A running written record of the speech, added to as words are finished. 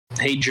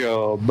Hey,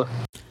 Job.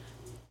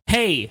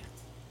 Hey.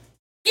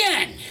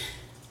 Again.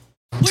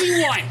 What do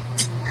you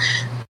want?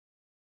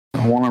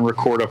 I want to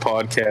record a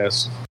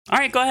podcast. All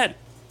right, go ahead.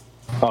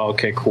 Oh,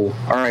 okay, cool.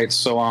 All right,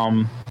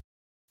 so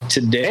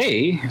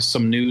today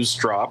some news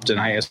dropped, and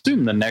I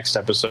assume the next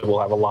episode will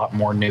have a lot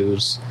more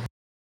news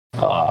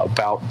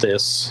about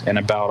this and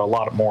about a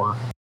lot more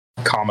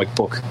comic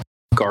book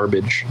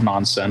garbage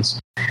nonsense.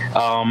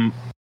 Ben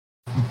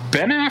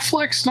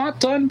Affleck's not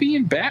done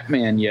being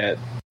Batman yet,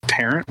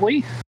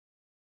 apparently,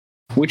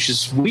 which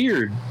is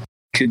weird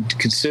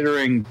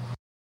considering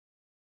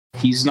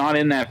he's not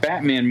in that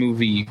Batman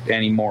movie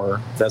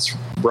anymore. That's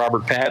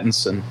Robert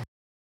Pattinson.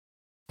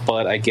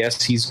 But I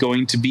guess he's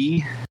going to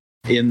be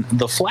in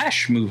the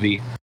Flash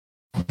movie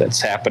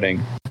that's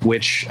happening,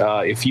 which,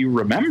 if you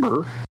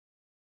remember,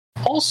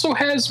 also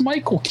has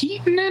Michael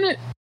Keaton in it,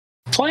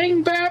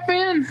 playing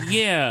Batman.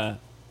 Yeah.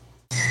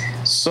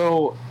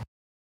 So,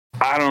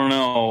 I don't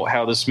know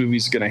how this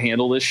movie's going to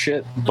handle this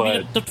shit, but... I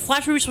mean, the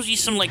Flash movie's supposed to be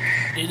some, like...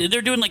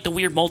 They're doing, like, the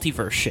weird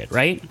multiverse shit,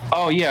 right?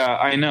 Oh, yeah,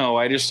 I know.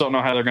 I just don't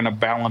know how they're going to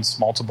balance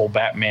multiple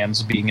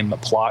Batmans being in the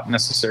plot,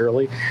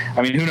 necessarily.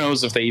 I mean, who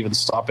knows if they even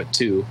stop at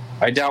 2.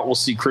 I doubt we'll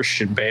see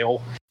Christian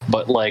Bale,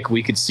 but, like,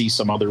 we could see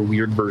some other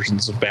weird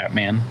versions of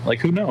Batman. Like,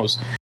 who knows?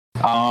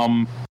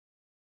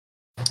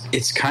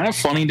 It's kind of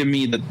funny to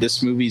me that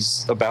this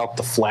movie's about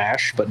the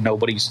Flash, but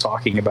nobody's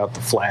talking about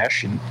the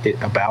Flash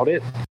about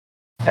it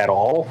at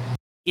all.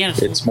 Yeah,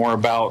 it's more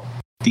about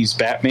these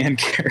Batman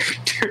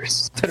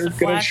characters that are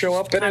going to show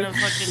up in it.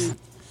 Fucking,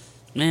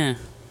 yeah.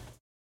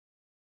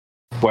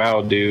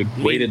 Wow, dude.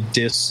 Way to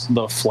diss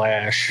the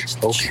Flash. It's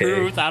the okay.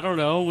 Truth. I don't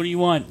know. What do you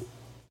want?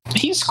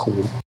 He's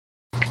cool.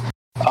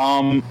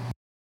 I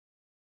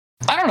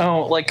don't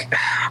know. Like,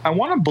 I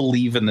want to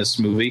believe in this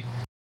movie.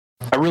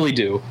 I really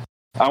do.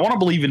 I want to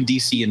believe in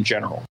DC in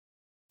general.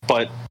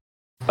 But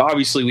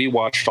obviously we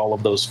watched all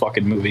of those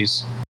fucking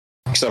movies.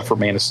 Except for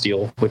Man of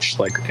Steel, which,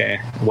 like,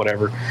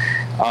 whatever.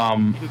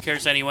 Who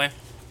cares anyway?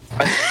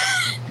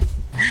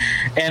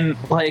 And,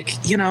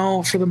 like, you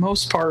know, for the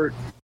most part,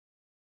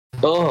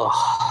 But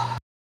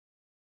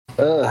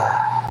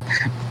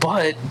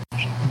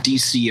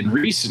DC in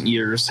recent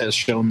years has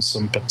shown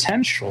some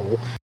potential,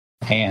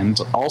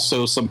 and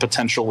also some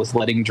potential with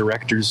letting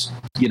directors,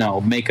 you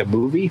know, make a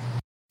movie,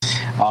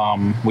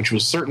 which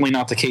was certainly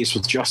not the case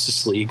with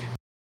Justice League.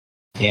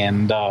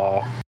 And,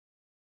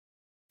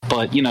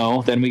 but, you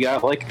know, then we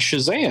got, like,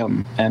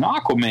 Shazam and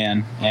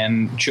Aquaman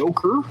and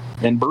Joker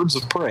and Birds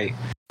of Prey.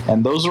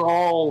 And those are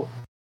all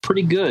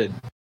pretty good.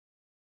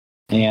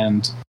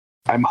 And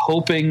I'm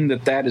hoping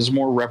that that is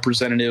more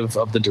representative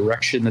of the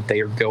direction that they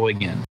are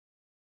going in.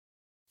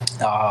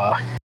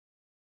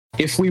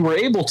 If we were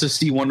able to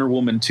see Wonder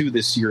Woman 2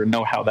 this year and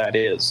know how that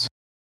is,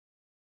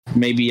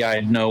 maybe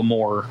I'd know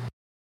more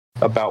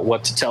about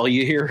what to tell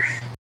you here.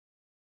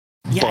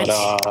 Yeah, but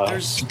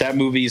that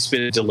movie's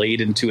been delayed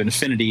into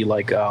infinity,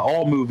 like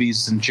all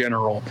movies in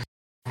general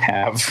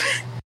have.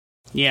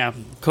 Yeah,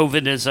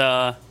 COVID has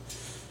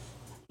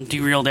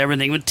derailed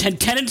everything. But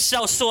Tenet's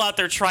still out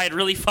there trying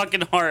really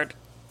fucking hard.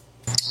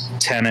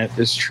 Tenet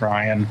is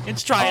trying.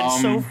 It's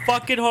trying so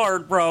fucking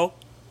hard, bro.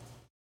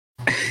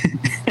 Do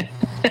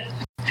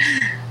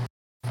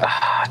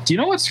you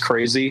know what's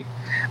crazy?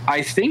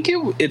 I think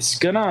it's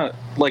gonna,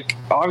 like,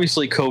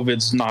 obviously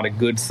COVID's not a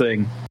good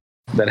thing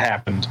that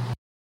happened.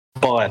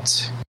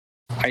 But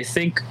I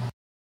think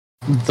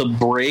the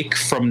break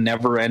from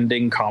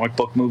never-ending comic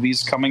book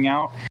movies coming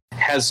out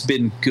has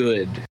been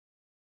good.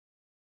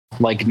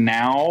 Like,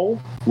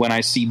 now, when I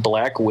see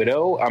Black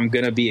Widow, I'm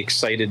going to be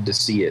excited to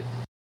see it.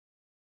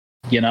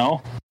 You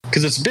know?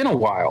 Because it's been a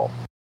while.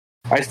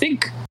 I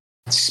think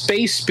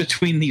space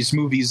between these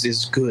movies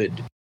is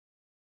good.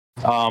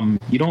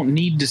 You don't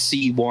need to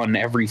see one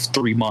every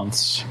 3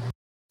 months.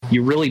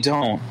 You really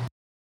don't.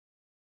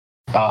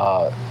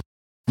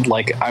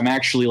 Like, I'm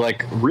actually,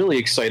 like, really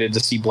excited to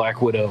see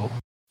Black Widow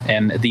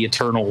and the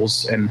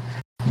Eternals and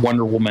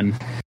Wonder Woman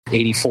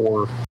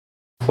 84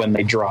 when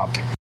they drop,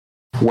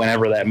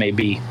 whenever that may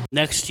be.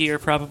 Next year,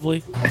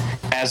 probably.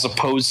 As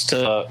opposed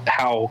to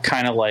how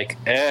kind of like,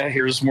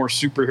 here's more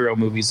superhero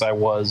movies I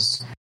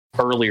was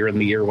earlier in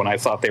the year when I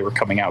thought they were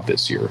coming out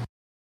this year.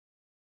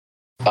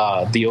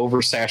 The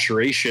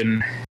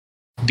oversaturation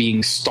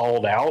being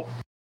stalled out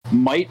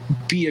might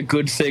be a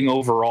good thing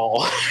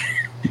overall.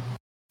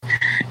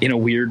 In a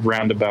weird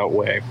roundabout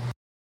way.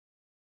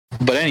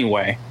 But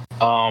anyway,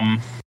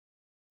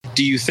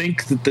 do you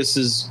think that this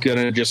is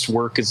gonna just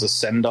work as a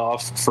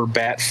send-off for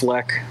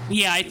Batfleck?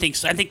 Yeah, I think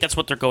so. I think that's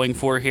what they're going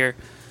for here.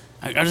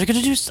 Are they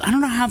gonna do? I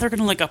don't know how they're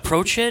gonna, like,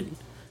 approach it.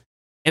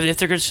 If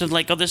they're gonna,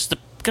 like, because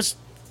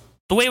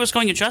the way it was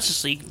going in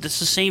Justice League, this is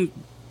the same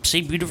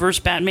universe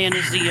Batman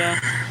as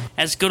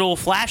as good old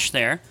Flash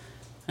there.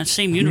 And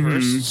same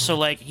universe. Mm-hmm. So,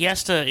 like, he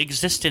has to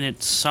exist in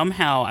it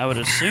somehow, I would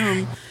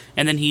assume.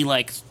 And then he,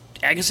 like,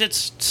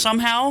 exits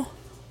somehow,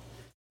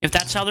 if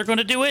that's how they're going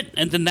to do it,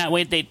 and then that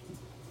way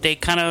they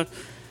kind of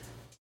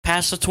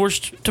pass the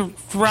torch to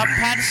Rob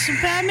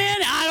Pattinson Batman.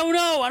 I don't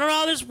know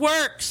how this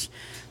works.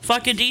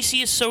 Fucking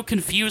DC is so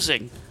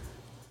confusing.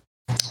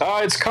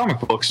 It's comic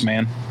books,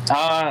 man.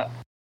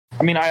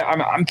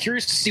 I'm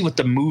curious to see what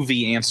the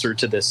movie answer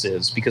to this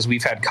is, because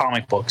we've had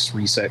comic books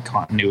reset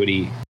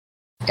continuity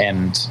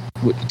and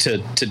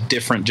to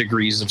different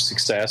degrees of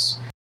success.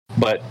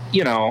 But,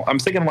 I'm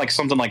thinking like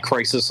something like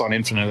Crisis on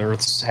Infinite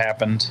Earths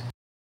happened,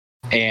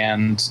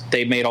 and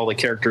they made all the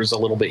characters a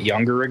little bit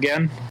younger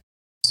again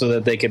so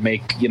that they could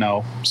make,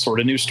 sort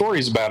of new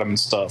stories about them and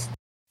stuff.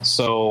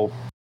 So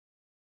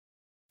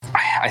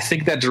I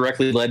think that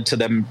directly led to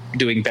them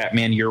doing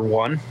Batman Year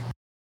One.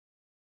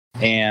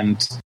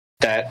 And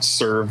that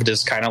served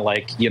as kind of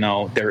like,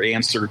 their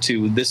answer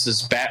to, this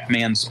is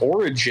Batman's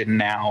origin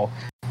now.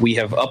 We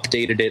have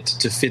updated it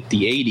to fit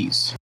the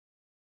 80s.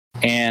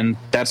 And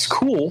that's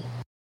cool.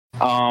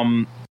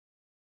 But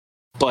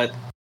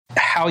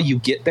how you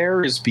get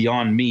there is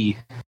beyond me.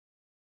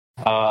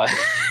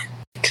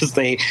 Because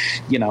they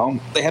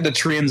had to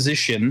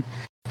transition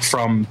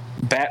from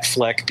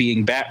Batfleck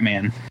being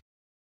Batman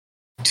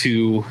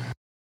to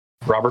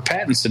Robert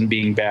Pattinson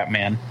being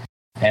Batman.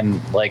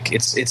 And like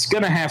it's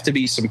gonna have to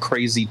be some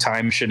crazy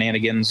time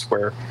shenanigans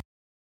where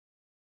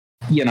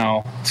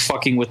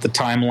fucking with the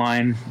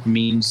timeline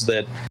means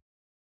that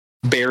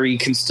Barry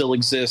can still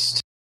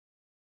exist,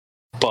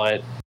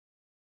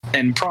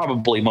 and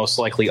probably most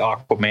likely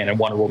Aquaman and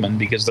Wonder Woman,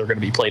 because they're going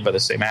to be played by the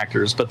same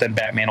actors, but then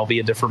Batman will be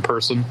a different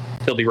person.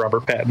 He'll be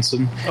Robert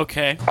Pattinson.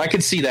 Okay. I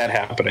could see that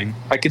happening.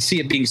 I could see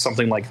it being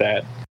something like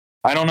that.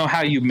 I don't know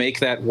how you make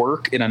that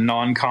work in a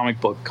non-comic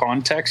book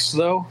context,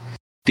 though,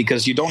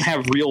 because you don't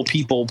have real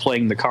people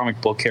playing the comic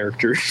book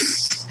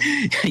characters.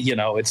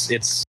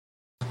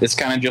 It's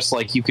kind of just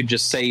like you could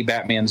just say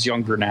Batman's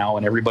younger now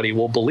and everybody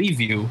will believe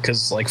you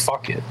because, like,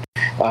 fuck it.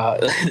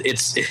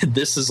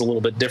 This is a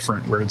little bit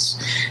different where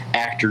it's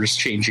actors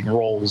changing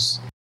roles.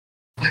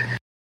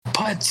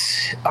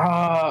 But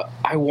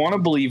I want to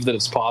believe that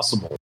it's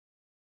possible.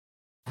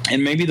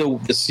 And maybe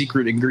the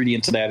secret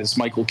ingredient to that is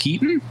Michael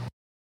Keaton.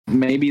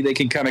 Maybe they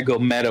can kind of go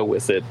meta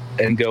with it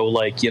and go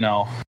like,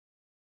 to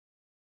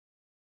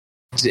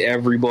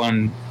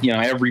everyone,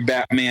 every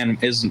Batman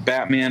isn't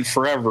Batman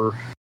forever.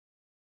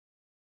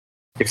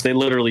 If they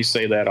literally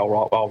say that, I'll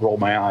roll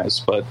my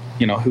eyes, but,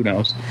 who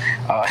knows?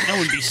 I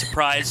wouldn't be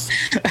surprised.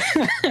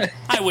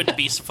 I wouldn't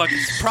be fucking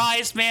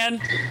surprised,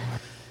 man.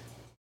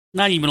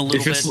 Not even a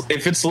little bit.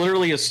 If it's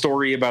literally a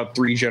story about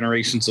 3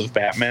 generations of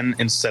Batman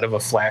instead of a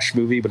Flash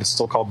movie, but it's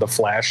still called The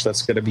Flash,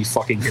 that's going to be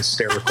fucking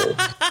hysterical.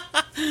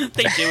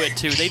 They do it,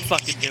 too. They'd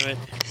fucking do it.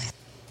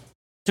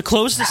 To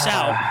close this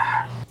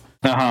out,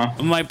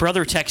 my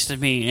brother texted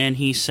me, and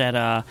he said,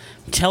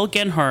 tell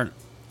Genhart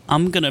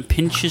I'm going to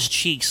pinch his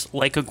cheeks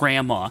like a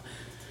grandma.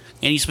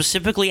 And he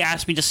specifically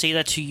asked me to say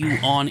that to you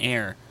on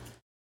air.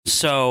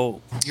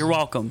 So, you're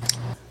welcome.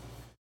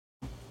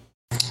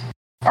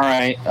 All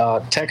right,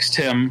 text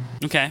him.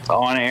 Okay.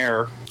 On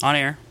air. On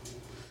air.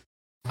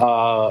 You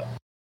want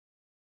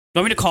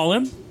me to call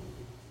him?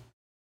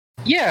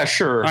 Yeah,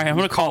 sure. All right, I'm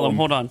going to call him.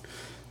 Hold on.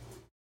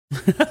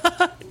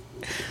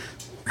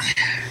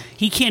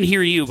 He can't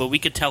hear you, but we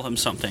could tell him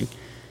something.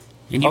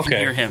 And you can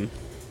hear him.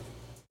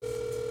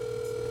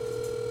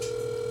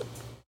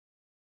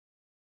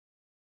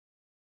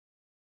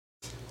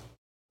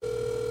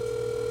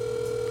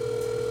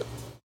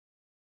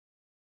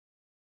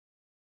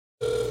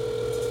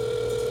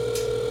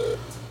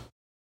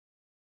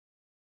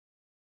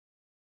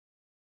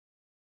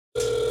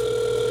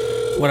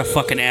 What a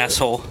fucking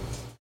asshole.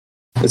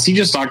 Is he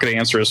just not going to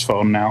answer his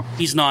phone now?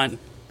 He's not.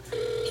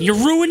 You're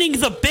ruining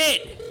the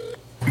bit!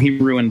 He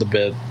ruined the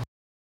bit.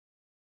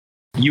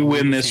 You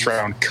win this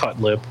round,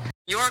 cut lip.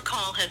 Your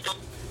call has...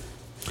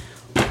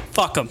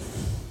 Fuck him.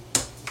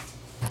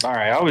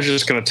 Alright, I was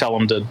just going to tell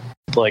him to,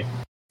 like,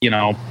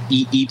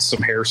 eat some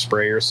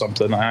hairspray or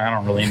something. I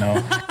don't really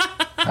know.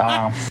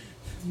 I'll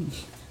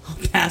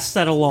pass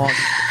that along.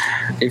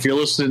 If you're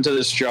listening to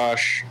this,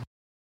 Josh,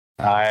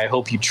 I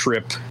hope you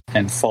trip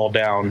and fall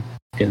down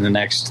in the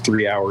next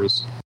 3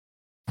 hours.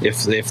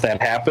 If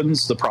that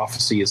happens, the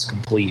prophecy is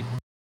complete.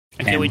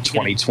 And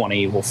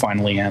 2020 will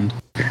finally end.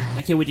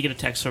 I can't wait to get a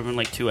text from him in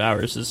like 2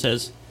 hours that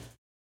says,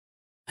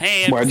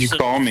 hey, why'd you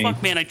call me?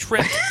 Fuck, man, I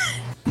tripped.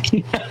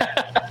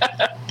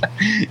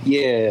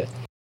 Yeah.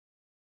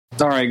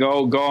 Alright,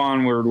 go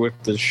onward with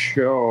the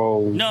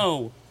show.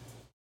 No.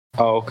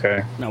 Oh,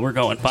 okay. No, we're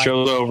going. Bye.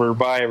 Show's over.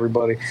 Bye,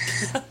 everybody.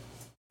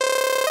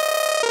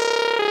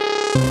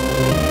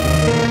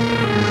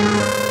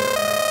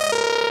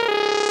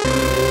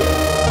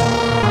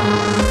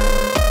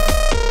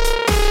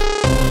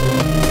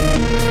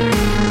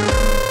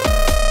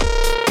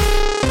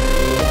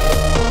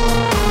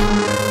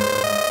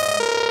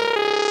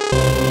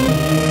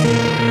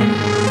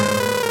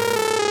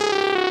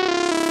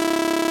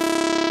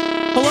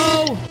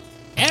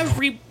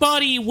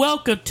 Everybody,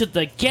 welcome to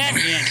the Gen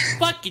and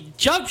fucking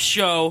Jump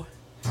Show.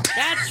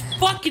 That's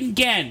fucking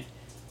Gen.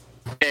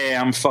 Hey,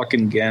 I'm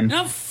fucking Gen. And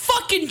I'm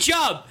fucking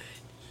Jub.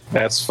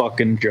 That's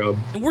fucking Jub.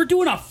 And we're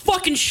doing a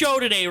fucking show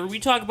today where we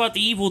talk about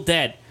the Evil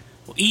Dead.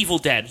 Well, Evil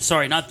Dead.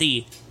 Sorry, not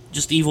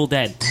just Evil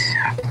Dead.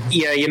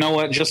 Yeah, you know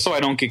what? Just so I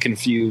don't get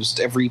confused,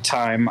 every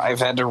time I've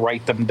had to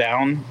write them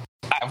down,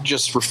 I've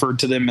just referred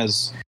to them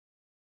as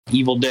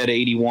Evil Dead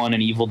 81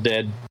 and Evil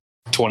Dead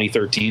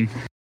 2013.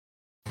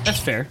 That's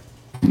fair.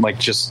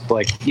 Which is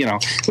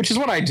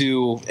what I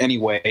do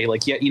anyway.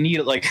 Like, yeah, you need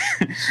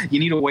you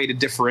need a way to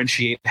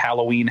differentiate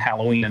Halloween,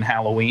 and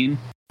Halloween.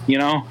 You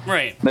know,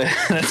 right?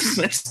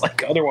 That's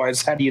like,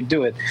 otherwise, how do you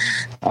do it?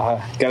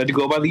 Got to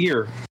go by the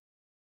year.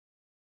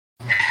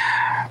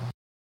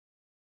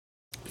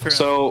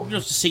 So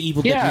just to say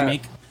Evil Dead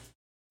remake.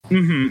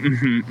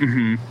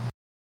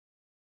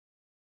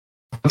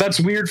 That's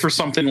weird for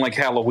something like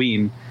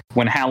Halloween,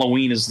 when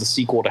Halloween is the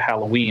sequel to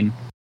Halloween.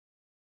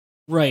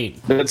 Right.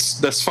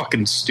 That's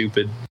fucking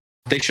stupid.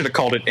 They should have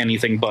called it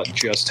anything but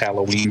just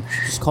Halloween.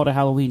 Just called it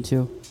Halloween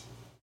 2.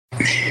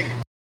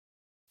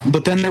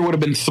 But then there would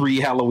have been 3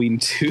 Halloween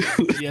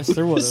 2s. Yes,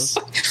 there would have.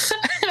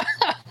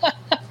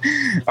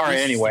 All right,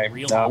 anyway,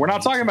 we're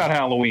not talking about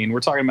Halloween. We're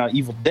talking about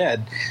Evil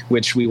Dead,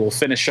 which we will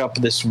finish up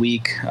this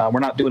week. We're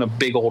not doing a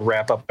big old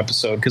wrap-up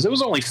episode because it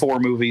was only 4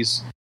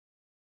 movies.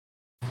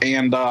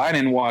 And I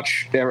didn't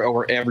watch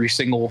every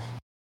single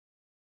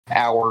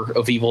hour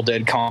of Evil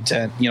Dead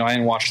content. I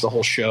didn't watch the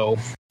whole show.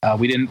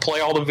 We didn't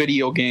play all the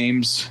video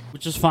games,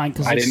 which is fine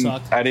because they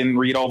suck. I didn't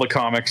read all the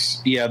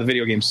comics. Yeah, the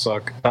video games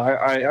suck.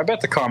 I bet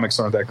the comics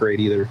aren't that great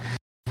either.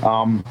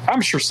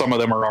 I'm sure some of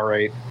them are all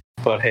right,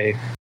 but hey,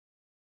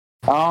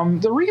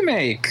 the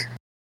remake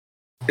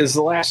is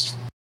the last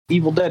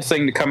Evil Dead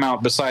thing to come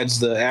out besides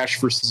the Ash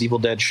vs. Evil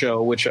Dead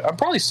show, which I'm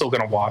probably still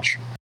going to watch,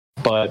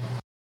 but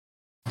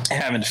I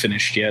haven't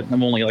finished yet.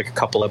 I'm only like a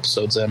couple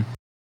episodes in.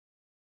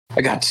 I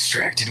got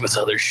distracted with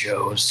other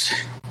shows,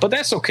 but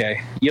that's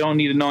okay. You don't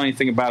need to know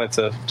anything about it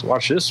to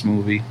watch this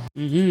movie.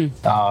 Mm-hmm.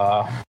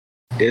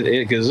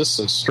 Because this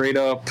is a straight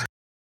up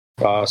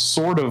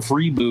sort of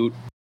reboot.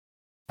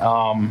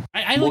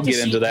 We'll get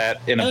into that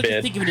in a bit.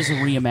 I think of it as a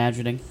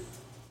reimagining.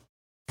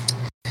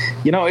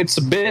 It's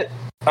a bit,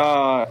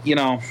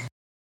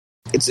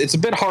 it's a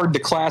bit hard to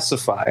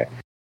classify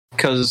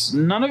because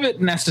none of it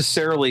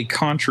necessarily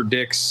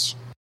contradicts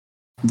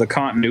the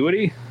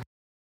continuity.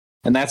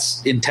 And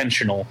that's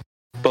intentional.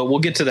 But we'll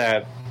get to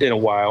that in a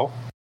while.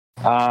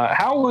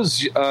 How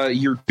was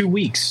your 2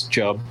 weeks,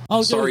 Jub?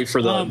 Oh, sorry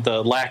for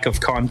the lack of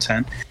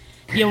content.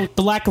 Yeah, well,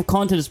 the lack of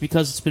content is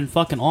because it's been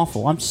fucking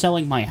awful. I'm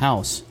selling my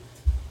house.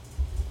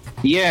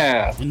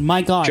 Yeah. And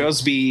my God.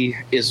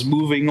 Jusby is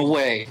moving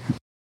away.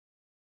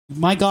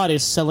 My God,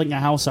 is selling a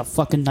house a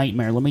fucking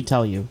nightmare, let me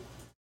tell you.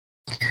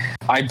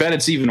 I bet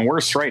it's even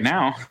worse right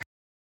now.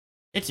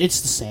 It's the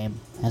same.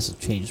 Hasn't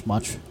changed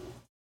much.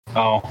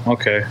 Oh,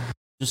 okay.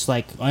 Just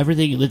like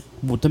everything,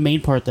 the main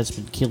part that's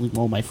been killing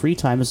all my free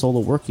time is all the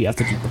work you have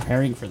to do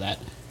preparing for that.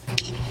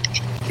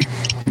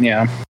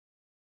 Yeah.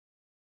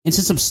 And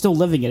since I'm still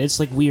living it, it's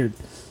like weird.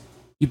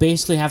 You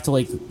basically have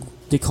to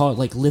they call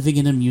it living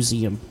in a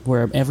museum,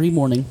 where every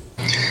morning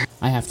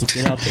I have to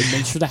get up and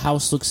make sure the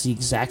house looks the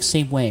exact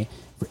same way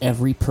for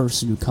every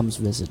person who comes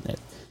visiting it.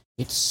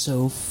 It's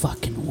so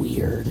fucking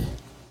weird.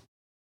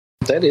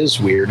 That is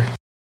weird.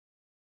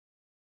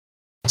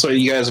 So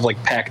you guys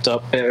have packed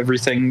up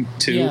everything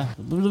too? Yeah,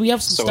 we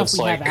have some stuff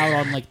we have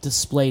out on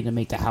display to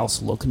make the house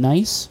look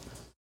nice.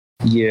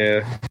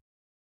 Yeah.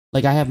 I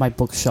have my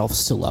bookshelf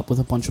still up with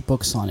a bunch of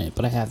books on it,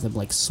 but I have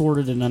them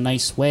sorted in a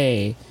nice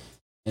way,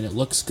 and it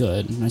looks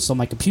good. And I saw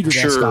my computer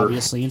desk,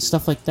 obviously, and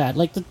stuff like that.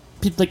 The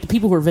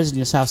people who are visiting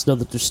this house know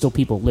that there's still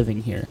people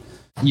living here.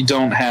 You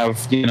don't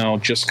have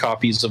just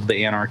copies of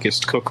the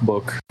Anarchist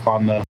Cookbook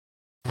on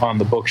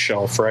the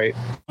bookshelf, right?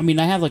 I mean,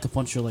 I have a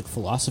bunch of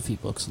philosophy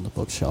books on the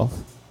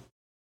bookshelf.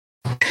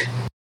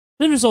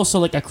 Then there's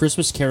also A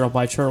Christmas Carol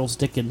by Charles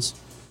Dickens.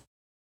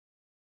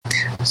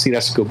 See,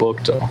 that's a good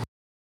book, though.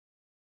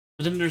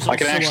 But then there's I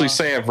can actually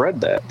say I've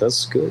read that.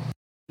 That's good.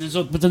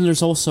 But then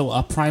there's also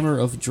a primer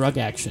of drug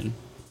action.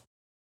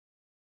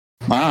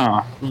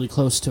 Ah. Really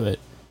close to it.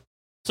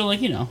 So,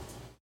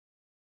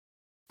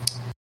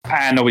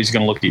 nobody's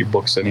going to look at your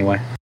books anyway.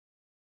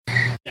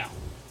 Yeah.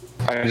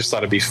 I just thought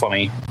it'd be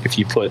funny if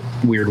you put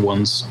weird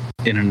ones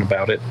in and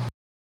about it.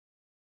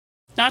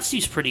 That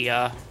seems pretty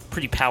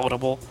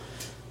palatable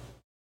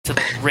to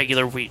the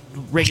regular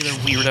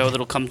weirdo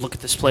that'll come look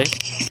at this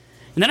place.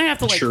 And then I have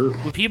to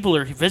when people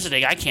are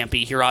visiting, I can't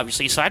be here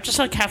obviously, so I just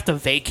have to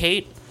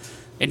vacate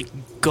and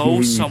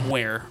go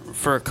somewhere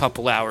for a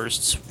couple hours.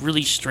 It's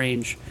really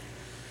strange.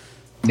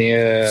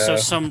 Yeah. So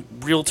some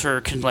realtor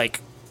can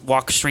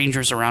walk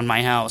strangers around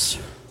my house.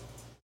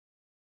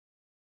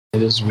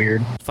 It is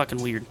weird.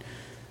 Fucking weird.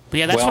 But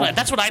yeah,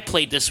 that's what I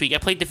played this week. I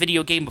played the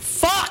video game.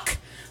 Fuck!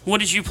 What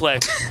did you play?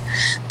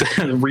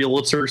 The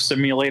Realtor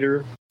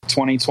Simulator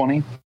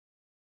 2020.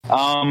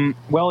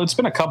 Well, it's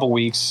been a couple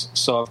weeks,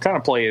 so I've kind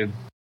of played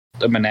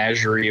a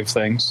menagerie of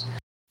things.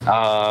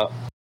 A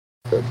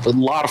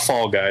lot of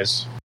Fall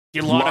Guys.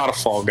 A lot of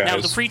Fall Guys. Now,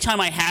 the free time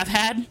I have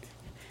had, and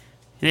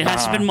it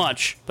hasn't been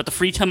much, but the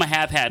free time I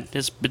have had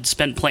has been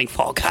spent playing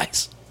Fall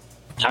Guys.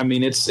 I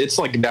mean, it's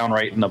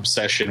downright an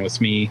obsession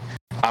with me.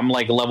 I'm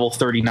level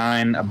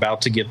 39,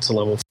 about to get to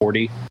level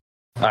 40.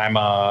 I'm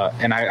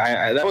and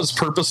that was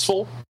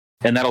purposeful,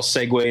 and that'll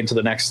segue into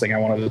the next thing I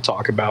wanted to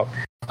talk about.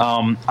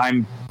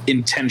 I'm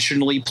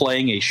intentionally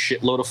playing a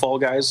shitload of Fall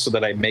Guys so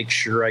that I make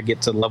sure I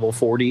get to level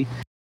 40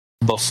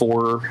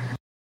 before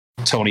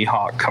Tony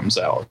Hawk comes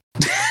out.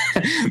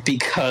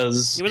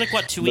 Because you were like,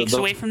 what, 2 weeks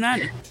away from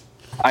that?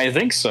 I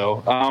think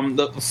so.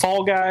 The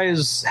Fall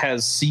Guys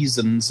has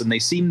seasons, and they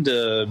seem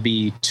to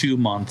be 2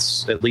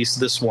 months. At least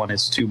this one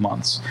is 2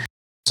 months.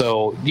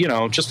 So,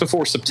 just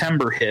before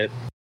September hit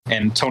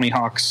and Tony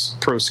Hawk's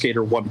Pro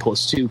Skater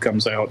 1+2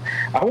 comes out,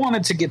 I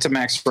wanted to get to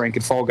max rank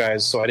in Fall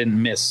Guys so I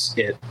didn't miss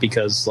it,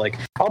 because,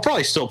 I'll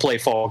probably still play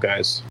Fall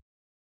Guys.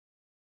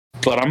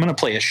 But I'm going to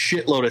play a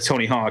shitload of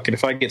Tony Hawk, and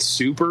if I get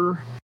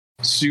super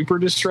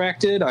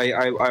distracted,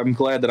 I'm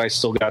glad that I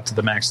still got to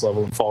the max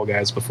level in Fall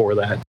Guys before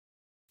that.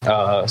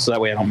 So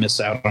that way I don't miss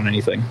out on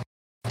anything.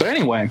 But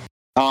anyway,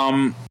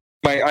 I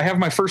have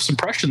my first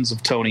impressions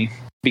of Tony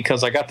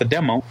because I got the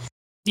demo.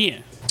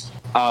 Yeah.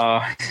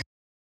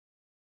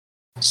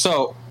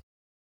 So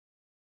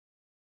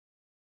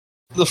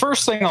the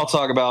first thing I'll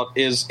talk about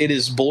is it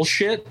is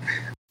bullshit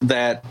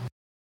that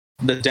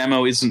the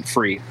demo isn't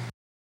free.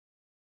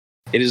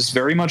 It is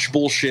very much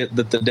bullshit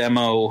that the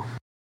demo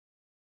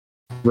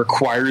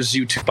requires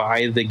you to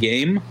buy the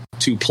game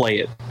to play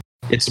it.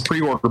 It's a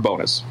pre-order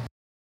bonus.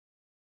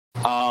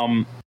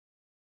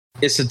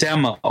 It's a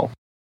demo.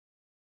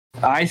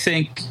 I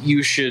think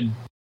you should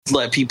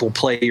let people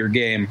play your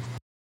game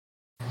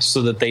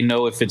so that they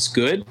know if it's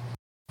good.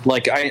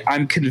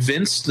 I'm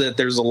convinced that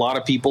there's a lot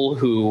of people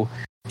who,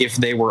 if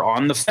they were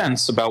on the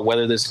fence about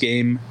whether this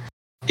game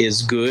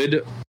is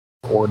good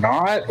or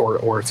not,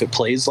 or if it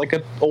plays like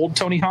an old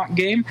Tony Hawk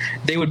game,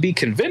 they would be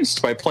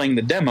convinced by playing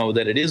the demo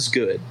that it is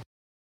good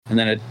and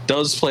then it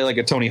does play like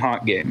a Tony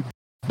Hawk game.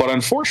 But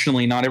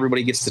unfortunately, not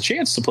everybody gets the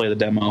chance to play the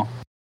demo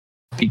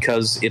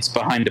because it's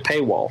behind a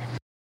paywall.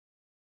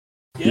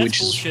 Yeah, which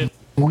bullshit. Is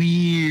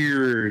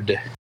weird.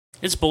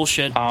 It's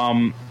bullshit.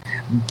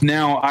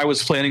 Now, I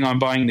was planning on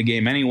buying the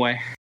game anyway.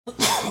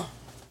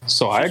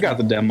 So I got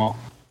the demo,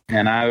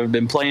 and I've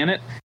been playing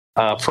it.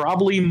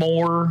 Probably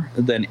more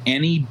than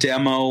any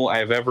demo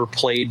I've ever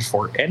played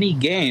for any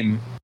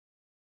game,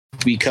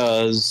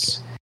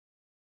 because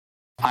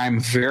I'm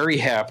very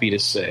happy to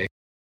say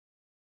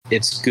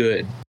it's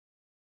good,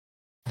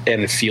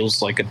 and it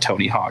feels like a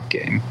Tony Hawk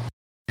game.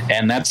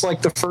 And that's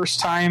the first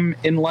time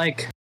in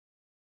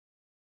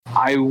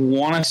I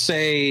want to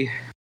say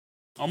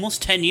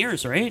almost 10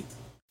 years, right?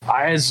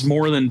 It's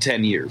more than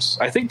 10 years.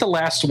 I think the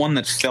last one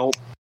that felt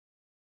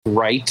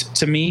right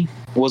to me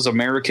was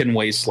American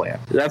Wasteland.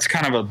 That's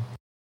kind of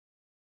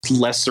a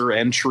lesser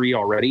entry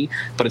already,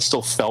 but it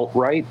still felt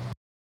right.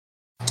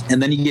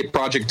 And then you get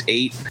Project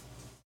 8.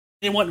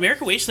 And what,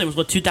 American Wasteland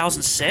was,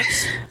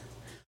 2006?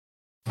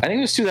 I think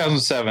it was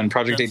 2007.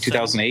 Project 8,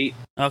 2008.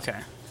 Okay.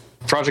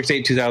 Project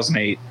 8,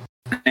 2008.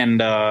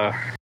 And,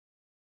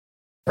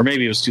 or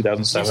maybe it was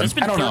 2007. Yes, it's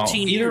been I don't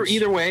 13 know. years.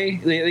 Either way,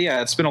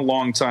 yeah, it's been a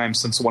long time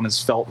since one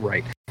has felt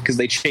right. Because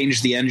they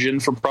changed the engine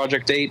for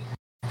Project 8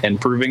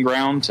 and Proving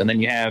Ground, and then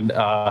you had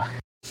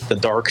the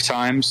Dark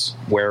Times,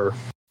 where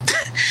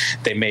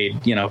they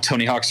made,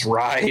 Tony Hawk's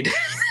Ride.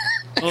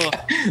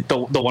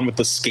 the one with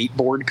the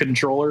skateboard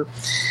controller.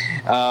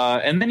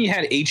 And then you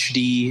had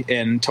HD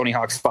and Tony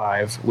Hawk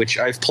 5, which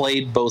I've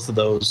played both of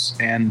those.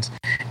 And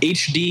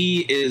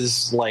HD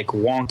is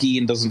wonky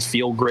and doesn't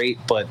feel great,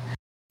 but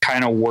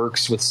kind of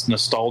works with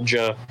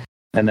nostalgia.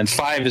 And then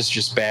 5 is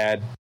just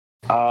bad.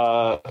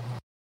 I'm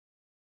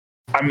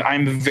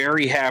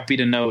very happy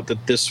to note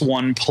that this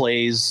one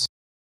plays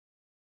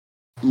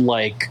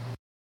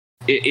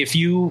if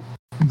you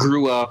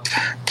grew up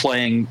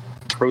playing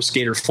Pro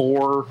Skater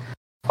 4,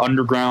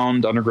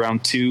 Underground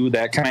 2,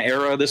 that kind of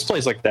era, this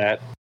plays like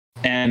that.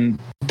 And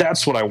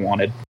that's what I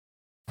wanted.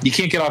 You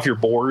can't get off your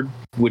board,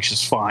 which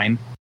is fine.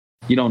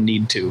 You don't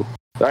need to.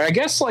 I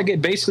guess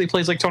it basically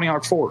plays like Tony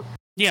Hawk 4.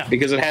 Yeah.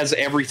 Because it has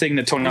everything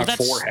that Tony Hawk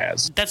 4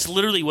 has. That's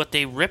literally what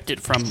they ripped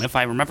it from, if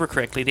I remember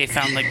correctly. They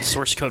found the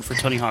source code for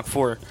Tony Hawk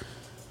 4.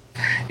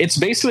 It's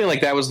basically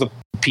that was the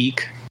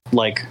peak.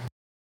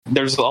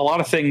 There's a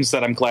lot of things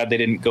that I'm glad they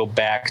didn't go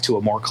back to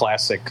a more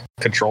classic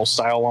control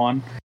style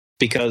on,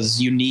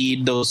 because you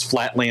need those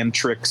flatland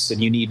tricks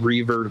and you need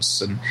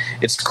reverts, and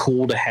it's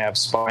cool to have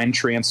spine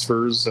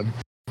transfers,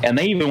 and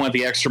they even went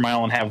the extra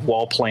mile and have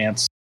wall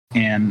plants,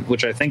 and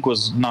which I think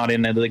was not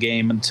in the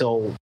game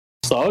until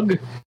Thug,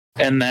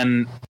 and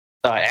then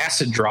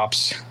acid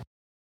drops,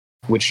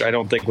 which I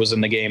don't think was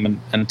in the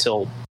game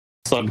until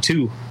Thug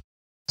 2.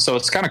 So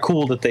it's kind of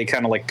cool that they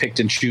kind of picked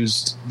and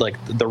choose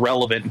the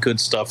relevant good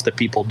stuff that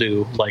people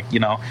do.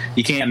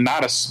 You can't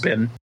not a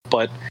spin,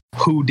 but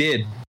who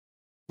did?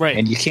 Right.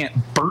 And you can't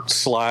Burt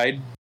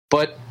slide,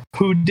 but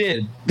who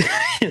did?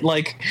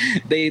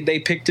 They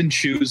picked and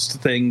choose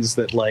things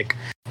that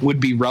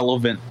would be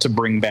relevant to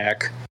bring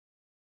back.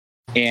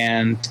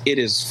 And it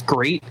is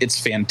great.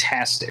 It's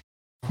fantastic.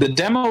 The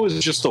demo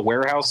is just a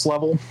warehouse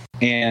level,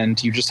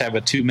 and you just have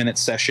a 2-minute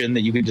session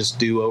that you can just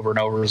do over and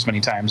over as many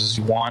times as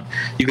you want.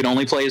 You can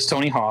only play as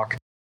Tony Hawk,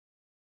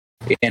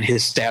 and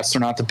his stats are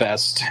not the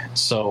best.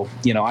 So,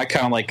 I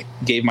kind of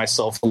gave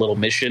myself a little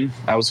mission.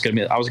 I was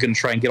gonna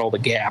try and get all the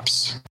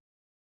gaps.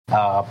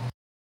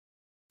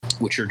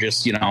 which are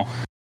just, I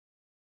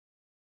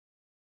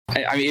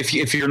mean,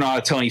 if you're not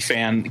a Tony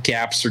fan,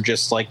 gaps are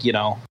just like,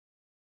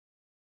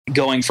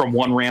 going from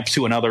one ramp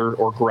to another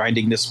or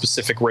grinding this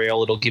specific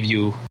rail. It'll give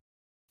you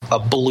a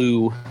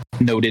blue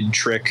noted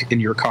trick in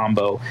your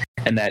combo,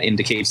 and that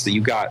indicates that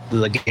you got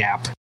the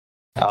gap.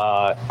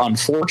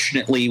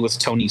 Unfortunately, with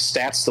Tony's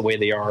stats the way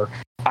they are,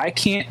 I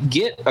can't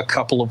get a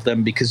couple of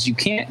them because you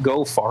can't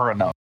go far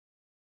enough.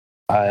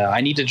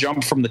 I need to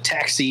jump from the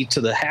taxi to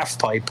the half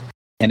pipe,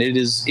 and it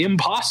is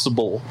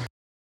impossible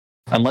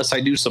unless I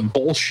do some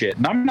bullshit.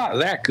 And I'm not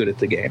that good at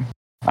the game.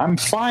 I'm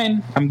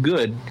fine. I'm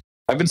good.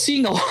 I've been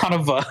seeing a lot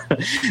of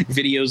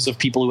videos of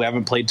people who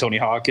haven't played Tony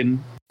Hawk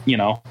in,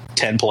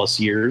 10 plus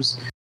years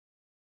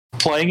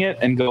playing it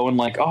and going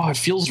like, oh, it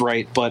feels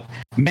right, but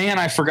man,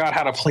 I forgot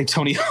how to play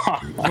Tony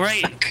Hawk.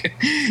 Right.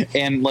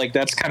 And like,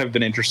 that's kind of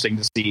been interesting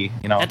to see,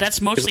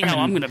 That's mostly how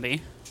I'm going to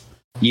be.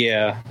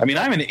 Yeah. I mean,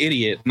 I'm an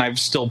idiot and I've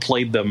still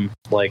played them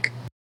like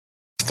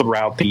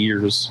throughout the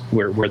years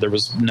where there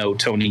was no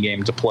Tony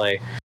game to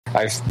play.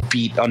 I've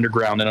beat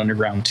Underground and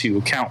Underground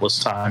 2 countless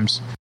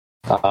times.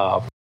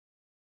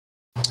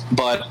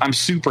 But I'm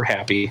super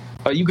happy.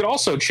 You could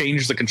also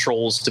change the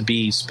controls to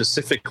be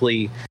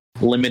specifically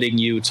limiting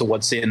you to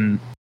what's in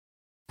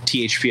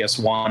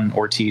THPS 1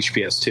 or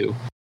THPS 2.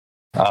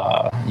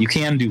 You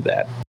can do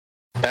that.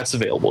 That's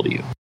available to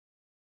you.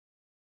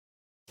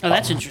 Oh,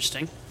 that's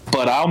interesting.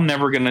 But I'm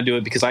never going to do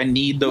it because I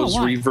need those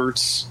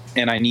reverts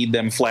and I need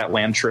them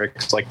flatland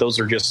tricks. Like, those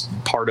are just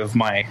part of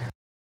my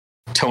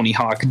Tony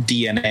Hawk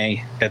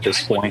DNA at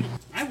this point.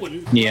 I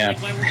wouldn't. Yeah.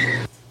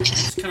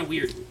 It's kind of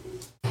weird.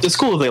 It's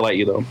cool that they let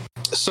you, though.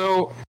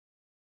 So,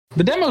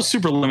 the demo's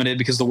super limited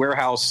because the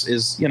warehouse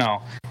is,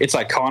 it's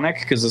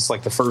iconic because it's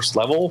like the first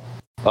level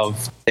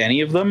of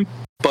any of them,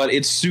 but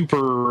it's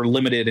super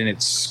limited in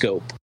its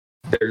scope.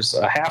 There's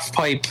a half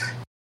pipe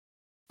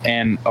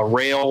and a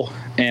rail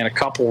and a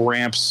couple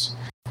ramps,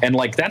 and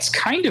like that's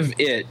kind of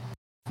it.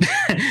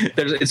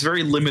 It's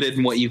very limited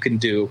in what you can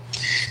do,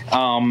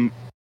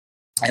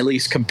 at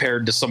least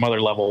compared to some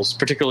other levels,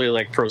 particularly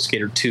like Pro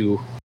Skater 2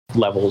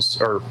 levels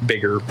are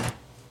bigger.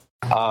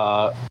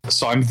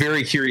 So I'm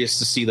very curious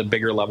to see the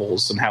bigger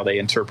levels and how they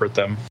interpret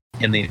them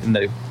in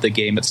the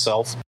game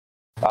itself.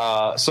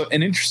 So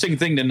an interesting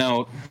thing to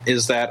note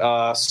is that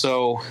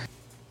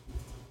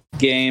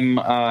game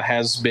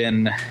has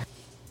been,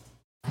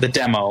 the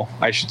demo,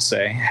 I should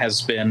say,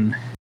 has been,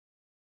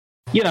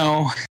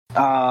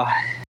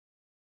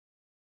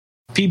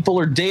 people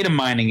are data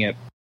mining it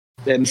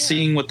and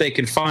seeing what they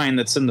can find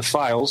that's in the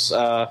files.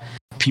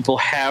 People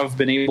have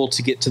been able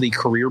to get to the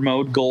career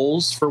mode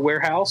goals for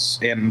Warehouse,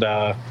 and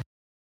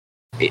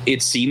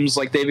it seems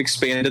like they've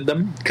expanded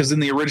them, because in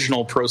the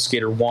original Pro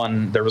Skater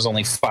 1, there was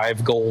only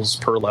 5 goals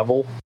per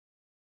level.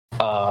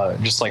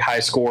 Just like high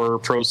score,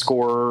 pro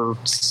score,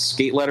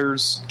 skate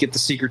letters, get the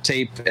secret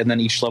tape, and then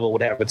each level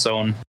would have its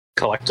own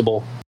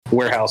collectible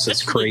Warehouse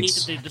as crates. That's really neat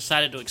that they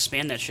decided to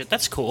expand that shit.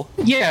 That's cool.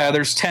 Yeah,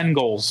 there's 10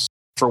 goals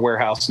for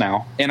Warehouse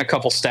now, and a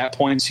couple stat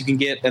points you can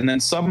get, and then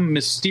some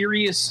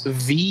mysterious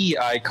V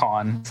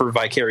icon for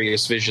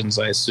Vicarious Visions,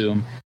 I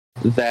assume,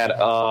 that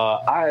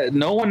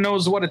no one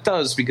knows what it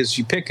does, because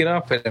you pick it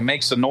up and it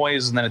makes a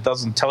noise and then it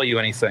doesn't tell you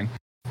anything.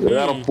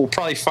 We'll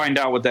probably find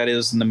out what that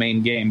is in the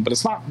main game, but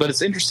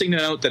it's interesting to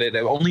note that it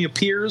only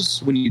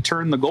appears when you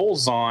turn the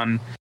goals on,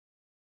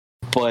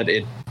 but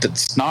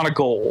it's not a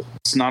goal.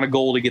 It's not a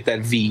goal to get that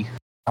V.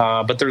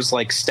 But there's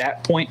like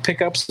stat point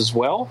pickups as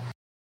well,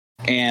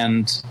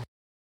 and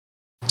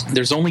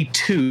there's only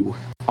 2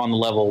 on the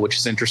level, which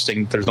is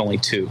interesting. There's only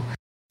 2.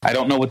 I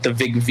don't know what the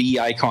big V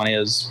icon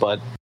is,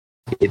 but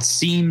it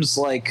seems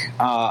like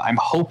I'm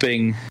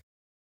hoping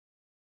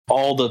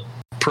all the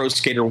Pro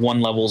Skater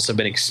 1 levels have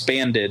been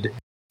expanded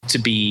to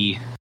be,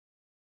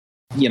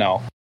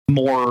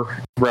 more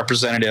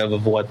representative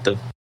of what the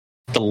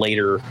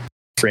later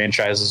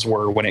franchises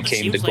were when it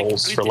came to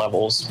goals for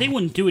levels. They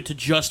wouldn't do it to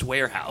just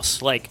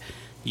Warehouse. Like,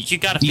 you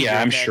got to figure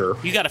I'm sure.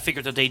 You got to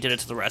figure that they did it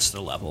to the rest of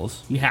the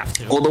levels. You have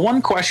to. Well, the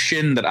one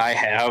question that I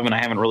have, and I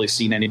haven't really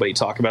seen anybody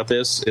talk about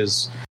this,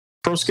 is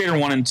Pro Skater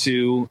 1 and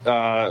 2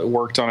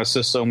 worked on a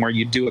system where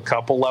you do a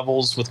couple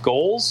levels with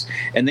goals,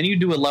 and then you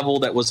do a level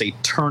that was a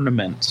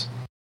tournament.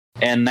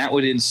 And that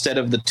would, instead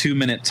of the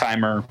 2-minute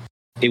timer,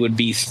 it would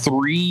be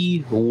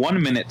 3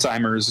 1-minute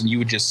timers, and you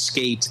would just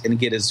skate and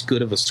get as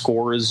good of a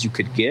score as you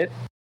could get.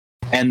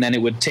 And then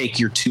it would take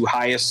your 2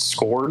 highest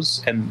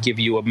scores and give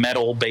you a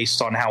medal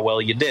based on how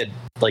well you did.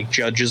 Like,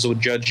 judges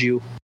would judge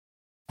you.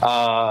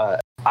 I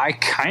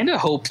kind of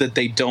hope that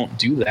they don't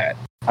do that.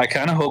 I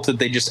kind of hope that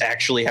they just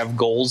actually have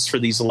goals for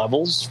these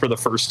levels for the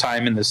first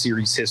time in the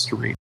series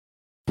history.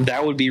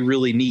 That would be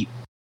really neat.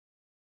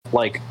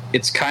 Like,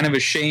 it's kind of a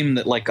shame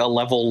that like a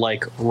level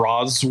like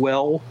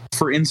Roswell,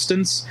 for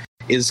instance,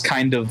 is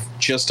kind of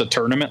just a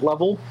tournament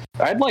level.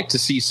 I'd like to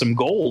see some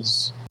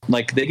goals.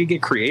 Like, they could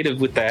get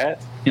creative with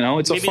that.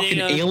 It's maybe a fucking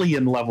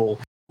alien level.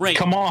 Right.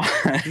 Come on.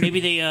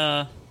 Maybe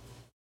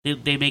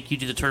they make you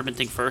do the tournament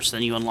thing first,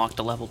 then you unlock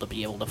the level to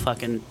be able to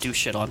fucking do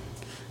shit on.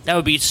 That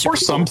would be super or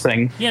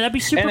something. Cool. Yeah, that'd be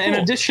super and cool. In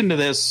addition to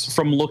this,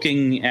 from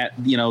looking at,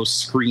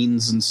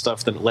 screens and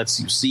stuff that it lets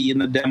you see in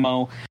the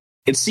demo,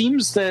 it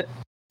seems that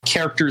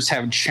characters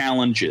have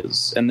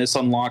challenges, and this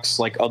unlocks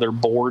like other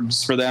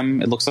boards for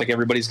them. It looks like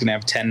everybody's going to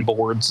have 10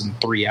 boards and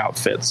 3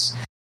 outfits.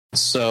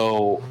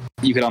 So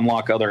you can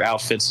unlock other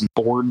outfits and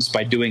boards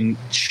by doing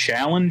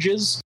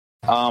challenges.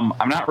 I'm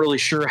not really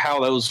sure how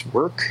those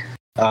work.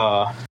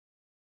 But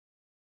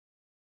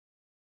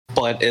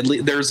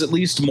there's at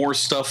least more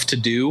stuff to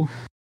do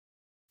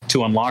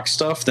to unlock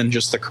stuff than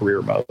just the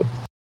career mode.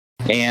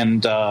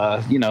 And,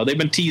 they've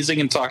been teasing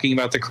and talking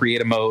about the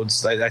creative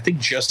modes. I think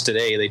just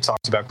today they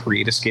talked about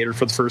Create Skater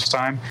for the first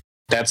time.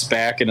 That's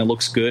back, and it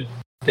looks good.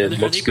 Are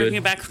they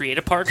bringing back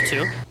Creative Park,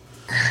 too?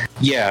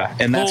 Yeah,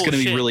 and that's going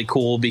to be really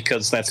cool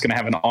because that's going to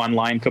have an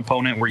online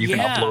component where you can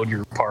upload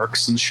your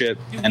parks and shit.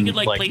 You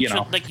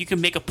can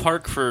make a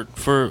park for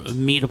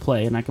me to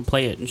play, and I can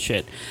play it and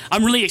shit.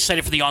 I'm really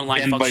excited for the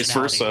online and functionality. Vice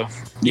versa.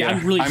 Yeah,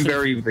 I'm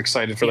very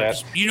excited for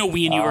that.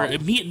 Me and you are,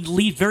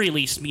 very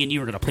least, me and you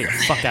are going to play the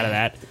fuck out of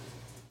that.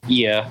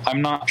 Yeah,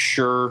 I'm not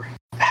sure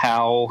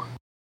how.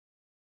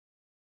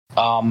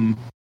 I'm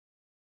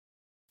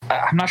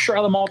not sure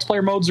how the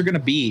multiplayer modes are going to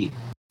be,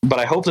 but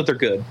I hope that they're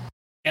good.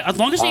 As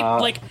long as they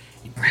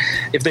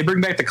if they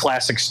bring back the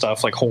classic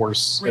stuff like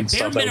horse and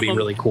stuff, that would be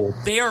really cool.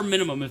 Bare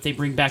minimum, if they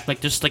bring back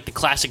just the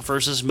classic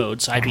versus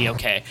modes, I'd be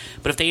okay.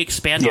 But if they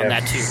expand on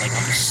that too, I'll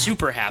be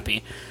super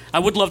happy. I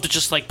would love to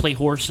just play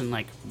horse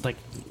and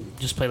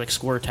just play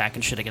score attack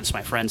and shit against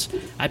my friends.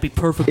 I'd be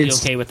perfectly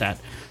okay with that.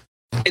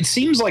 It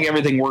seems like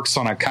everything works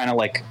on a kind of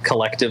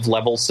collective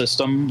level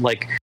system.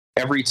 Like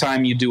every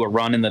time you do a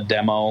run in the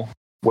demo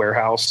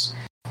warehouse,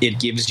 it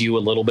gives you a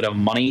little bit of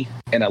money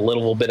and a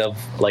little bit of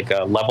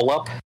a level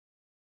up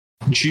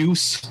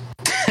juice.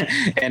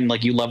 And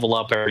you level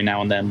up every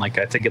now and then. I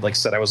think it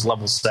said I was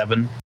level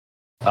 7.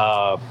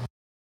 And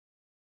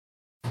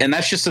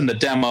that's just in the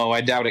demo.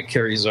 I doubt it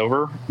carries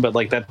over, but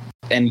that,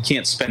 and you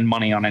can't spend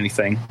money on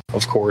anything,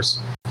 of course,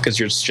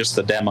 because it's just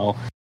the demo.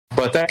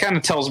 But that kind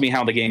of tells me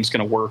how the game's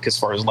going to work as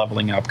far as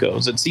leveling up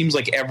goes. It seems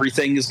like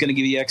everything is going to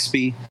give you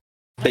XP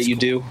that you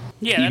do,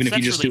 even if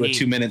you just do a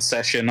 2-minute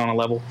session on a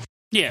level.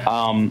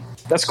 Yeah.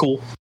 That's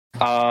cool.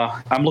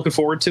 I'm looking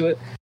forward to it.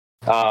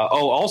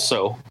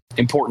 Also,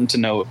 important to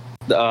note,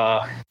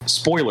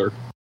 spoiler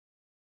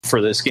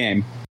for this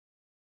game.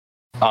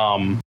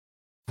 The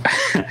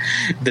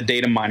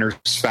data miners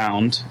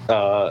found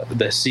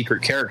the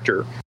secret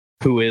character,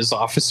 who is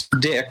Officer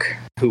Dick,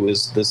 who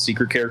is the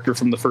secret character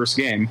from the first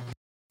game.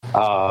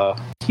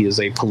 He is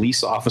a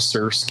police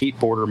officer,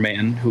 skateboarder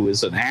man, who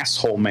is an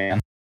asshole man.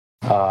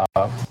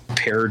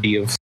 Parody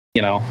of,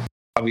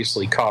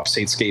 obviously cops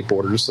hate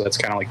skateboarders, so that's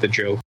kind of the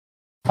joke.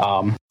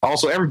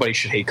 Also, everybody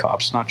should hate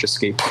cops, not just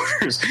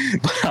skateboarders.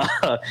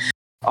 But,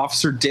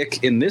 Officer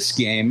Dick in this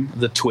game,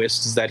 the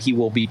twist is that he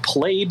will be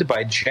played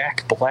by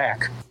Jack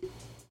Black,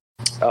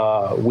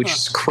 which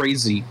is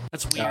crazy.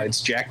 That's weird.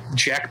 It's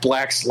Jack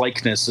Black's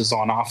likeness is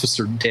on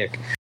Officer Dick.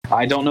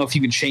 I don't know if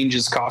you can change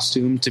his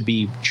costume to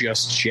be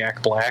just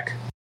Jack Black.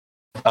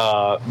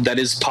 That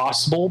is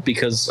possible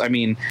because,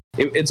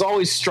 it's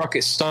always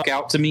stuck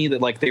out to me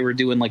that they were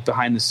doing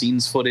behind the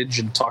scenes footage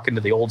and talking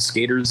to the old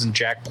skaters and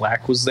Jack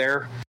Black was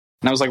there.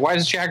 And I was like, why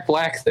is Jack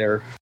Black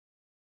there?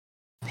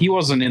 He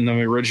wasn't in the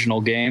original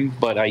game,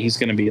 but he's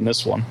going to be in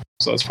this one.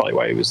 So that's probably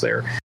why he was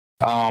there.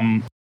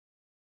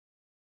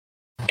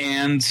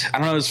 And I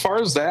don't know, as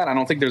far as that, I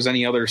don't think there's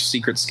any other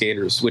secret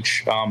skaters,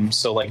 which,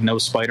 no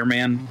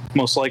Spider-Man,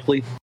 most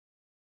likely.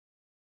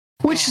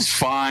 Which is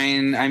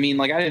fine. I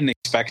didn't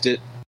expect it,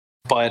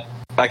 but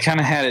I kind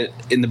of had it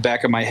in the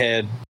back of my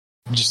head,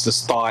 just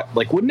this thought,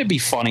 wouldn't it be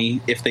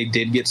funny if they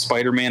did get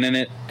Spider-Man in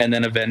it, and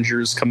then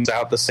Avengers comes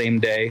out the same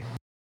day,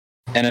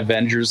 and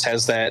Avengers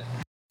has that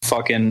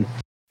fucking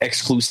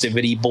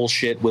exclusivity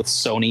bullshit with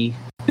Sony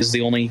is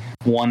the only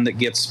one that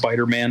gets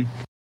Spider-Man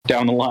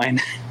down the line.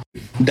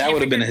 That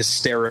would have been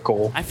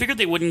hysterical. I figured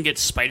they wouldn't get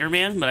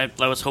Spider-Man,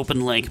 but I was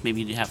hoping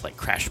maybe you'd have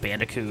Crash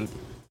Bandicoot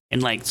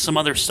and some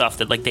other stuff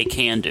that they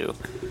can do.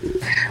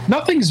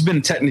 Nothing's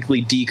been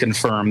technically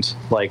deconfirmed.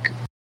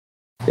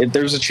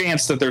 There's a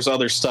chance that there's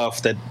other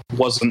stuff that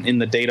wasn't in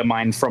the data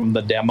mine from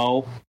the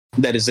demo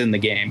that is in the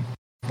game.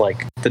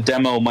 The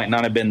demo might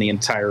not have been the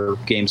entire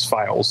game's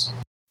files,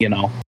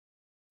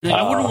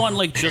 I wouldn't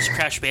want just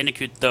Crash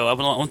Bandicoot though. I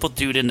would want the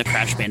dude in the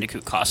Crash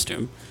Bandicoot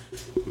costume.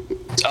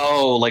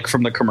 Oh,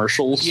 from the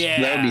commercials?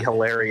 Yeah. That would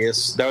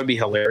be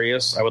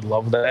hilarious. I would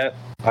love that.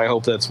 I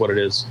hope that's what it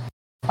is.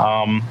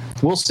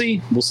 We'll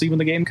see. We'll see when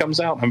the game comes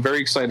out. I'm very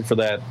excited for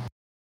that.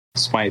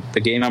 It's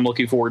the game I'm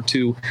looking forward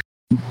to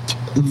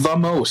the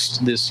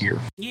most this year.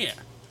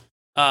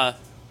 Yeah.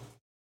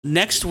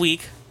 Next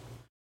week,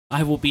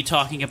 I will be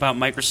talking about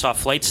Microsoft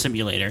Flight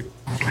Simulator.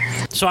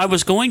 So I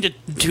was going to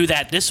do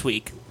that this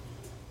week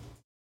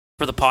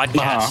for the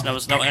podcast.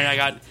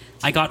 And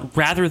I got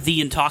rather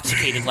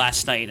intoxicated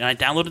last night, and I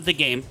downloaded the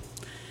game.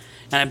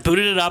 And I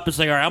booted it up. It's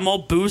all right, I'm all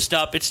boozed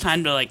up. It's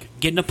time to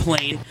get in a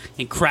plane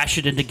and crash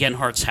it into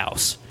Genhardt's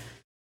house.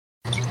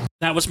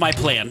 That was my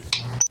plan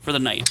for the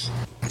night.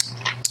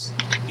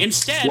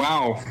 Instead,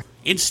 wow.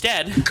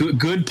 Instead,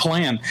 good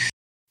plan.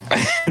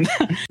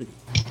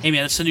 Hey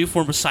man, it's a new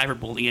form of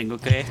cyberbullying.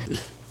 Okay.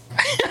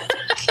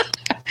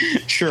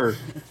 Sure.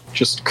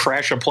 Just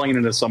crash a plane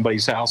into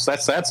somebody's house.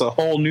 That's a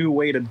whole new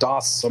way to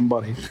DOS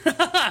somebody.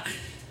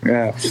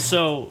 Yeah.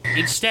 So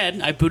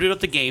instead, I booted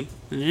up the game,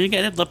 and I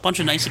got a bunch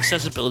of nice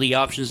accessibility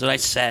options that I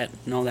set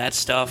and all that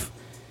stuff.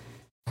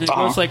 And it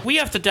goes like, we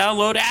have to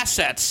download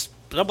assets.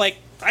 But I'm like,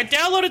 I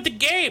downloaded the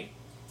game.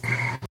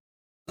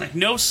 Like,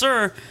 no,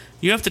 sir.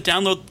 You have to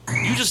download.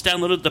 You just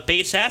downloaded the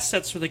base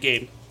assets for the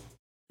game.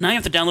 Now you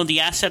have to download the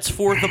assets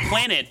for the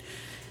planet.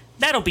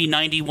 That'll be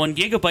 91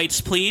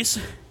 gigabytes, please.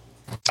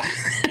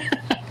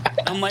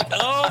 I'm like,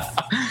 oh,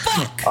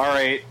 fuck. All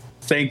right.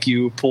 Thank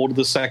you. Pull to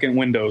the second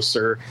window,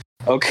 sir.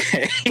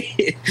 Okay.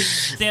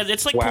 Yeah,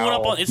 it's like pulling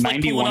up on. It's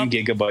 91 like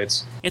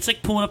gigabytes. It's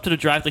like pulling up to the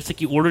drive. It's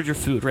like you ordered your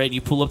food, right? You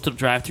pull up to the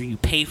drive-thru, you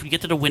pay for. You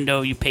get to the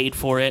window, you paid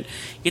for it.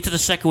 You get to the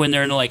second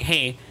window, and they're like,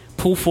 "Hey,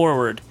 pull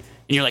forward."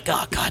 And you're like,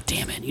 "Oh, god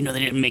damn it!" You know they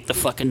didn't make the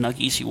fucking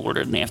nuggies you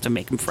ordered, and they have to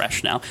make them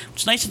fresh now.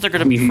 Which is nice that they're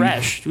going to be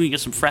fresh. You can get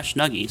some fresh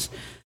nuggies.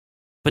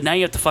 But now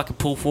you have to fucking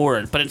pull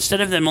forward. But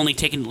instead of them only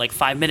taking like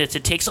 5 minutes,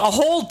 it takes a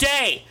whole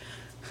day.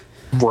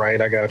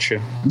 Right, I got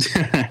you.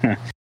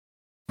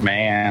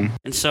 Man.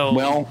 And so,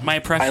 my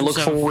impressions I look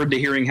forward to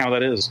hearing how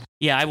that is.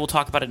 Yeah, I will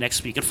talk about it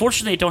next week.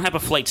 Unfortunately, I don't have a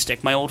flight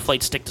stick. My old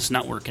flight stick does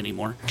not work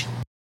anymore.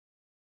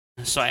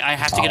 So I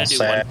have to get a new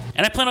one.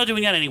 And I plan on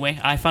doing that anyway.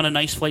 I found a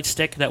nice flight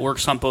stick that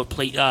works on both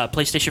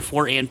PlayStation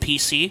 4 and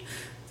PC.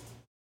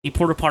 The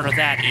important part of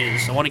that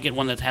is I want to get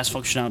one that has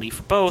functionality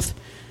for both,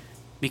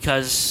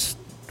 because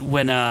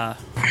when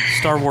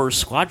Star Wars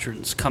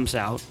Squadrons comes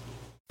out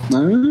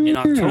in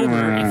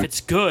October, if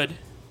it's good,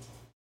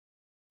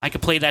 I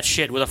could play that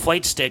shit with a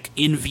flight stick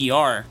in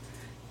VR,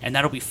 and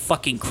that'll be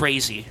fucking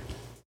crazy.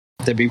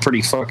 That'd be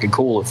pretty fucking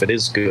cool if it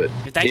is good.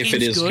 If that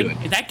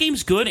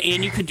game's good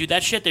and you can do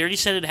that shit, they already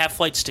said it'd have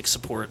flight stick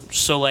support.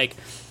 So, like,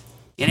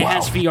 and it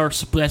has VR,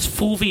 it has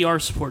full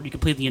VR support. You can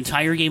play the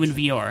entire game in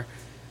VR.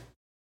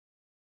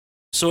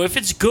 So if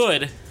it's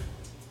good,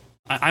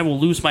 I will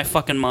lose my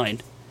fucking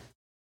mind.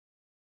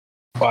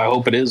 Well, I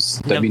hope it is.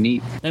 That'd be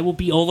neat. That will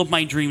be all of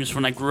my dreams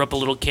when I grew up a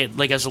little kid,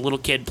 like as a little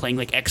kid playing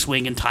like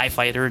X-Wing and TIE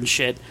Fighter and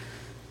shit.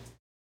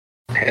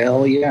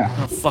 Hell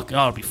yeah.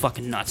 It'll be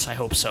fucking nuts. I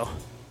hope so.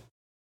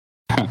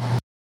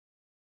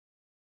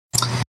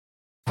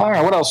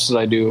 Alright, what else did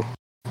I do?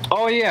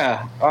 Oh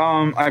yeah,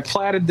 I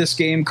platted this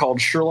game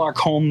called Sherlock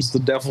Holmes: The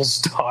Devil's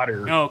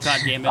Daughter. Oh,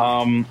 god damn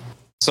it.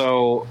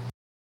 So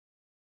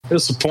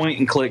it's a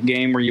point-and-click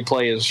game where you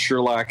play as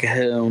Sherlock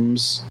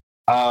Holmes.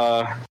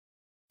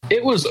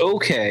 It was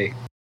okay.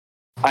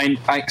 I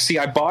see.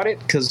 I bought it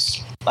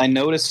because I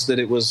noticed that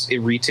it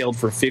retailed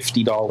for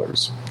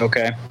 $50.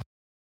 Okay,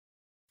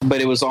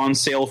 but it was on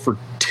sale for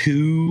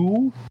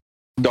 $2.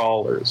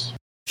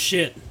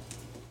 Shit.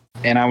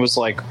 And I was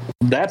like,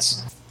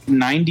 "That's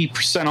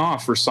 90%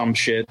 off or some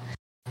shit."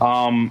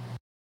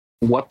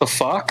 What the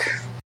fuck?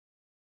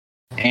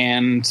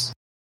 And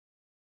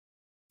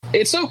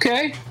it's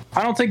okay.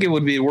 I don't think it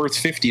would be worth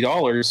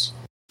 $50.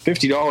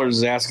 $50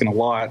 is asking a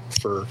lot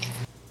for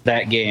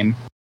that game,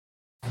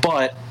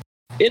 but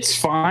it's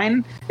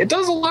fine. It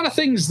does a lot of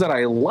things that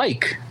I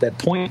like that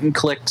point and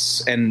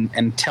clicks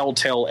and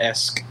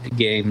Telltale-esque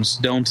games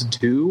don't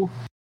do,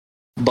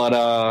 but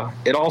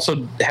it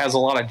also has a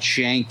lot of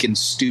jank and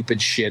stupid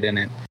shit in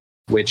it,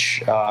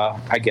 which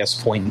I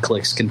guess point and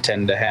clicks can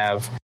tend to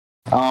have.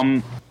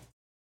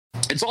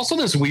 It's also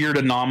this weird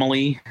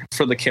anomaly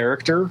for the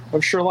character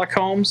of Sherlock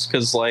Holmes,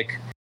 because, like,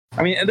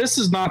 I mean, this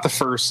is not the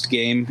first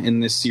game in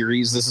this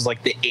series. This is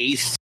like the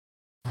 8th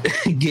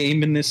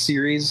game in this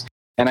series,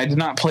 and I did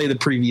not play the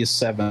previous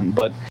 7,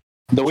 but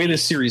the way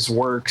this series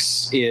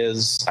works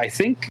is I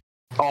think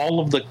all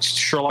of the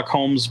Sherlock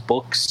Holmes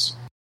books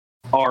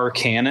are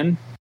canon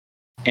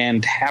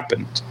and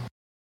happened,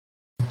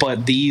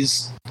 but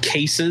these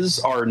cases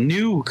are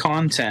new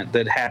content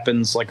that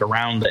happens like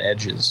around the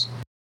edges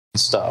and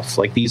stuff.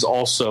 Like, these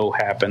also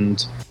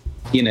happened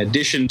in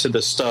addition to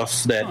the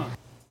stuff that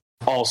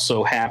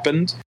also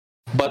happened,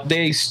 but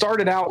they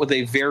started out with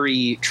a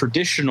very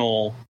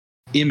traditional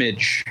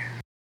image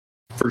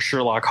for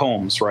Sherlock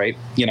Holmes, right?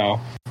 You know,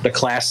 the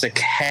classic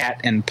hat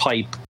and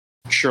pipe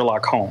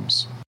Sherlock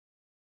Holmes.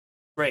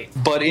 Right.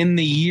 But in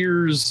the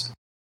years,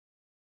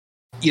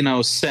 you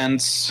know,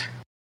 since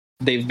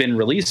they've been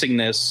releasing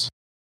this,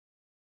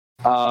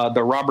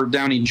 the Robert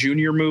Downey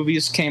Jr.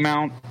 movies came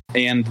out,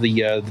 and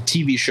the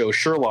TV show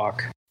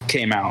Sherlock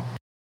came out.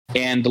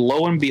 And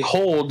lo and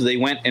behold, they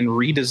went and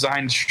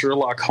redesigned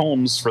Sherlock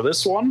Holmes for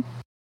this one,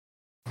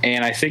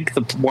 and I think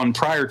the one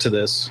prior to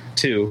this,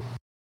 too,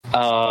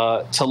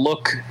 to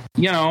look,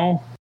 you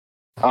know,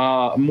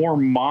 more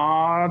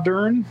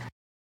modern.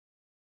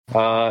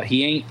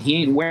 He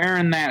ain't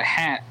wearing that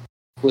hat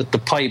with the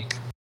pipe.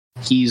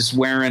 He's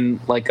wearing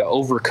like an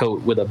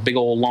overcoat with a big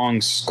old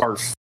long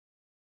scarf.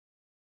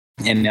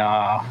 And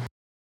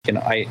you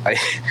know, I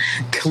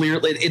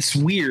clearly, it's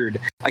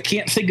weird. I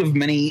can't think of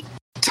many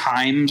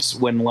times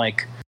when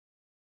like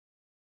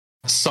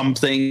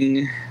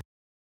something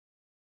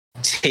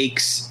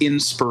takes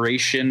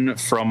inspiration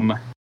from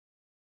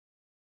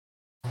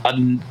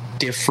a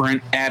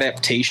different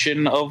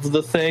adaptation of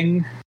the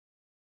thing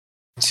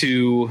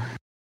to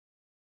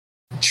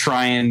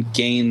try and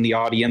gain the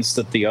audience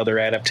that the other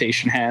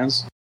adaptation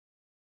has.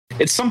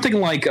 It's something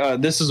like,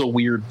 this is a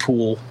weird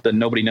pool that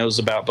nobody knows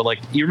about, but like,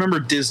 you remember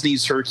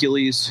Disney's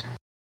Hercules?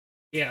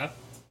 Yeah.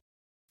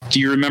 Do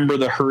you remember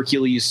the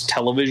Hercules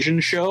television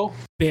show?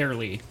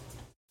 Barely.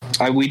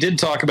 We did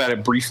talk about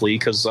it briefly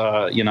because,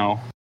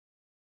 Robert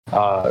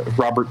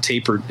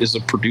Tapert is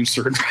a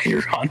producer and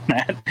writer on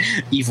that.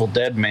 Evil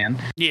Dead man.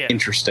 Yeah.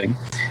 Interesting.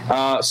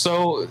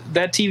 So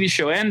that TV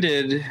show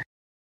ended,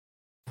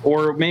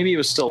 or maybe it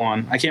was still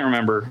on. I can't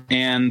remember.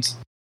 And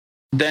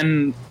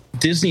then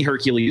Disney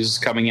Hercules is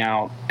coming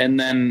out, and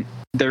then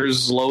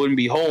there's, lo and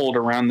behold,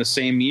 around the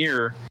same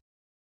year,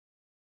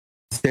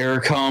 there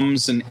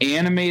comes an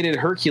animated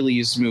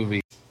Hercules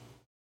movie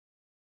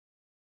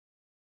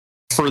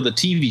for the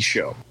TV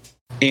show.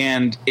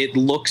 And it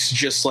looks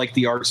just like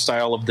the art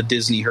style of the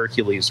Disney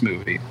Hercules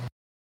movie.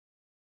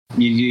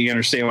 You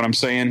understand what I'm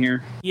saying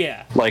here?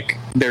 Yeah. Like,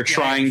 they're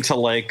trying to,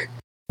 like,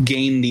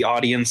 gain the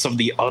audience of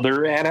the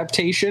other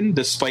adaptation,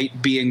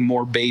 despite being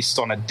more based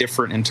on a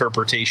different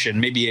interpretation,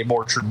 maybe a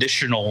more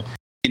traditional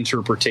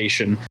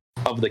interpretation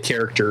of the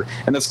character.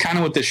 And that's kind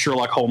of what this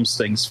Sherlock Holmes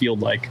things feel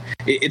like.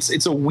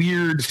 It's a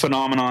weird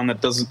phenomenon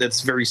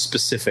that's very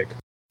specific.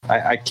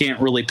 I can't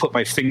really put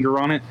my finger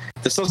on it.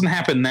 This doesn't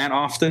happen that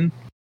often.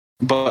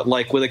 But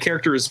like with a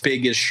character as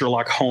big as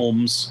Sherlock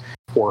Holmes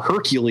or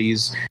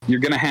Hercules, you're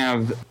going to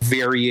have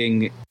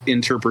varying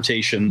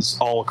interpretations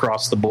all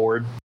across the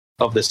board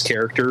of this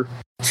character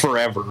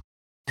forever.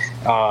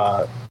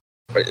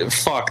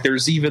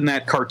 There's even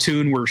that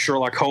cartoon where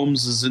Sherlock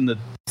Holmes is in the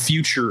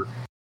future.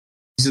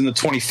 He's in the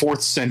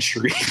 24th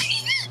century.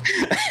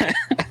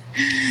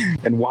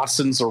 And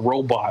Watson's a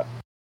robot.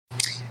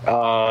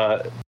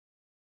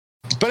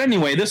 But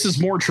anyway, this is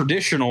more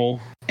traditional,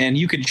 and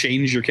you could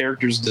change your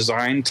character's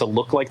design to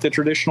look like the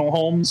traditional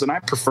Holmes, and I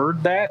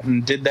preferred that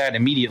and did that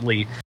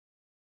immediately.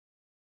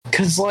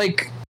 Because,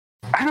 like,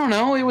 I don't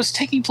know, it was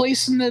taking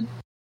place in the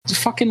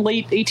fucking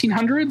late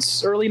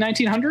 1800s, early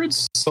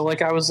 1900s. So,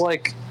 like, I was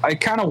like, I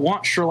kind of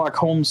want Sherlock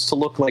Holmes to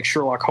look like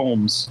Sherlock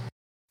Holmes.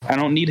 I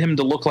don't need him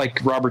to look like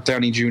Robert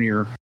Downey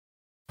Jr.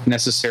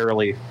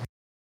 necessarily.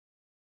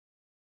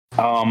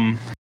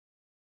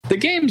 The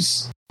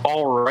game's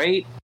all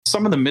right.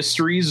 Some of the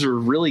mysteries are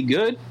really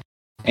good.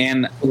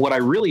 And what I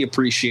really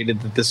appreciated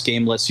that this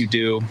game lets you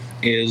do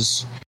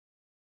is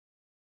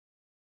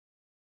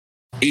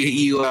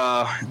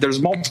there's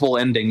multiple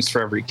endings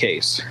for every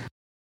case.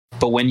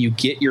 But when you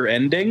get your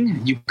ending,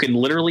 you can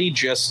literally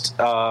just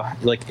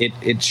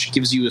it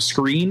gives you a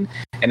screen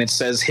and it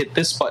says hit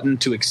this button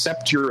to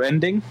accept your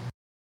ending,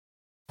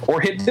 or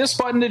hit this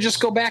button to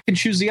just go back and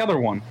choose the other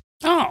one.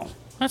 Oh,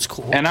 that's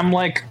cool. And I'm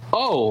like,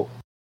 oh,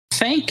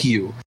 thank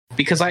you.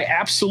 Because I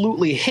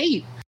absolutely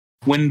hate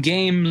when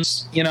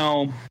games,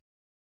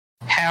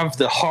 have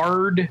the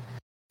hard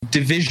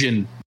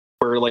division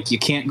where, like, you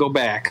can't go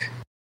back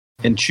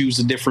and choose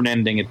a different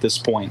ending at this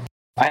point.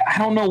 I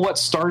don't know what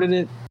started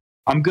it.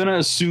 I'm going to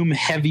assume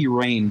Heavy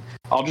Rain.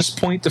 I'll just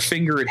point the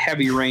finger at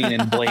Heavy Rain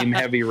and blame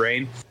Heavy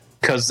Rain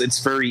because it's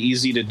very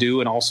easy to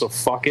do, and also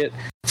fuck it.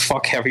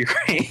 Fuck Heavy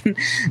Rain.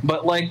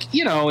 But, like,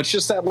 it's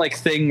just that, like,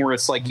 thing where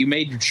it's like you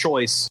made your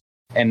choice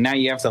and now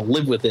you have to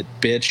live with it,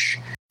 bitch.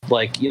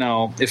 Like,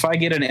 if I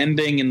get an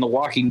ending in the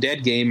Walking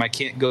Dead game, I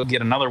can't go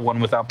get another one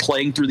without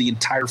playing through the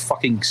entire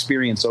fucking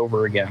experience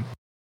over again.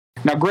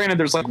 Now, granted,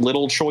 there's like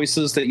little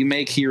choices that you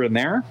make here and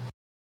there,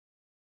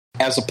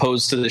 as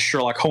opposed to the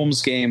Sherlock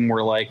Holmes game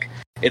where, like,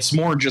 it's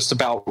more just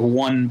about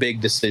one big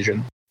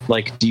decision.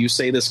 Like, do you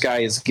say this guy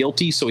is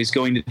guilty, so he's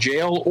going to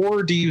jail?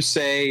 Or do you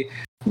say,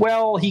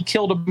 well, he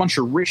killed a bunch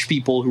of rich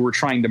people who were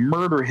trying to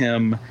murder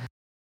him.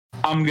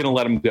 I'm going to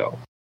let him go.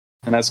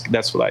 And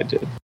that's what I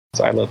did.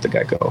 So I let the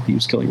guy go. He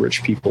was killing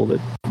rich people that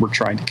were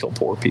trying to kill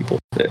poor people.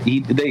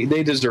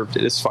 They deserved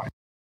it. It's fine.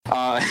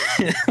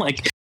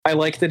 Like, I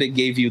like that it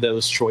gave you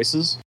those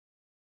choices.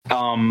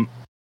 However,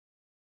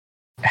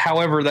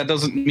 that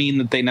doesn't mean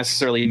that they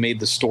necessarily made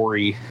the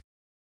story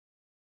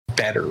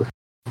better.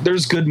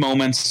 There's good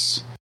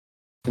moments,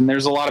 and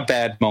there's a lot of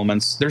bad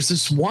moments. There's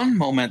this one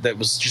moment that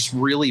was just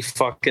really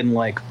fucking,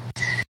 like,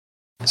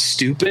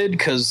 stupid,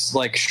 because,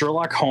 like,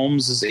 Sherlock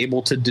Holmes is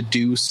able to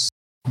deduce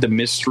the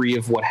mystery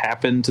of what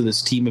happened to this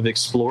team of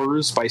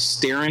explorers by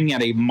staring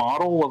at a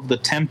model of the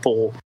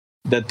temple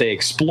that they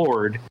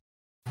explored.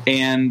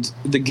 And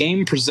the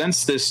game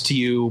presents this to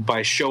you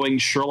by showing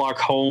Sherlock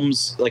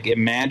Holmes, like,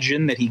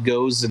 imagine that he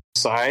goes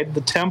inside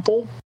the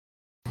temple,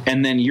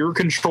 and then you're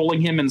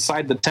controlling him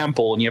inside the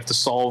temple, and you have to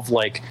solve,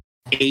 like,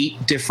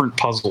 8 different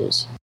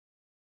puzzles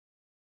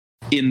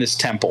in this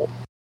temple.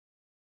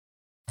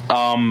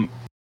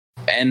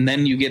 And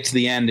then you get to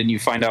the end and you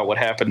find out what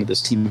happened to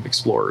this team of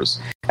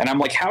explorers. And I'm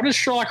like, how does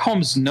Sherlock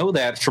Holmes know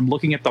that from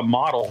looking at the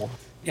model?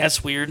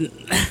 That's weird.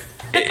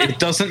 It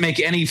doesn't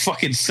make any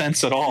fucking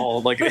sense at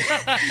all. Like,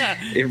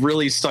 it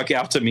really stuck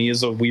out to me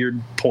as a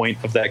weird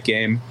point of that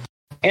game.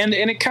 And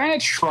it kind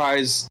of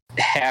tries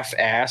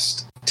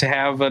half-assed to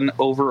have an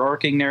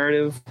overarching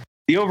narrative.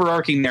 The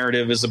overarching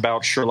narrative is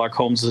about Sherlock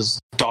Holmes's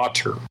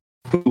daughter,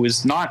 who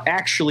is not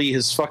actually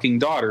his fucking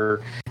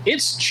daughter.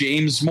 It's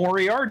James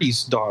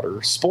Moriarty's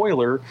daughter.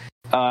 Spoiler.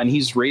 And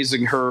he's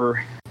raising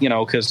her,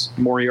 because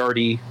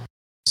Moriarty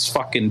is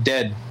fucking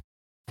dead.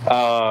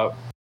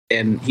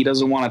 And he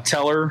doesn't want to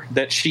tell her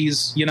that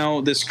she's,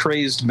 this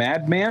crazed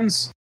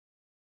madman's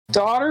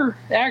daughter.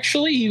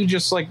 Actually, he was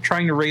just like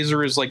trying to raise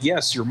her as like,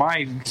 yes, you're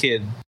my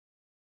kid.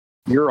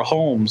 You're a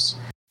Holmes.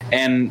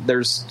 And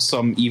there's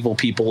some evil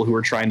people who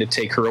are trying to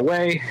take her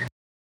away,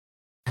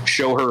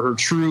 show her her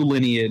true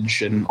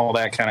lineage and all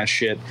that kind of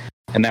shit.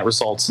 And that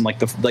results in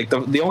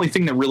the only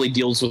thing that really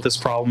deals with this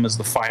problem is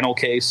the final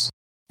case.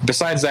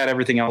 Besides that,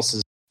 everything else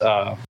is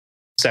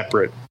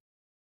separate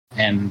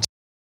and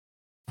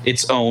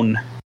its own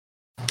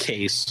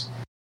case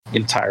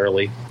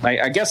entirely.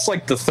 I guess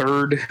like the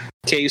third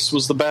case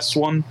was the best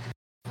one.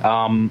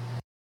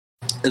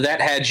 That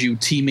had you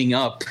teaming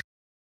up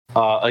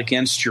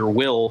against your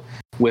will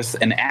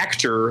with an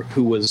actor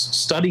who was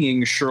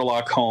studying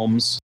Sherlock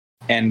Holmes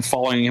and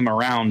following him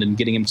around and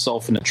getting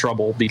himself into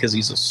trouble because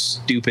he's a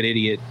stupid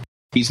idiot.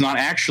 He's not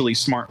actually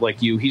smart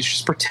like you. He's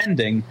just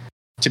pretending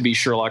to be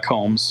Sherlock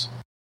Holmes,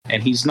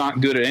 and he's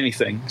not good at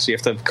anything. So you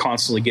have to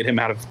constantly get him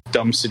out of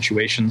dumb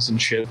situations and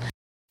shit.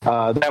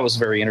 That was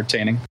very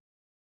entertaining.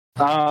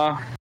 I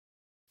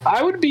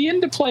would be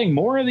into playing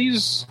more of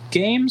these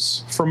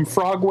games from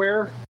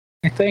Frogware,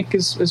 I think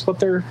is what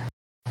they're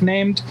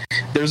named.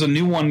 There's a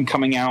new one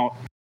coming out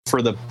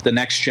for the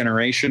next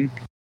generation,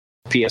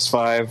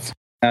 PS5,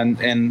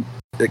 and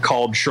it's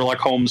called Sherlock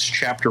Holmes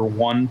Chapter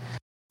 1.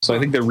 So I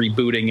think they're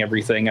rebooting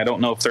everything. I don't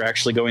know if they're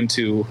actually going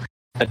to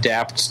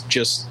adapt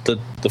just the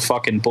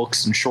fucking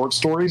books and short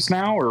stories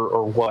now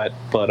or what,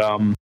 but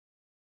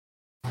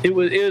it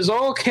was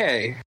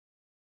okay.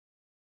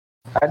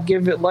 I'd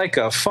give it like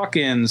a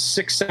fucking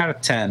 6 out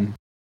of 10.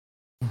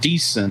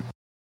 Decent.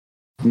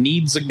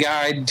 Needs a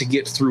guide to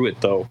get through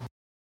it though.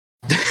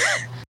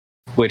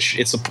 Which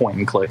it's a point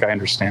and click, I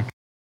understand.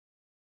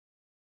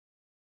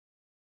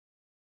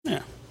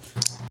 Yeah.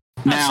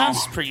 Now, that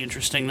sounds pretty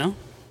interesting though.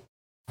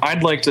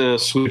 I'd like to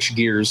switch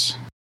gears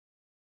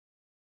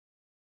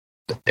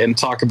and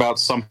talk about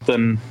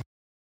something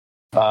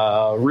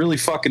really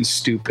fucking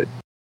stupid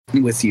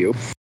with you.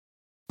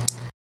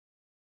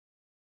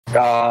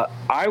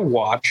 I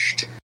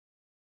watched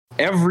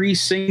every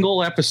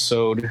single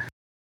episode of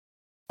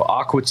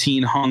Aqua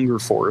Teen Hunger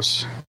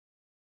Force.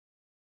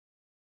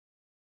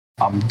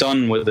 I'm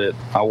done with it.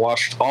 I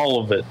watched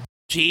all of it.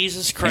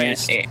 Jesus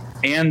Christ.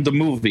 And the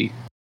movie.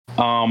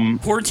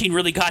 Quarantine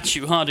really got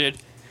you, huh, dude?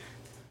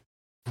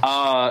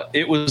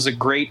 It was a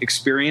great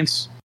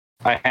experience,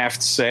 I have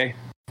to say.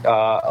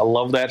 I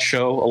love that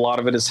show. A lot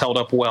of it has held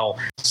up well.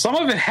 Some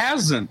of it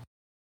hasn't,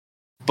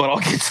 but I'll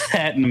get to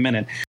that in a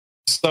minute.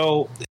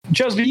 So,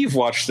 Jusby, you've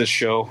watched this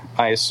show,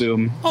 I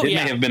assume. It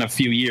may have been a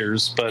few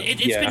years, but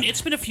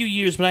it's been a few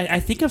years, but I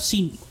think I've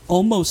seen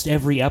almost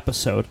every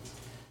episode.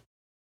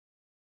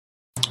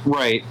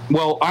 Right.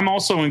 Well, I'm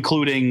also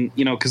including,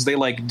 because they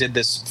did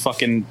this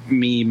fucking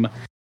meme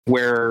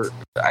where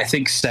I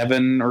think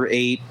 7 or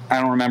 8,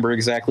 I don't remember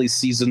exactly,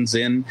 seasons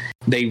in,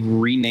 they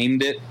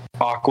renamed it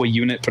Aqua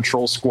Unit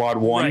Patrol Squad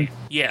 1. Right.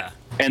 Yeah.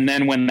 And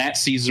then when that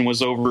season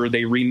was over,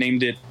 they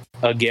renamed it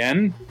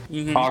again,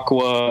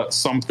 Aqua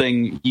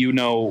something,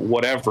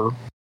 whatever.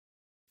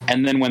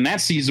 And then when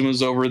that season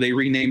was over, they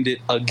renamed it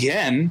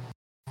again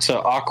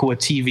to Aqua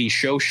TV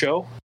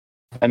Show.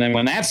 And then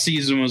when that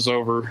season was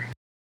over,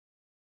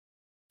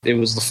 it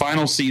was the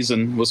final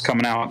season was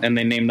coming out, and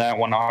they named that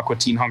one Aqua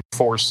Teen Hunger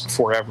Force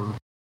Forever.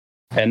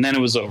 And then it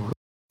was over.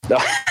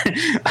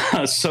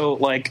 So,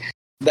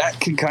 that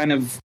can kind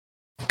of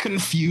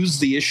confuse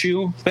the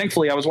issue.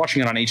 Thankfully, I was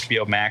watching it on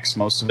HBO Max,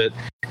 most of it,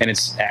 and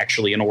it's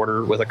actually in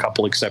order with a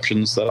couple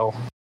exceptions that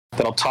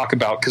I'll talk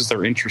about because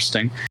they're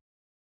interesting.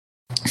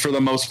 For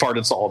the most part,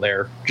 it's all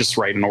there. Just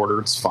right in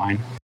order. It's fine.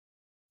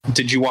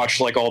 Did you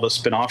watch all the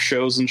spin-off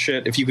shows and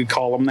shit, if you could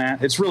call them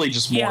that? It's really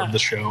just more of the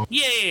show.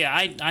 Yeah.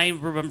 I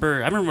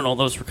remember when all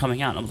those were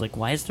coming out, and I was like,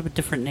 why is there a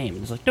different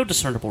name? It's no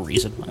discernible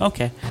reason.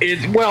 Okay.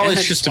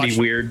 It's just to be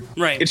weird.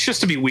 Right. It's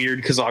just to be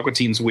weird because Aqua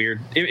Teen's weird.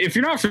 If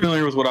you're not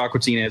familiar with what Aqua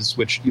Teen is,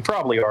 which you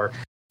probably are,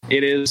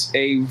 it is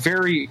a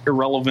very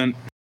irreverent,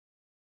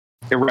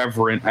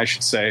 I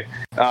should say,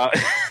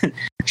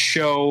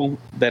 show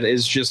that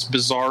is just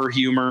bizarre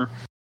humor.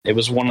 It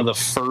was one of the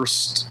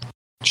first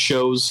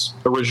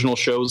original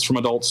shows from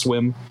Adult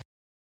Swim,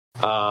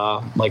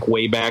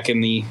 way back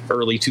in the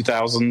early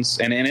 2000s,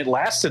 and it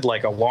lasted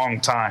a long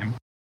time.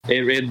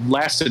 It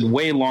lasted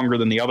way longer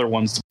than the other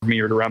ones that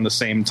premiered around the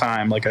same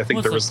time. I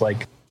think there was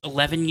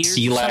 11 years,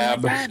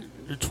 C-Lab, like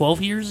or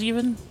 12 years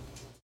even.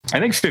 I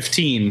think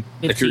 15.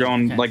 If you're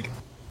going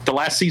the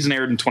last season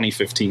aired in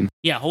 2015.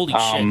 Yeah, holy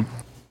shit.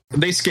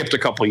 They skipped a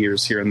couple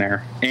years here and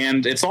there,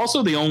 and it's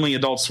also the only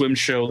Adult Swim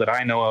show that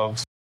I know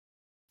of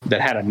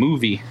that had a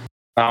movie.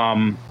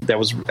 That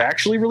was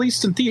actually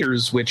released in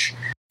theaters, which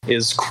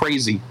is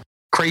crazy.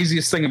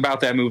 Craziest thing about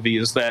that movie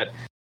is that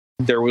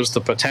there was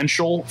the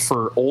potential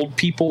for old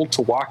people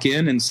to walk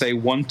in and say,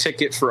 1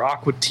 ticket for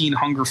Aqua Teen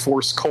Hunger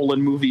Force :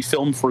 movie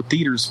film for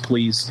theaters,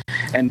 please.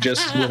 And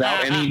just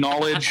without any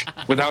knowledge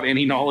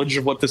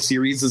of what the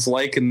series is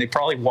like. And they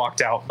probably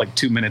walked out like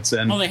 2 minutes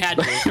in. Oh, they had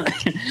to.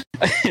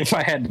 If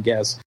I had to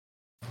guess.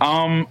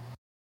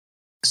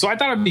 So I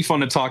thought it'd be fun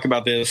to talk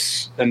about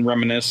this and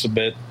reminisce a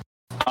bit.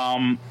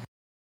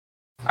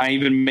 I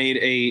even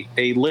made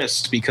a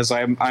list, because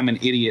I'm an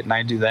idiot and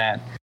I do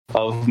that,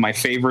 of my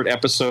favorite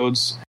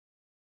episodes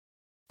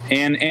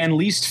and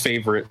least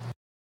favorite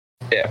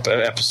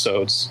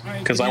episodes,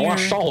 because I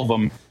watched all of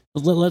them.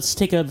 Let's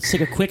take a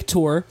quick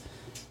tour.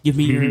 Give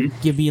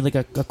me like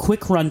a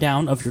quick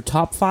rundown of your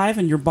top 5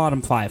 and your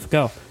bottom 5.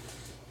 Go.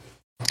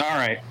 All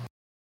right.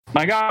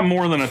 I got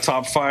more than a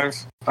top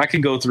 5. I can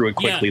go through it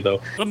quickly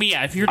though.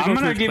 If you're I'm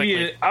gonna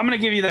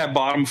give you that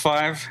bottom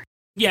 5.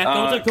 Yeah,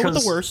 go with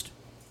the worst.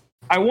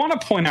 I want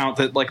to point out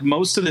that like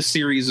most of the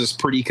series is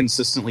pretty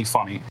consistently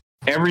funny.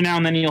 Every now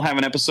and then you'll have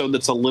an episode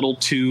that's a little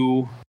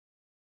too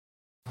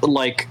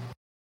like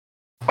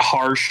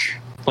harsh,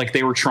 like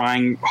they were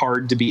trying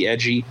hard to be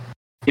edgy.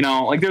 You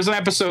know, like there's an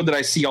episode that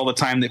I see all the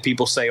time that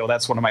people say, "Oh,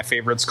 that's one of my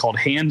favorites," called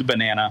Hand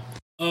Banana.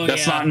 Oh,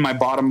 that's not in my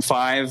bottom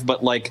 5,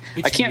 but like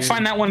I can't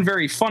find that one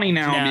very funny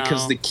now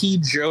because the key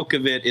joke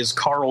of it is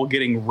Carl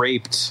getting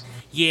raped.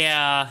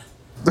 Yeah.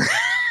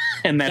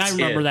 And that's I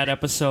remember that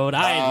episode.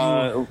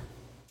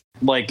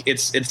 Like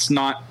it's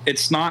not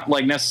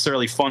like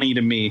necessarily funny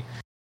to me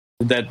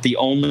that the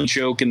only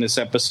joke in this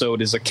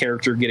episode is a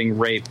character getting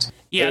raped.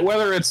 Yeah.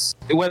 Whether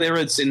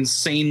it's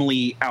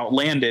insanely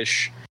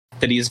outlandish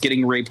that he's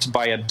getting raped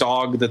by a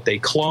dog that they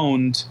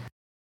cloned,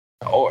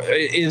 or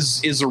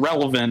is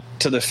irrelevant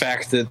to the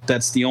fact that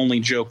that's the only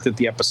joke that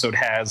the episode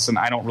has, and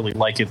I don't really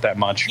like it that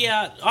much.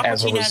 Yeah, Aqua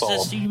Teen has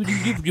this.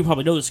 You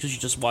probably know this because you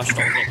just watched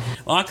all of it.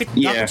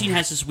 Aqua Teen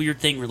has this weird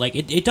thing where like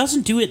it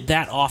doesn't do it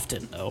that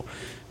often though,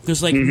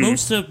 because like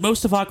most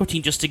of Aqua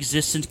Teen just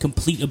exists in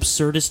complete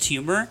absurdist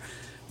humor,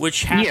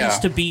 which happens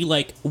to be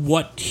like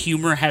what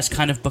humor has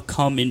kind of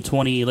become in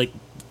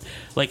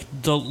like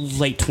the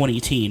late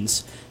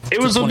 2010s. It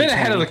was a bit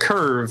ahead of the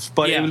curve,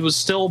 but it was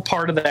still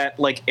part of that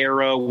like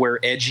era where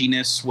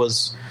edginess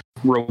was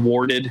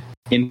rewarded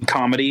in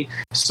comedy.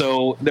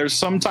 So there's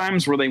some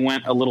times where they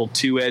went a little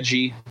too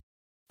edgy,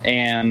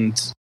 and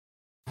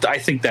I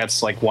think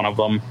that's like one of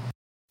them.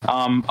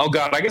 Oh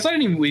god, I guess we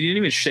didn't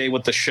even say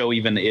what the show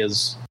even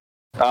is.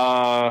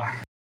 How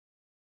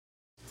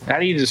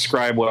do you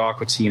describe what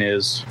Aqua Teen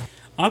is?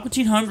 Aqua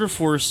Teen Hunger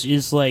Force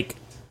is like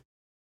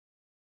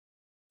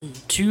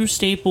 2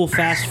 staple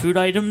fast food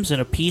items and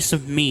a piece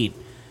of meat.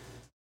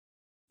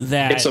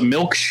 It's a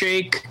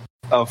milkshake,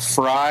 of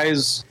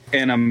fries,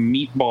 and a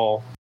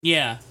meatball.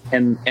 Yeah,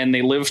 and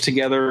they live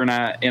together in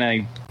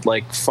a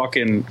like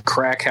fucking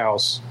crack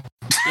house.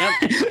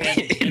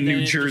 Yep, in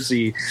New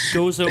Jersey.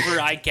 Goes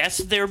over, I guess,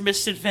 their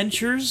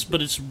misadventures,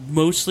 but it's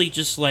mostly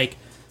just like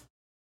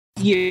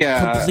complete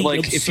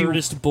like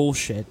absurdist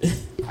bullshit.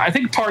 I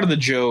think part of the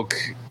joke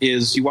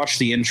is you watch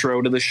the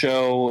intro to the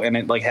show and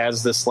it like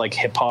has this like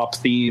hip hop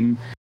theme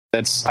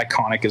that's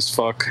iconic as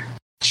fuck.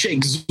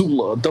 Shake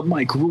Zula, the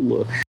Mike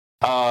Ruler.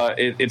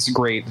 It's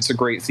great. It's a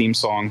great theme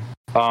song.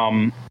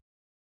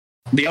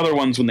 The other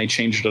ones when they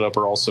changed it up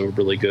are also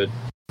really good.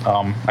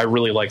 I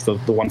really like the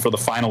one for the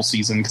final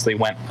season because they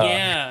went.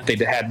 They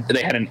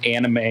had an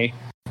anime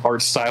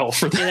art style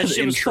for the that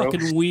shit intro. Was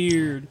fucking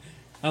weird.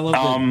 I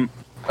love it.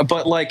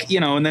 But like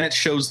and then it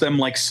shows them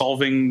like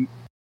solving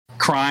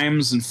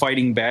crimes and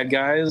fighting bad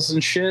guys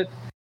and shit,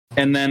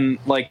 and then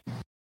like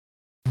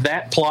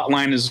that plot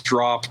line is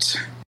dropped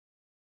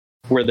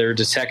where they're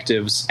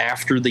detectives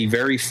after the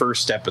very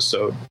first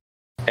episode,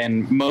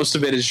 and most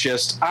of it is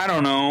just, I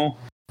don't know,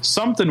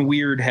 something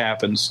weird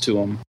happens to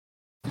them,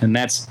 and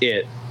that's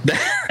it.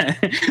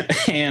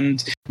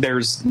 And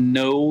there's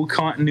no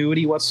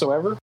continuity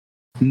whatsoever.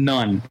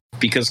 None.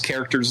 Because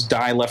characters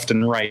die left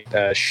and right.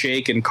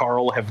 Shake and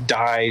Carl have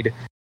died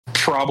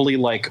probably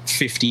like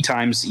 50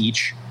 times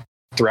each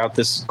throughout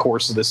this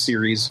course of this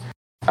series.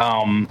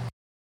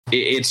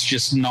 It's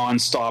just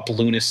nonstop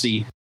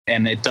lunacy,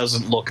 and it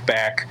doesn't look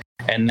back.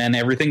 And then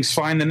everything's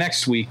fine the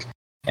next week,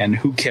 and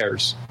who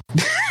cares?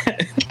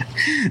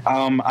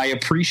 I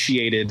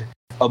appreciated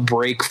a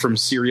break from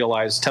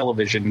serialized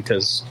television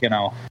because,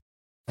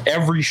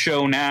 every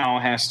show now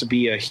has to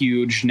be a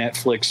huge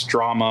Netflix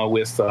drama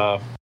with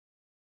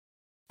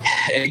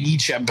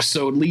each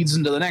episode leads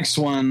into the next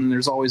one.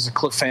 There's always a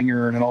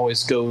cliffhanger, and it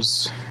always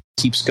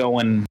keeps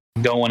going.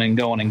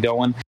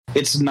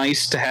 It's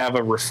nice to have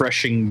a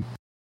refreshing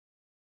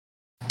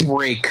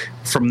break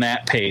from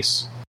that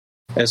pace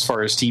as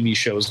far as TV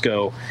shows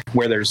go,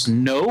 where there's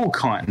no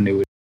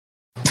continuity.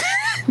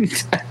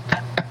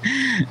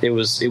 It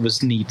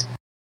was neat.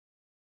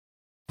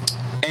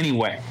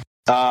 Anyway,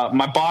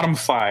 my bottom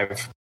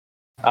 5.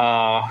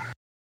 The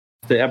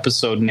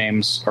episode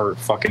names are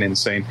fucking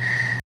insane.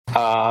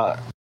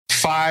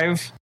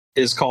 5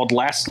 is called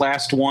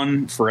Last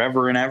One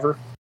Forever and Ever.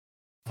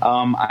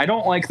 I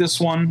don't like this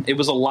one. It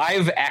was a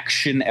live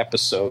action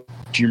episode.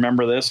 Do you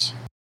remember this?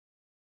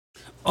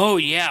 Oh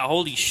yeah,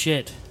 holy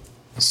shit.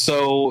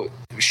 So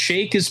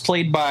Shake is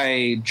played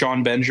by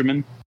John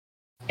Benjamin,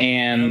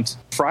 and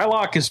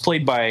Frylock is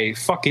played by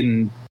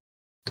fucking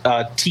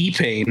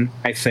T-Pain,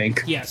 I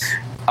think. Yes.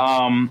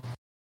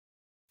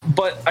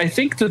 But I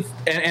think that,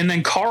 and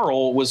then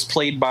Carl was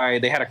played by,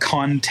 they had a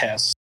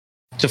contest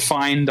to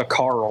find a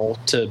Carl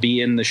to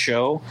be in the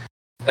show.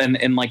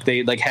 And like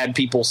they like had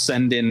people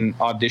send in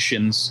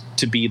auditions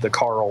to be the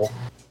Carl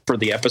for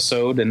the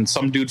episode, and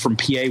some dude from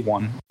PA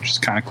won, which is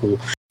kind of cool.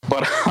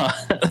 But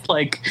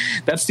like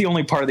that's the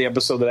only part of the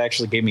episode that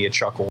actually gave me a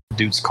chuckle.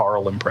 Dude's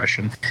Carl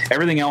impression.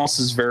 Everything else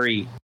is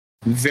very,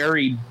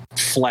 very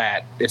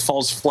flat. It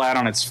falls flat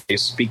on its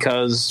face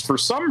because for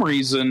some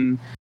reason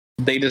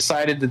they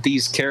decided that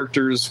these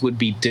characters would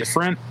be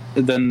different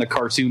than the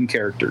cartoon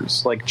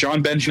characters. Like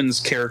John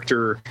Benjamin's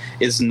character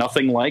is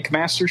nothing like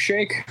Master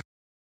Shake.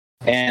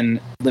 And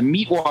the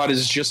Meatwad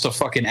is just a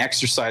fucking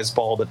exercise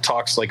ball that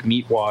talks like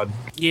Meatwad.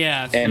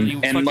 Yeah, it's and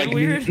really like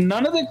weird.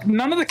 none of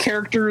the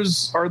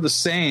characters are the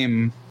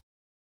same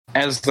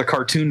as the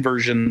cartoon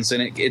versions,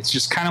 and it's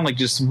just kind of like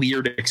this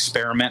weird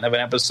experiment of an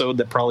episode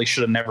that probably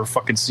should have never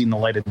fucking seen the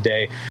light of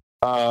day.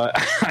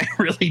 I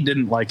really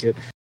didn't like it.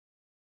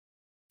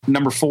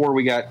 Number 4,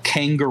 we got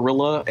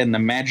Kangorilla and the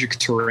Magic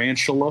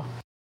Tarantula.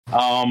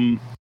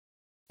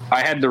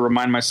 I had to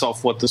remind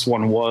myself what this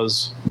one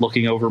was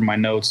looking over my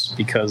notes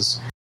because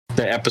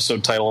the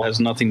episode title has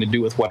nothing to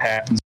do with what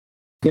happens.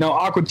 You know,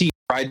 Aqua Teen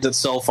prides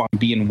itself on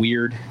being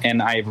weird,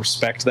 and I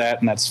respect that,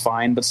 and that's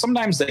fine. But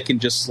sometimes they can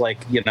just, like,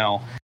 you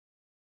know,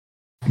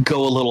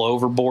 go a little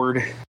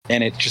overboard,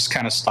 and it just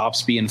kind of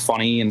stops being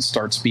funny and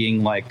starts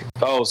being like,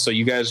 oh, so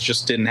you guys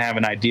just didn't have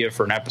an idea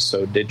for an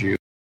episode, did you?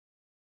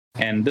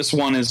 And this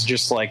one is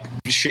just like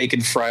Shake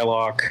and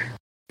Frylock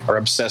are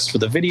obsessed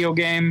with a video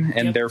game,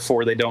 and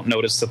therefore they don't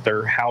notice that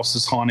their house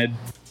is haunted.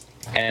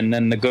 And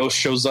then the ghost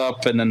shows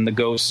up, and then the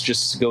ghost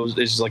just goes,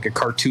 it's like a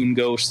cartoon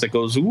ghost that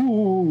goes,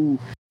 ooh,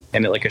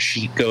 and it like a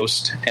sheet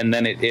ghost. And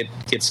then it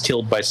gets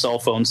killed by cell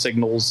phone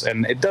signals,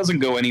 and it doesn't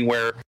go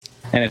anywhere,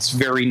 and it's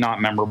very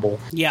not memorable.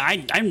 Yeah,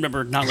 I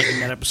remember not liking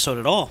that episode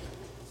at all.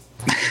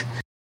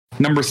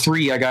 Number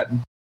 3, I got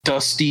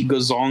Dusty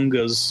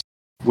Gazongas,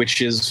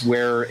 which is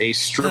where a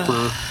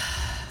stripper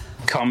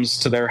comes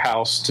to their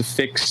house to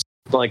fix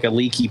like a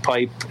leaky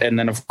pipe, and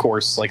then of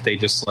course like they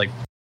just like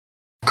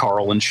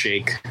Carl and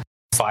Shake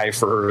vie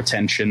for her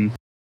attention,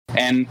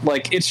 and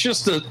like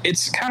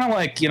it's kind of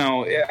like, you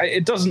know,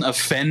 it doesn't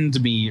offend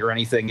me or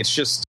anything. It's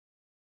just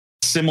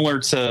similar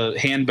to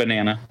Hand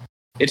Banana.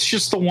 It's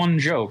just the one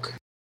joke.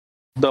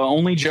 The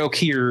only joke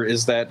here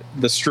is that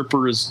the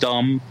stripper is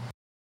dumb,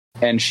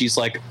 and she's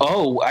like,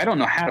 oh, I don't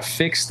know how to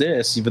fix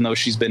this, even though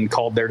she's been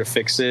called there to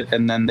fix it.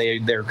 And then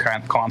they're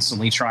kind of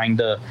constantly trying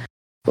to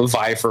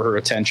vie for her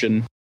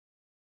attention.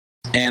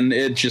 And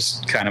it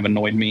just kind of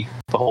annoyed me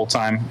the whole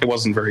time. It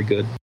wasn't very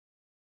good.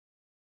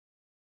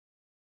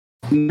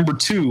 Number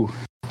 2,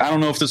 I don't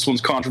know if this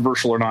one's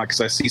controversial or not, because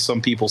I see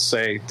some people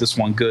say this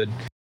one good.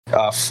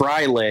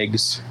 Fry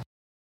Legs.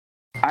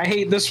 I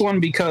hate this one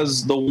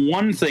because the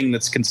one thing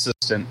that's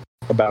consistent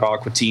about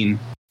Aqua Teen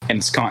and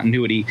its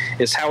continuity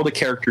is how the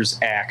characters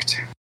act.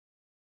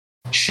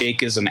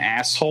 Shake is an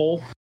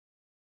asshole.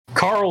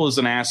 Carl is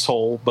an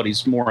asshole, but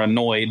he's more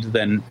annoyed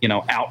than, you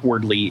know,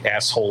 outwardly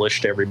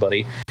asshole-ish to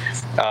everybody.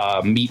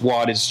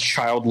 Meatwad is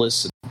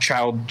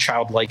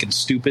childlike and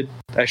stupid,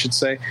 I should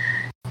say.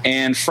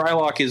 And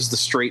Frylock is the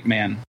straight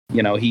man.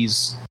 You know,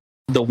 he's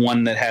the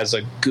one that has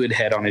a good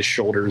head on his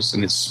shoulders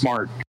and is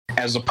smart,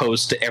 as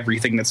opposed to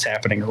everything that's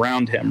happening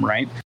around him,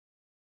 right?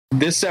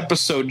 This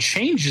episode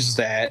changes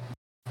that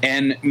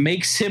and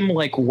makes him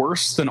like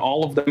worse than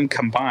all of them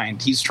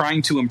combined. He's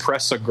trying to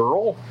impress a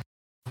girl,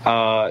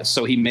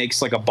 so he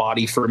makes like a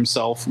body for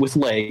himself with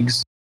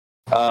legs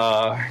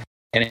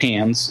and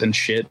hands and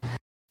shit,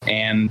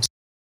 and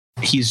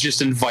he's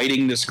just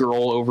inviting this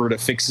girl over to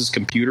fix his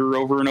computer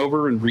over and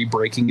over and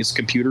re-breaking his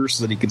computer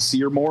so that he can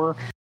see her more.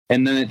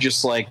 And then it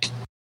just like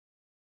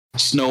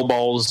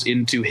snowballs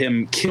into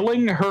him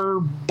killing her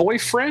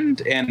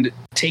boyfriend and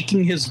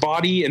taking his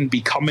body and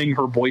becoming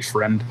her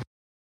boyfriend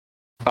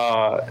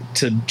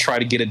to try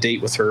to get a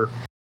date with her.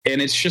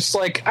 And it's just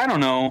like, I don't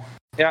know.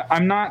 Yeah,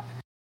 I'm not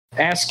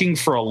asking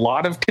for a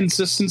lot of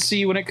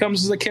consistency when it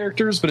comes to the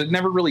characters, but it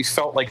never really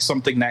felt like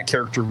something that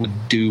character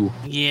would do.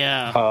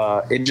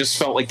 Yeah. It just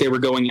felt like they were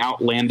going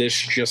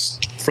outlandish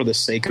just for the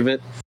sake of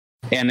it.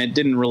 And it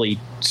didn't really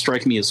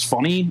strike me as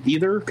funny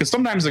either, because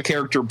sometimes a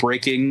character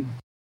breaking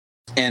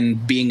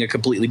and being a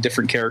completely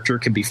different character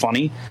can be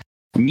funny.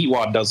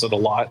 Meatwad does it a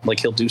lot.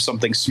 Like, he'll do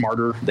something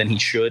smarter than he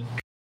should,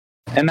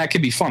 and that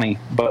could be funny,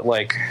 but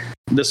like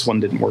this one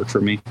didn't work for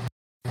me.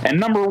 And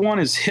number 1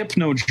 is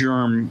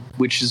Hypnogerm,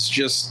 which is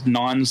just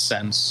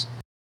nonsense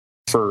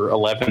for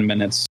 11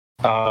 minutes.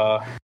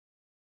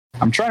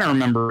 I'm trying to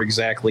remember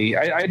exactly.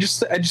 I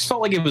just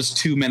felt like it was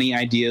too many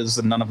ideas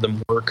and none of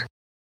them work.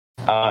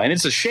 And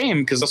it's a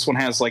shame because this one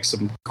has like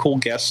some cool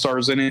guest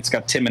stars in it. It's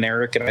got Tim and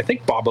Eric and I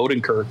think Bob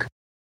Odenkirk.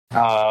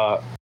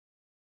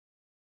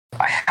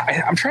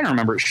 I'm trying to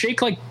remember.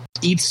 Shake like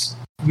eats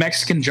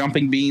Mexican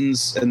jumping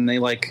beans, and they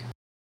like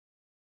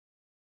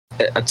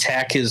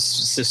attack his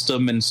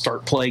system and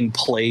start playing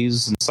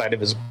plays inside of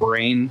his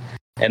brain,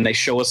 and they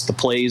show us the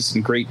plays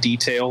in great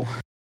detail,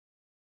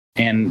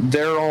 and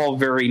they're all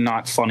very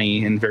not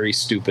funny and very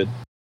stupid.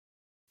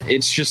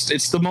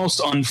 It's the most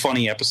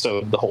unfunny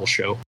episode of the whole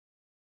show,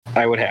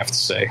 I would have to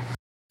say.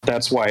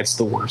 That's why it's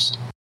the worst.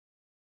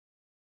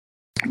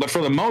 But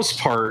for the most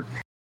part,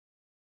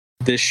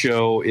 this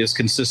show is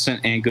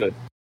consistent and good.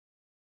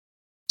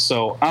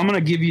 So I'm going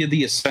to give you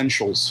the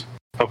essentials,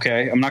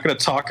 okay? I'm not going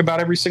to talk about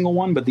every single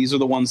one, but these are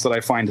the ones that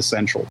I find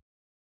essential,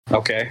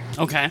 okay?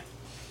 Okay.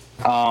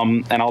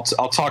 And I'll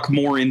talk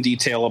more in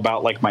detail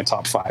about like my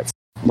top 5,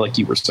 like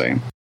you were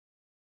saying.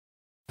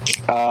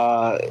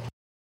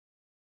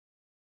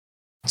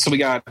 So we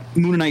got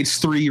Moon Knights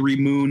 3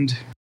 Remooned.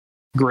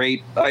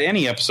 Great.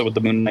 Any episode with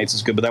the Moon Knights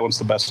is good, but that one's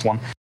the best one.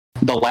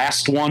 The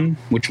last one,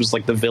 which was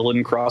like the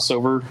villain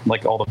crossover,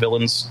 like all the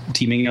villains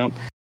teaming up.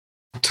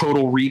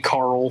 Total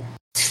Recall,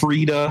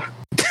 Frida,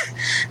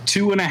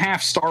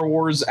 2.5 Star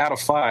Wars out of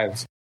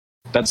 5.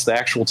 That's the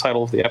actual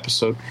title of the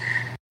episode.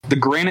 The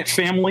Granite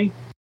Family,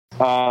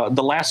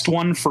 the last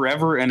one,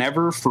 Forever and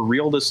Ever, for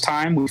real this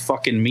time, we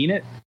fucking mean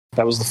it.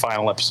 That was the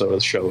final episode of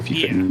the show, if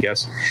you couldn't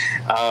guess.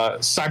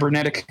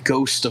 Cybernetic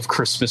Ghost of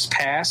Christmas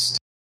Past,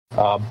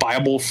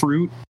 Bible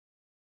Fruit,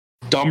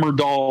 Dumber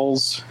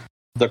Dolls,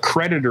 The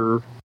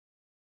Creditor,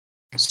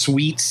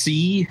 Sweet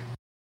Sea,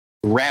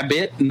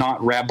 Rabbit,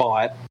 not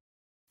Rabbot,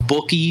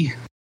 Bookie,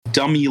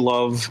 Dummy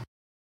Love,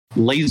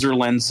 Laser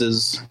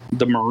Lenses,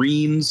 The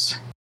Marines,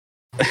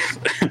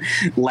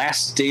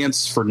 Last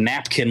Dance for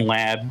Napkin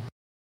Lad,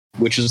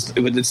 which is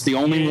it's the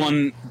only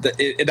one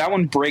that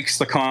one breaks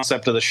the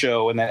concept of the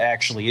show, and that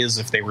actually is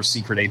if they were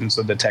secret agents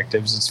and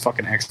detectives. It's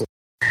fucking excellent.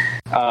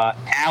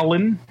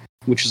 Alan,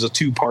 which is a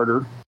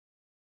 2-parter.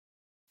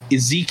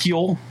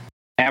 Ezekiel,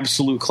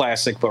 absolute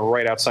classic, but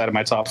right outside of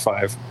my top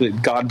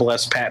 5. God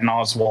bless Patton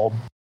Oswalt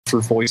for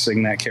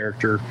voicing that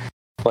character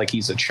like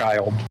he's a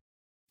child.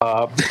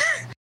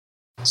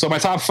 So my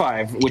top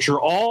 5, which are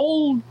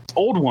all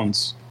old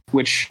ones,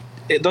 which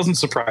it doesn't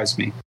surprise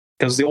me,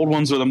 because the old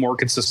ones are the more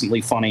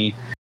consistently funny.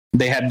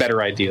 They had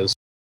better ideas,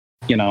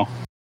 you know.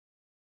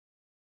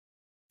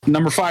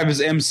 Number 5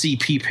 is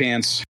MCP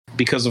Pants,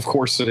 because of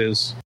course it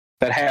is.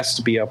 That has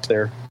to be up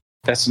there.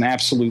 That's an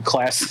absolute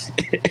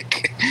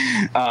classic.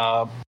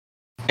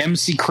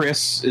 MC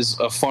Chris is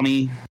a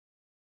funny,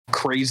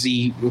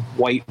 crazy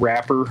white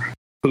rapper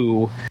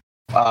who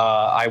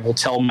I will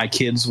tell my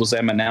kids was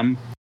Eminem.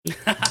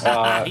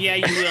 Yeah,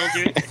 you will,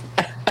 dude.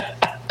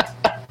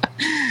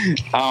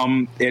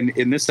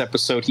 In this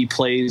episode, he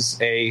plays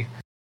a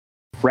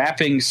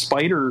rapping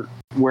spider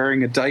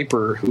wearing a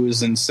diaper who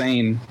is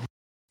insane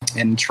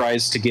and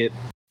tries to get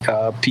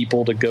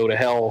people to go to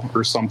hell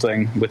or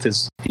something with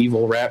his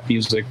evil rap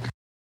music.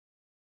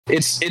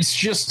 It's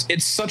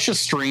such a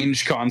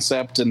strange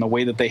concept, and the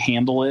way that they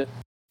handle it,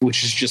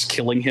 which is just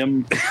killing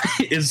him,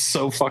 is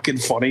so fucking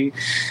funny.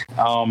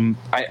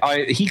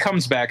 He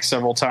comes back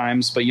several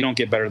times, but you don't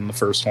get better than the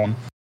first one.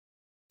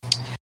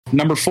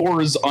 Number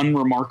 4 is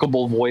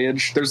Unremarkable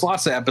Voyage. There's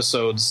lots of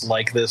episodes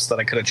like this that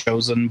I could have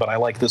chosen, but I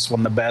like this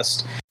one the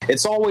best.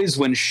 It's always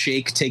when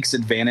Shake takes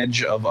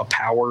advantage of a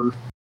power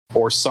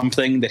or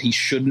something that he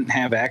shouldn't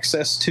have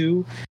access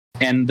to,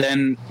 and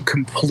then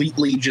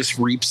completely just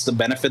reaps the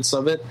benefits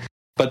of it.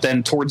 But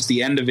then towards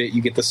the end of it,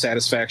 you get the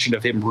satisfaction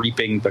of him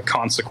reaping the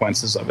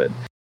consequences of it.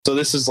 So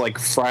this is like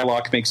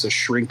Frylock makes a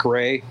shrink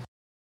ray,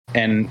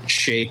 and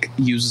Shake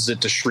uses it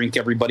to shrink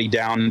everybody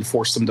down and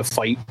force them to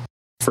fight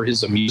for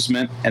his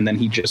amusement. And then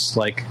he just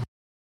like,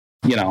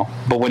 you know,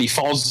 but when he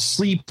falls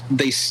asleep,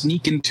 they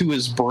sneak into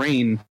his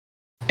brain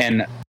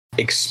and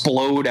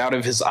explode out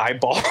of his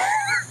eyeball.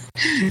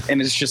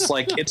 And it's just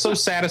like, it's so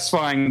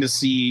satisfying to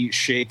see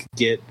Shake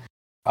get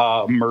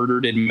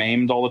murdered and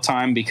maimed all the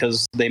time,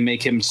 because they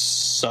make him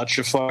such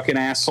a fucking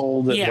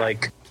asshole that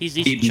he's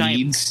it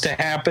needs to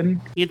happen.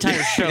 The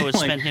entire show has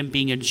spent him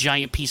being a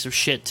giant piece of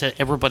shit to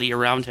everybody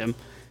around him,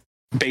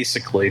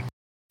 basically.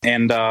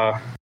 And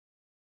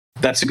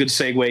that's a good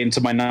segue into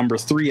my number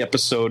 3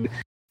 episode,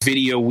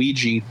 Video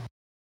Ouija.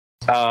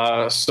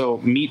 So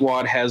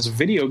Meatwad has a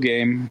video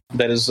game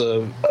that is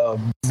a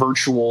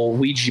virtual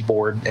Ouija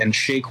board, and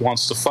Shake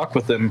wants to fuck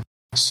with him,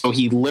 so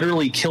he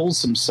literally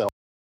kills himself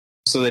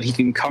so that he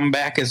can come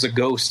back as a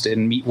ghost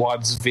in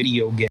Meatwad's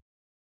video game.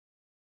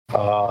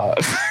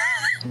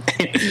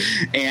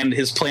 And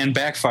his plan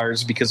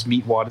backfires because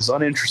Meatwad is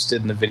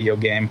uninterested in the video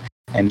game,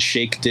 and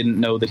Shake didn't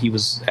know that he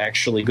was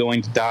actually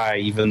going to die,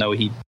 even though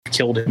he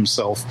killed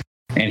himself.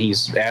 And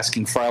he's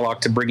asking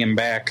Frylock to bring him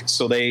back.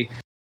 So they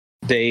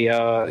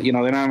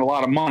don't have a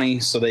lot of money,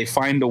 so they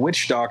find a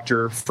witch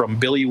doctor from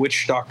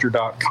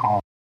BillyWitchDoctor.com.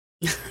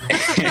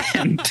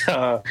 And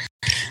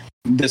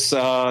this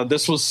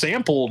was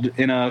sampled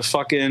in a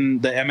fucking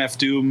the MF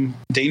Doom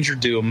Danger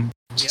Doom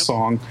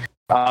song.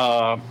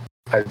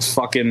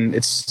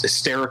 It's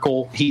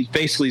hysterical. He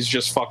basically is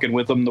just fucking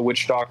with them, the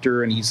witch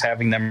doctor, and he's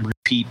having them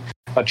repeat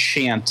a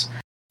chant,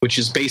 which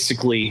is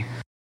basically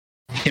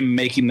him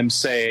making them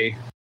say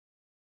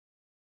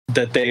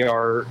that they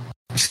are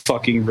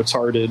fucking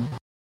retarded.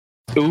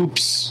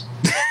 Oops.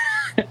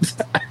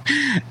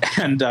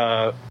 And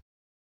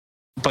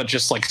but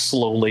just like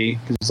slowly,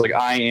 he's like,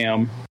 I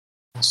am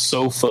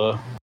Sofa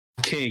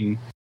King,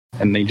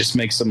 and they just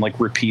makes them like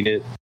repeat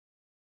it.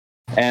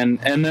 And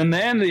then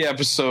the end of the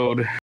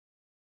episode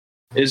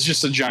is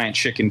just a giant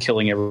chicken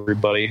killing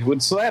everybody.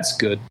 So that's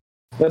good.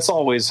 That's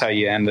always how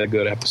you end a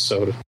good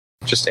episode.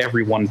 Just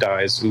everyone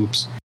dies.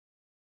 Oops.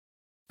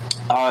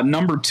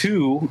 Number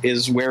 2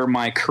 is where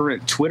my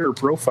current Twitter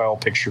profile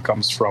picture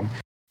comes from.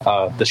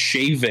 The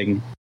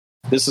shaving.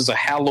 This is a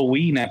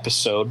Halloween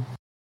episode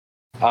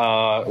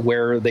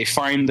where they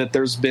find that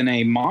there's been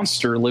a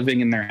monster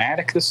living in their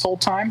attic this whole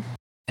time,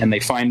 and they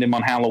find him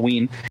on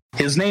Halloween.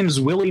 His name's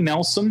Willie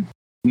Nelson.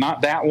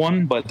 Not that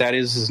one, but that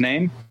is his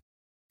name.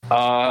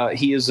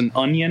 He is an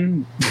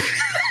onion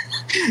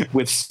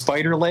with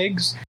spider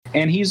legs,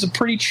 and he's a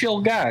pretty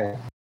chill guy.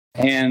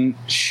 And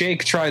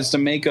Shake tries to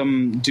make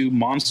him do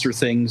monster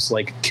things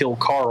like kill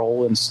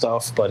Carl and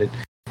stuff, but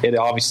it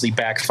obviously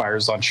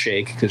backfires on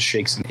Shake because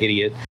Shake's an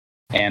idiot.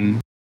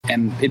 And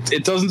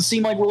it doesn't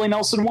seem like Willie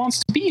Nelson wants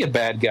to be a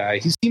bad guy.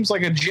 He seems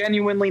like a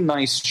genuinely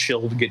nice,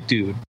 chilled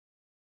dude.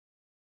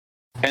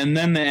 And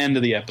then the end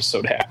of the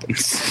episode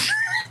happens,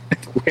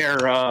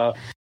 where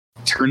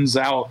turns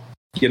out,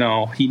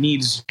 he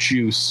needs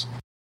juice,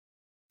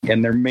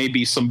 and there may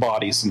be some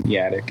bodies in the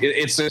attic.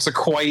 It's a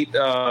quite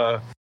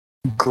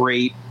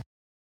great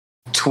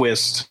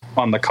twist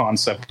on the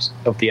concept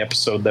of the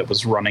episode that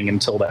was running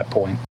until that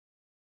point.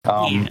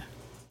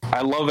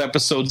 I love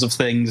episodes of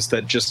things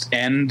that just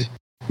end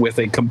with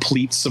a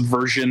complete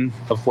subversion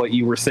of what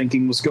you were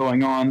thinking was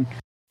going on,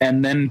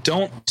 and then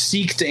don't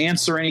seek to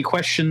answer any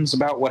questions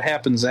about what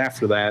happens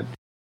after that,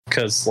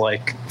 because,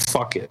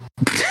 fuck it.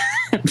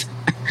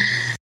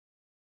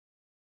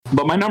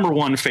 But my number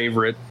 1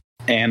 favorite,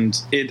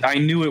 and I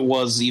knew it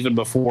was even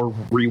before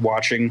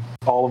rewatching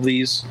all of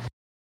these,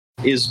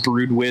 is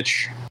Brood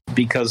Witch,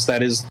 because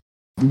that is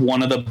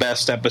one of the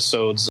best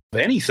episodes of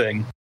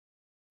anything,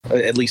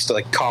 at least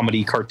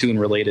comedy, cartoon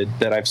related,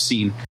 that I've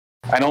seen.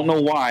 I don't know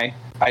why.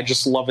 I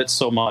just love it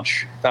so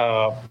much.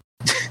 The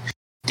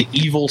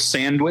evil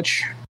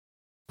sandwich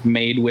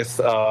made with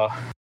I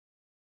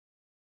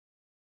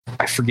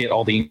forget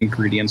all the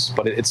ingredients,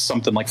 but it's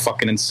something like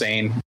fucking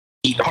insane.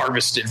 Meat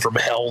harvested from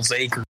Hell's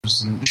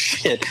Acres and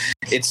shit.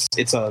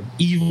 It's a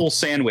evil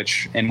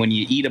sandwich, and when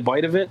you eat a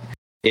bite of it,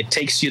 it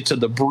takes you to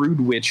the Brood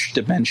Witch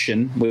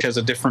dimension, which has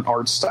a different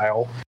art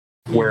style,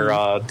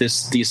 where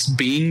this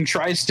being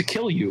tries to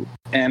kill you.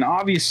 And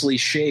obviously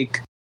Shake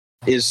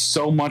is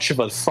so much of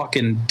a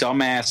fucking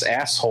dumbass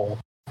asshole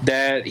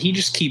that he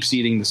just keeps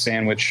eating the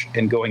sandwich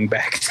and going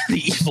back to the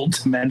evil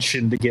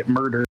dimension to get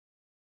murdered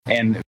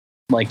and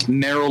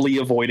narrowly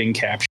avoiding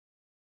capture.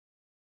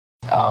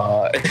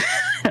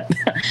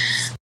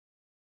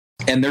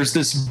 And there's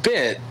this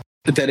bit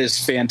that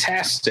is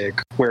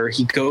fantastic where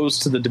he goes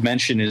to the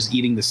dimension and is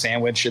eating the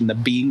sandwich, and the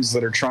beings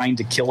that are trying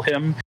to kill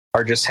him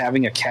are just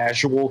having a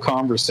casual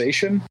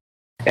conversation,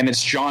 and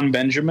it's John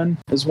Benjamin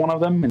is one of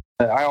them, and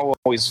I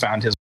always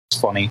found his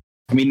funny.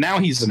 I mean, now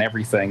he's in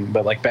everything,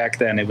 but back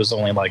then it was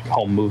only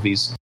home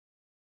movies.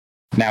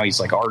 Now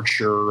he's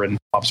Archer and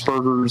Bob's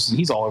Burgers, and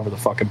he's all over the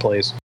fucking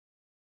place,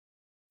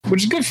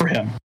 which is good for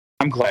him.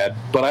 I'm glad,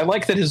 but I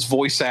like that his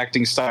voice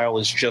acting style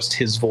is just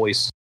his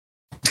voice,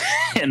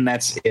 and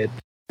that's it.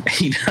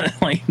 He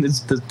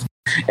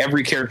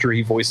every character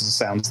he voices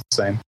sounds the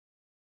same.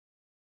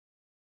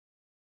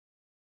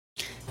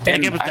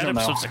 Yeah, but that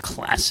episode's a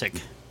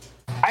classic.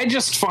 I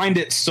just find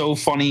it so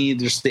funny,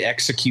 just the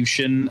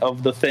execution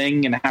of the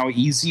thing and how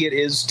easy it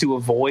is to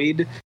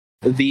avoid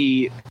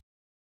the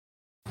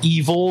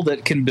evil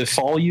that can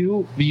befall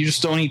you. You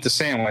just don't eat the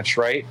sandwich,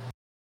 right?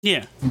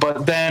 Yeah.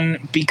 But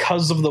then,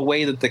 because of the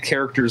way that the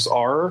characters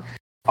are,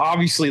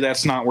 obviously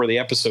that's not where the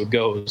episode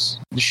goes.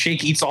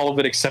 Shake eats all of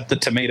it except the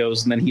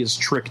tomatoes, and then he is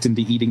tricked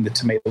into eating the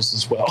tomatoes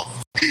as well.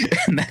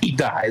 And then he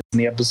dies,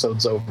 and the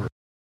episode's over.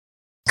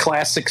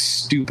 Classic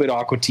stupid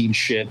Aqua Teen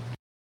shit.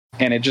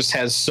 And it just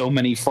has so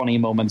many funny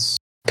moments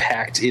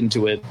packed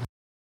into it.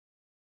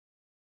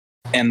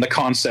 And the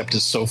concept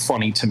is so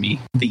funny to me.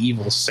 The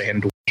evil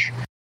sandwich.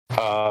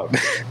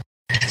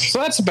 So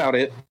that's about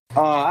it.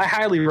 I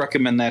highly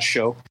recommend that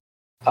show.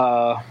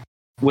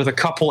 With a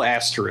couple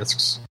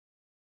asterisks.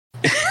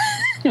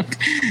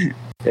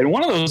 And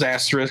one of those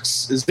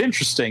asterisks is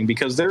interesting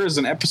because there is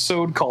an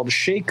episode called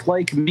Shake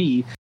Like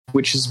Me,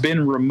 which has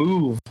been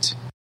removed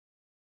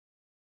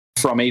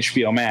from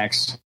HBO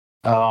Max.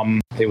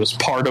 It was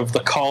part of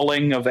the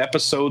culling of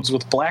episodes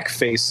with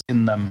blackface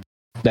in them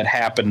that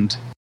happened.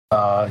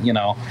 You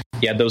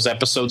had those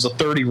episodes of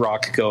 30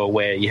 Rock go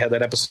away. You had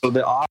that episode of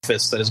The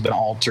Office that has been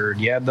altered.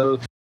 You had the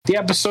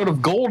episode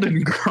of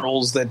Golden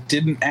Girls that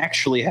didn't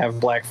actually have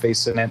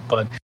blackface in it,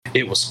 but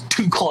it was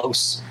too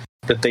close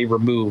that they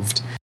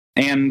removed.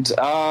 And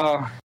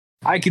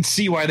I could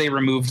see why they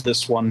removed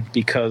this one,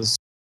 because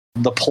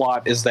the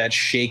plot is that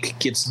Shake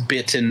gets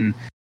bitten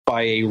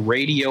by a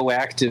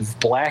radioactive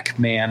black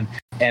man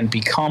and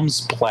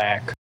becomes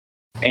black,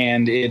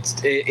 and it's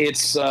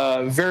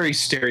very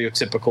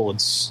stereotypical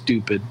and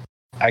stupid.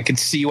 I could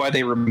see why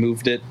they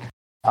removed it.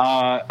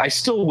 I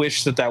still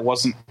wish that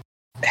wasn't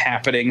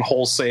happening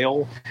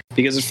wholesale,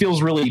 because it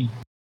feels really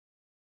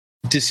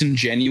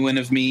disingenuous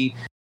of me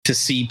to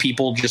see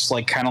people just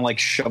like kind of like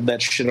shove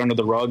that shit under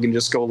the rug and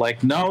just go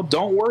like, no,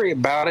 don't worry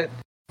about it.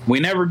 We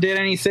never did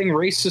anything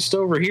racist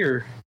over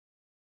here.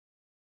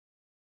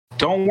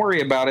 Don't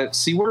worry about it.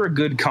 See, we're a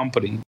good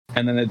company.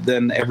 And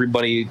then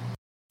everybody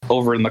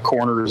over in the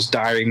corner is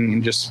dying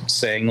and just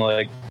saying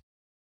like,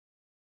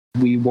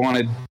 we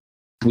wanted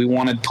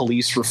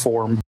police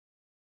reform.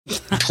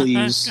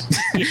 Please.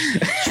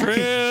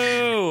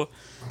 True.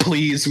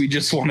 Please, we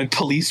just wanted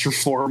police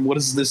reform. What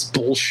is this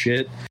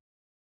bullshit?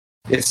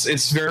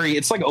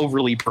 It's like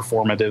overly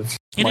performative.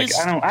 I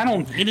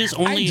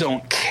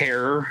don't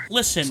care.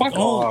 Listen, fuck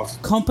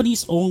off.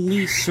 Companies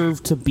only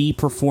serve to be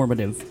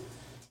performative.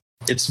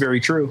 It's very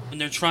true. And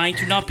they're trying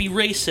to not be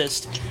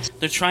racist.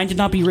 They're trying to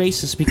not be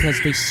racist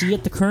because they see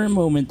at the current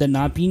moment that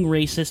not being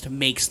racist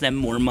makes them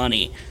more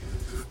money.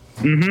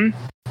 And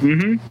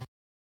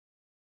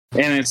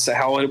it's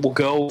how it will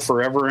go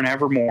forever and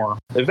ever more.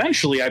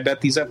 Eventually, I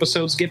bet these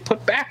episodes get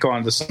put back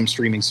onto some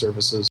streaming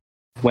services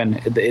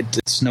when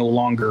it's no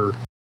longer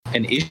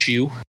an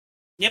issue.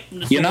 Yep,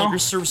 it no longer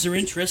serves their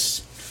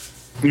interests.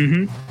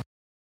 Anyway,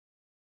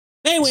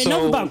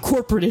 enough about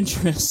corporate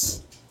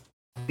interests.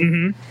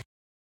 No,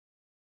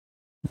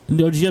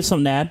 did you have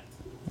something to add?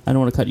 I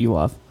don't want to cut you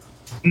off.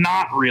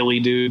 Not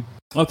really, dude.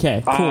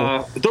 Okay,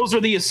 cool. Those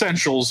are the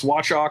essentials.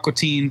 Watch Aqua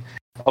Teen.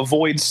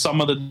 Avoid some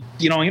of the,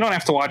 you don't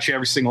have to watch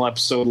every single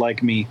episode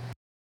like me,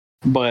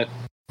 but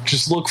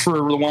just look for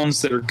the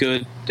ones that are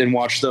good and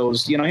watch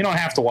those. You don't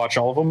have to watch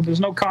all of them. There's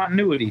no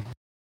continuity,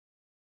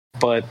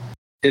 but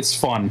it's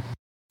fun.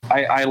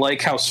 I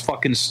like how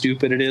fucking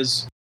stupid it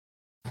is.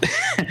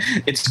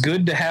 It's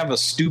good to have a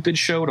stupid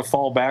show to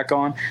fall back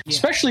on,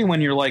 especially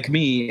when you're like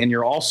me and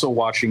you're also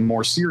watching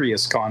more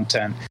serious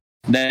content.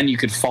 Then you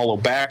could fall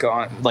back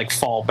on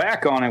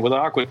it with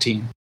Aqua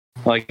Teen.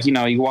 Like,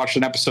 you watch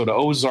an episode of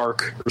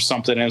Ozark or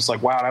something, and it's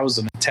like, wow, that was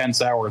an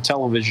intense hour of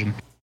television.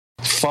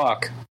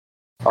 Fuck.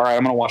 All right,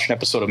 I'm going to watch an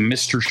episode of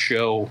Mr.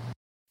 Show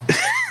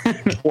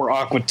or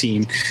Aqua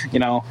Teen.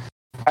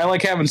 I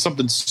like having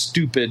something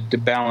stupid to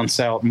balance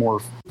out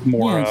more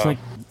it's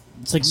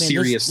like, man,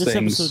 serious this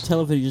things. This episode of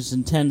television is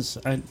intense.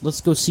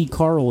 Let's go see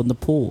Carl in the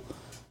pool.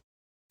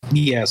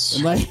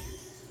 Yes. Like,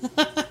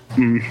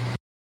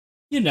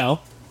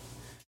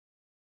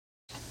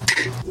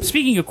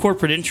 Speaking of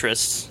corporate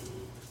interests,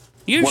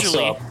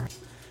 usually What's up?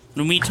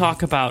 When we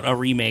talk about a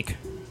remake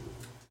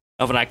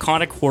of an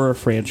iconic horror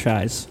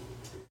franchise,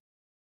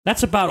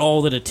 that's about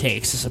all that it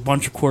takes, is a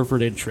bunch of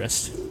corporate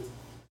interest.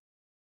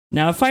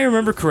 Now, if I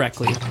remember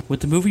correctly, with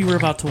the movie we're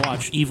about to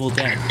watch, Evil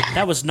Dead,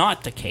 that was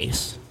not the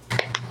case.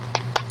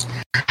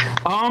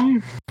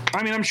 I'm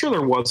sure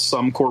there was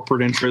some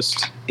corporate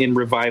interest in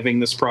reviving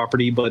this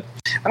property, but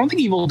I don't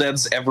think Evil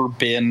Dead's ever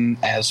been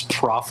as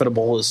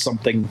profitable as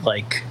something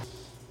like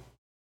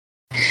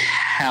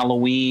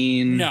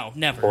Halloween. No,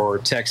 never. Or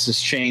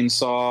Texas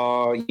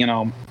Chainsaw.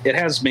 It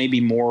has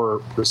maybe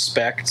more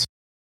respect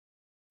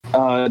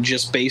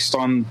just based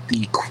on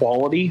the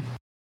quality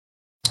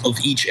of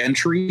each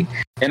entry.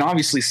 And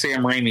obviously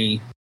Sam Raimi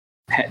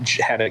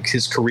had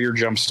his career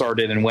jump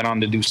started and went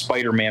on to do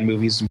Spider-Man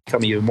movies and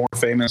become even more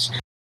famous.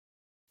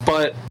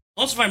 But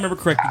also, if I remember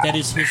correctly, that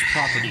is his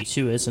property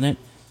too, isn't it?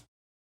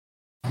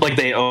 Like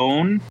they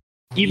own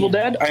Evil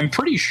Dead? I'm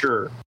pretty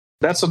sure.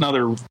 That's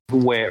another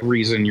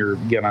reason you're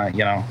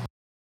gonna,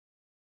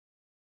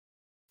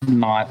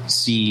 not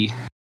see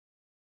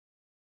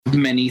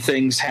many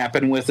things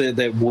happen with it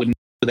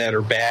that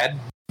are bad,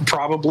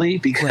 probably,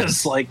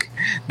 because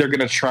they're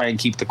gonna try and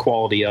keep the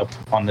quality up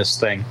on this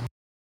thing.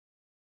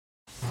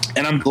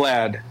 And I'm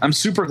glad. I'm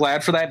super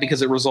glad for that,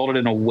 because it resulted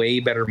in a way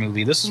better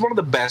movie. This is one of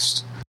the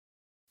best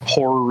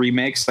horror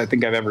remakes I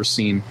think I've ever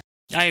seen.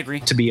 I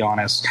agree. To be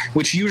honest,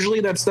 which usually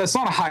that's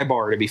not a high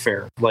bar, to be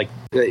fair. Like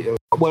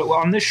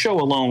on this show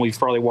alone, we've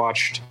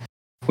watched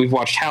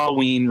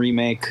Halloween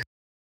remake,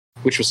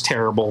 which was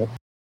terrible.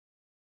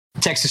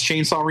 Texas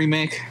Chainsaw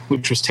remake,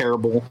 which was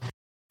terrible.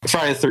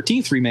 Friday the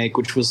 13th remake,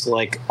 which was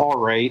all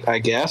right, I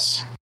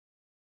guess.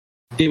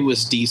 It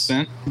was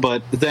decent,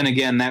 but then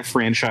again, that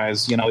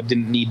franchise, it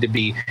didn't need to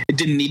be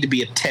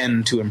a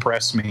 10 to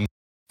impress me,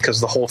 because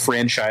the whole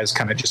franchise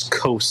kind of just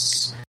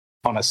coasts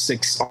on a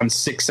 6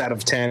 out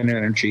of 10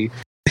 energy.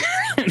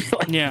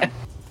 Yeah.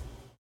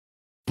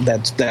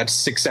 That's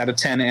 6 out of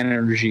 10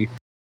 energy.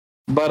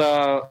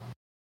 But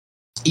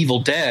Evil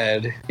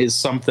Dead is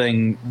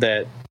something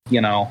that,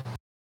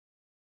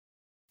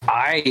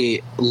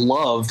 I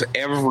love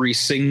every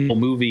single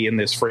movie in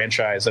this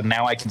franchise, and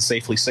now I can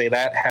safely say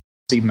that. Haven't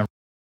seen them.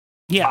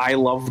 Yeah. I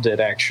loved it,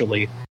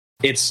 actually.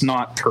 It's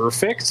not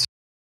perfect,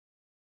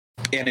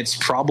 and it's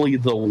probably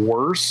the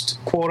worst,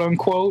 quote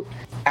unquote,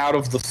 out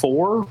of the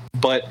 4,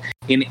 but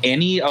in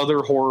any other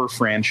horror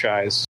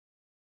franchise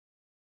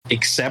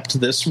except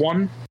this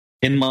one,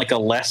 in like a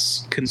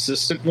less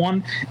consistent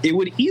one, it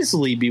would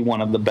easily be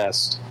one of the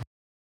best.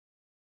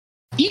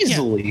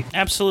 Easily. Yeah,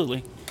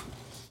 absolutely.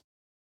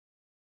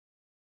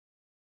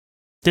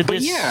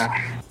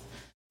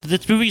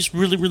 This movie's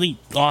really, really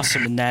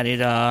awesome in that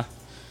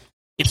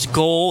its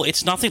goal,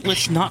 it's not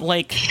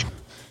like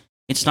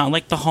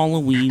the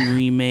Halloween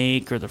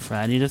remake or the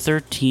Friday the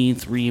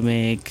 13th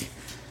remake,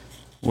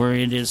 where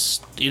it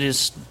is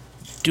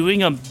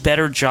doing a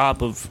better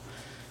job of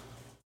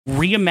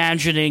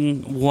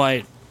reimagining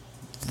what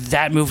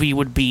that movie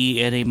would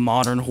be in a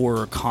modern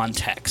horror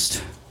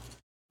context.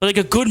 But like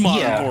a good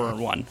modern horror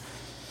one.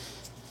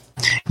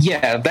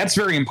 Yeah, that's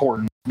very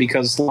important,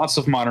 because lots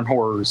of modern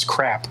horror is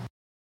crap.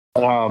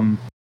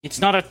 It's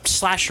not a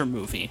slasher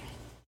movie.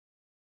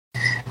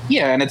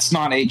 Yeah, and it's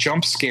not a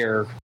jump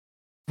scare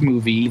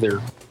movie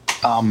either.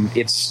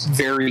 It's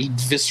very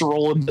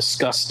visceral and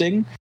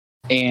disgusting,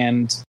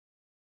 and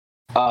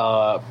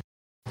loud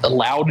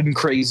and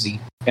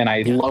crazy, and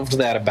I loved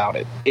that about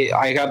it.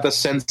 I got the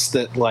sense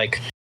that, like,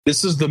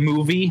 this is the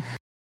movie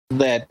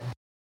that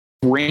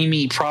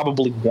Raimi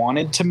probably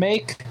wanted to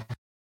make,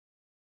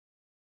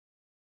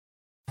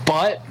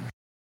 but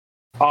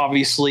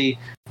obviously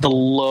the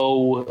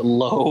low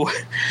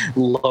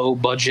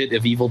budget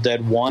of Evil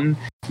Dead 1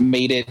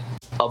 made it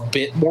a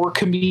bit more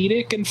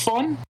comedic and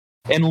fun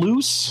and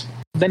loose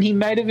than he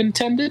might have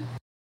intended,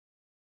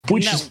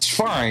 which is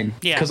fine,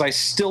 because I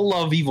still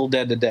love Evil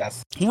Dead to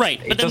death. Right,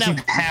 but it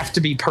doesn't have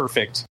to be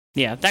perfect.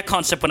 Yeah, that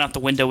concept went out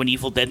the window in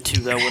Evil Dead 2,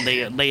 though,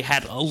 when they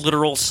had a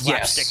literal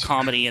slapstick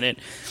comedy in it.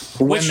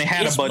 When they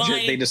had a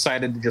budget, they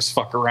decided to just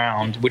fuck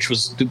around, which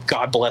was,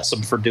 God bless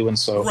them for doing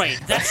so. Right,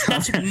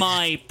 that's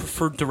my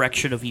preferred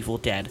direction of Evil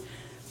Dead.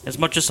 As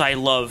much as I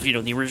love,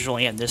 the original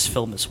and this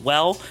film as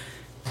well,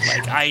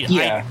 like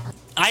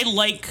I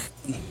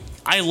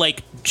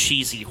like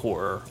cheesy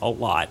horror a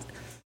lot.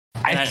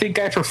 I think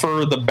I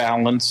prefer the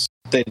balance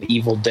that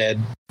Evil Dead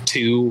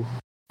 2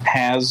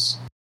 has.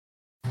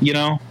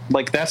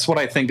 Like, that's what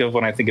I think of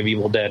when I think of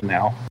Evil Dead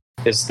now,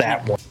 is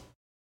that one.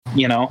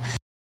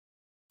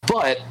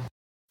 But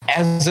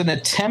as an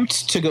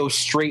attempt to go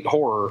straight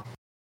horror,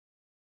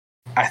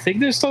 I think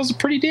this does a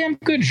pretty damn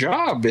good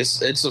job.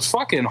 It's a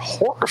fucking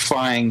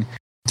horrifying,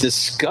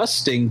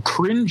 disgusting,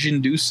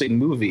 cringe-inducing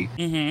movie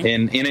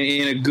in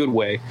a good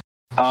way.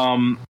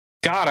 God,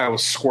 I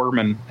was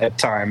squirming at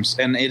times,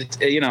 and I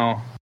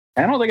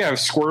don't think I've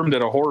squirmed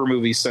at a horror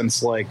movie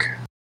since, like,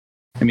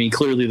 I mean,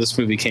 clearly this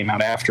movie came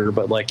out after,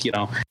 but, like,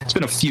 it's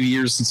been a few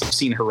years since I've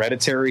seen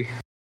Hereditary.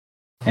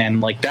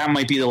 And, like, that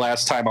might be the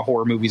last time a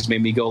horror movie's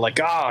made me go, like,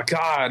 oh,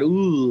 God,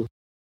 ooh,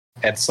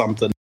 at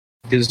something.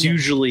 Because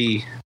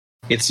usually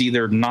it's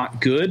either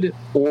not good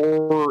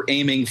or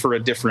aiming for a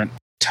different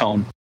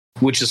tone,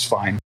 which is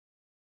fine.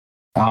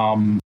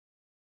 I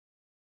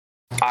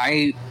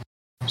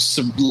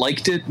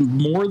liked it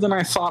more than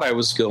I thought I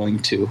was going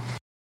to.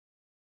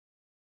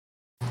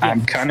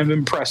 I'm kind of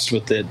impressed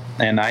with it,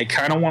 and I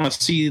kind of want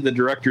to see the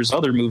director's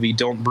other movie,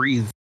 Don't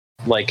Breathe,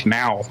 like,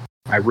 now.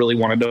 I really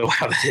want to know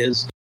how that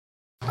is.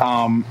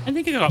 I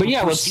think it got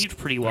received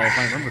pretty well, if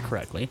I remember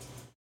correctly.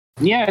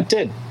 Yeah, it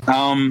did.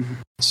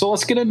 So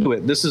let's get into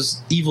it. This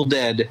is Evil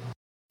Dead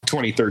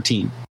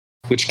 2013,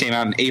 which came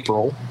out in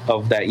April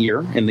of that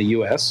year in the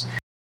US.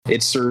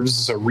 It serves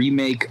as a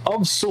remake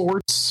of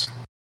sorts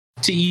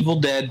to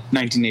Evil Dead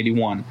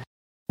 1981.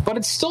 But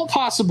it's still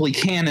possibly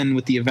canon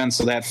with the events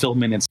of that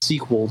film and its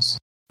sequels.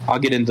 I'll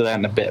get into that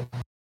in a bit.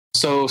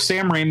 So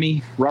Sam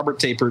Raimi, Robert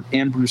Tapert,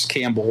 and Bruce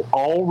Campbell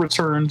all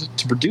returned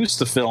to produce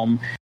the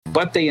film,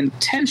 but they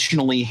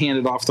intentionally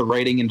handed off the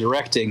writing and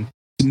directing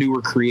to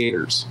newer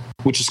creators,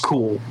 which is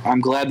cool.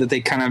 I'm glad that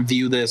they kind of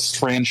view this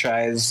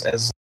franchise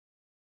as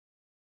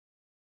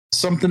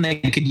something they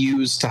could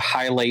use to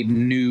highlight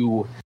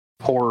new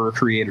horror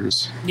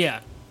creators. Yeah.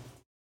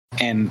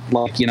 And,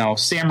 like,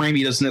 Sam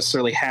Raimi doesn't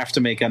necessarily have to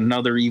make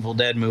another Evil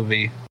Dead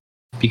movie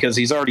because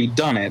he's already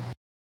done it.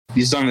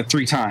 He's done it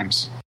 3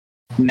 times.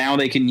 Now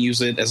they can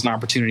use it as an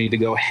opportunity to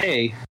go,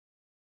 hey,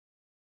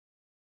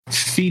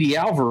 Fede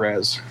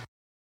Alvarez,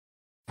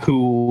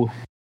 who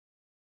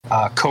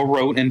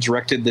co-wrote and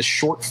directed this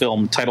short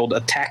film titled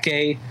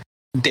Ataque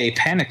de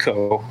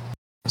Panico.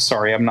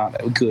 Sorry, I'm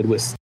not good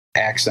with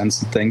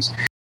accents and things.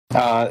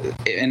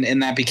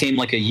 And that became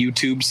like a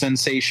YouTube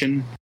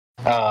sensation.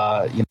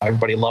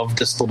 Everybody loved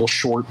this little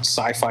short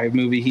sci-fi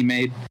movie he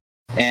made.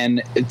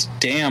 And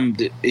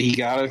he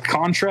got a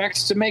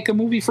contract to make a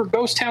movie for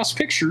Ghost House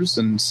Pictures,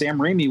 and Sam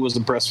Raimi was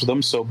impressed with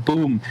him, so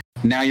boom,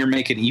 now you're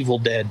making Evil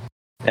Dead.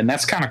 And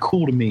that's kind of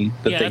cool to me,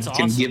 that they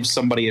can give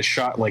somebody a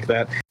shot like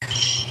that.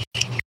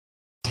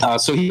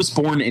 So he was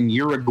born in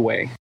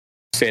Uruguay,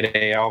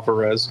 Fede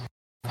Alvarez.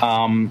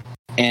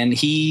 And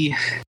he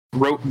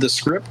wrote the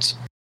script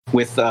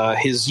with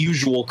his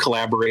usual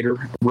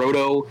collaborator,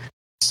 Rodo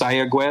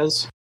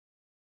Sayaguez.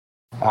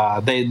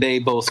 They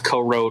both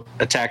co-wrote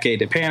Ataque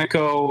de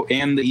Panico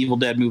and the Evil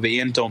Dead movie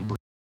and Don't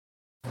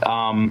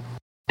Breathe.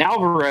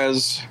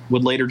 Alvarez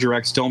would later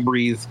direct Don't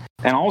Breathe,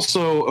 and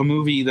also a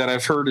movie that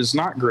I've heard is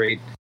not great,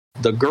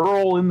 The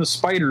Girl in the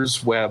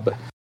Spider's Web.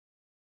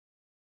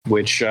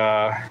 which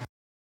I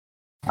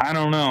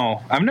don't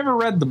know. I've never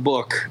read the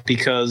book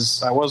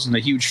because I wasn't a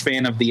huge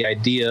fan of the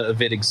idea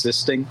of it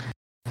existing.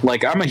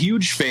 Like, I'm a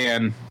huge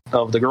fan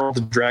of The Girl with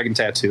the Dragon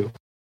Tattoo.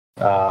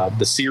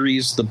 The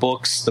series, the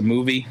books, the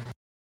movie.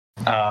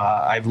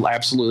 I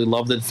absolutely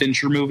love the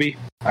Fincher movie.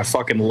 I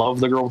fucking love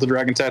the Girl with the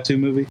Dragon Tattoo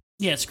movie.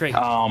 Yeah, it's great.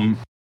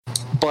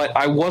 But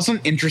I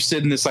wasn't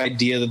interested in this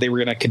idea that they were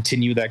going to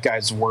continue that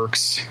guy's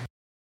works,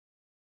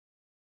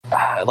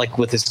 like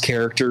with his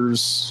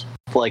characters,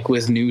 like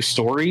with new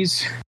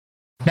stories,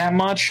 that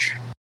much.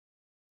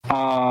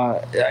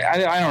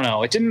 I don't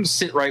know. It didn't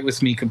sit right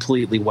with me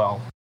completely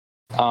well.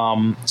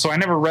 So I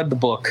never read the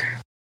book,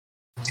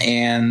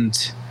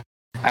 and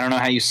I don't know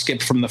how you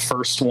skip from the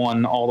first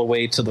one all the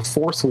way to the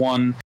fourth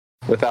one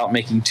without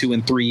making 2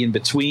 and 3 in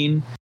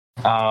between.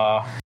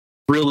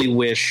 Really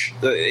wish,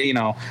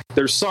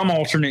 there's some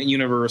alternate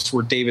universe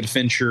where David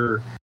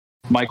Fincher,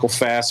 Michael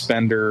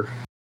Fassbender,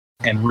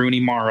 and Rooney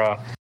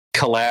Mara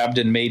collabed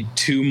and made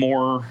 2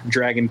 more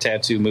Dragon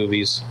Tattoo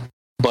movies.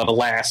 But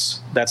alas,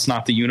 that's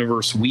not the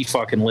universe we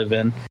fucking live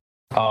in.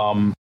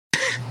 I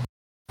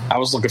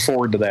was looking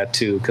forward to that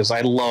too, because I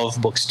love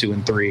books 2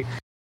 and 3.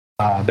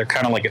 They're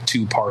kind of like a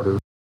 2-parter.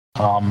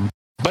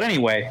 But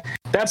anyway,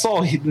 that's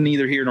all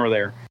neither here nor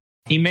there.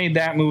 He made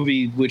that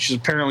movie, which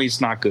apparently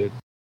it's not good.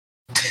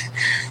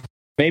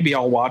 Maybe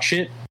I'll watch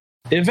it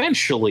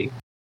eventually.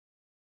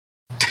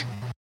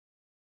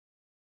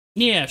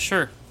 Yeah,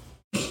 sure.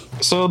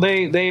 So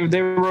they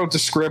wrote the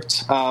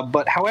script,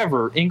 but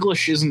however,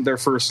 English isn't their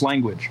first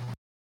language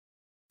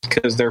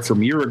because they're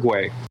from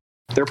Uruguay.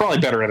 They're probably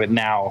better at it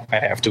now, I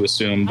have to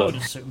assume, but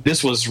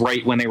this was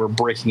right when they were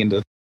breaking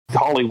into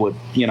Hollywood,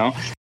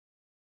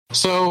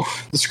 So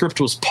the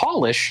script was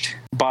polished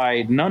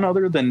by none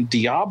other than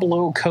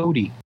Diablo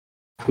Cody,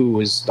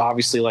 who is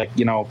obviously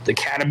the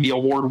Academy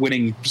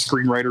Award-winning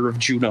screenwriter of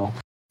Juno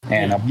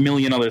and a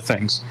million other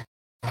things.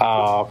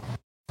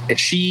 And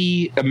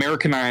she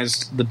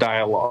Americanized the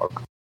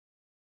dialogue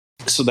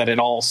so that it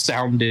all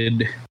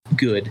sounded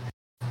good.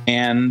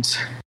 And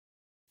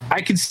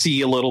I could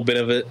see a little bit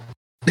of it.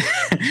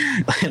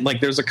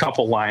 Like, there's a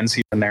couple lines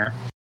here and there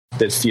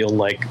that feel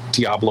like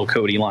Diablo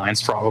Cody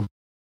lines, probably.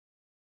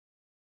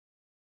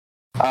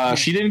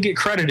 She didn't get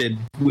credited,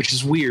 which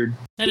is weird.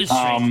 That is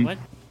strange. What?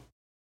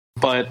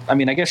 But, I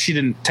guess she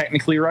didn't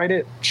technically write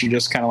it. She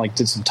just kind of,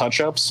 did some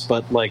touch-ups.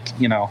 But,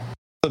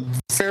 a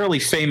fairly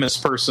famous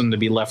person to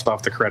be left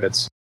off the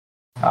credits.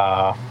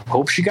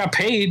 Hope she got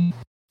paid.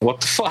 What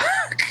the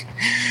fuck?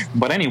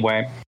 But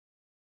anyway.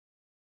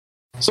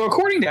 So,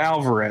 according to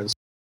Alvarez,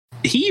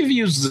 he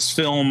views this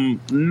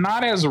film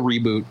not as a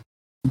reboot,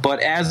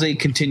 but as a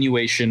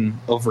continuation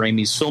of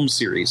Raimi's film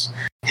series.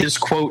 His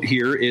quote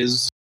here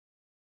is,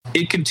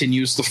 "It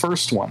continues the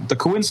first one. The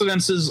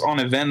coincidences on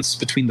events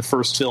between the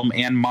first film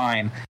and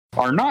mine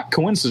are not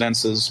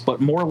coincidences,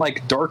 but more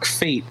like dark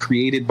fate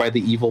created by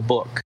the evil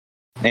book."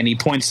 And he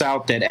points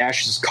out that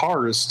Ash's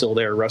car is still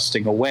there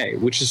rusting away,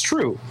 which is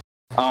true.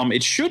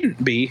 It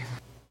shouldn't be,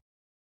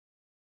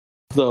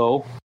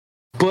 though,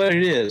 but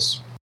it is.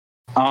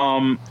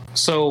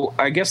 So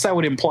I guess that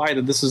would imply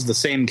that this is the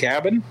same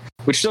cabin,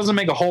 which doesn't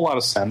make a whole lot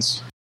of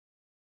sense.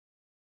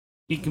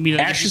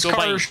 Ash's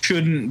car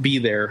shouldn't be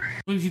there.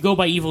 If you go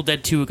by Evil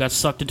Dead 2, it got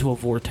sucked into a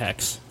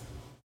vortex.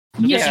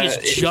 I'm guessing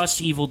it's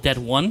just Evil Dead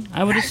 1,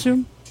 I would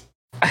assume?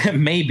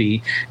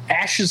 Maybe.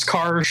 Ash's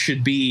car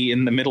should be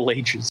in the Middle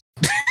Ages.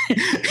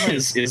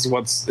 is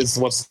what's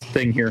the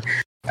thing here.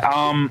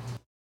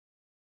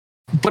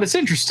 But it's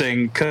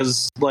interesting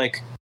because,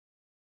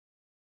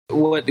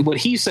 what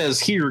he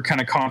says here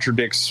kind of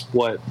contradicts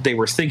what they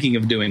were thinking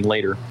of doing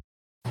later.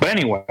 But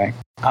anyway,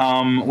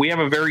 we have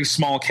a very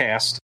small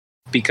cast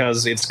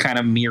because it's kind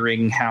of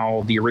mirroring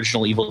how the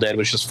original Evil Dead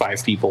was just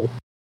 5 people.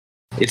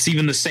 It's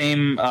even the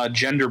same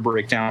gender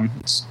breakdown.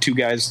 It's 2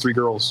 guys, 3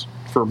 girls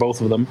for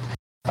both of them.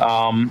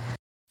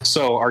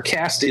 So our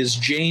cast is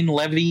Jane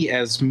Levy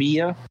as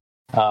Mia.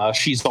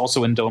 She's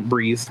also in Don't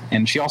Breathe,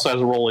 and she also has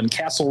a role in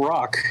Castle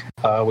Rock,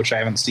 which I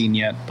haven't seen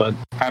yet, but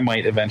I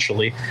might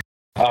eventually.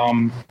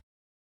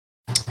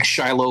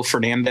 Shiloh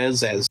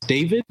Fernandez as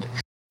David.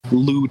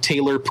 Lou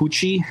Taylor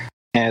Pucci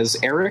as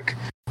Eric.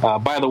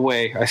 By the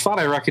way, I thought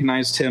I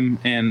recognized him,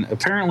 and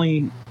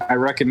apparently I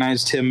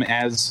recognized him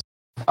as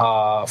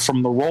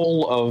from the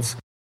role of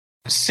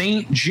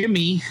Saint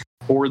Jimmy,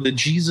 or the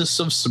Jesus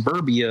of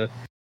Suburbia,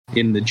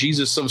 in the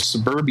Jesus of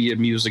Suburbia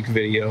music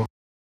video.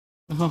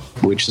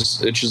 Which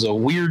is a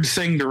weird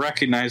thing to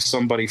recognize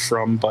somebody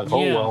from, but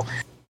oh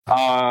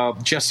well.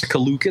 Jessica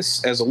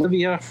Lucas as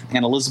Olivia,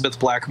 and Elizabeth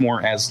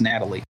Blackmore as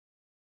Natalie.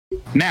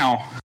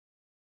 Now,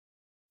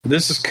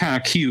 this is kind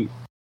of cute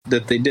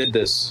that they did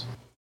this,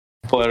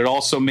 but it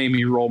also made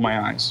me roll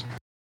my eyes.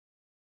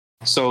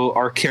 So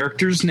our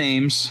characters'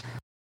 names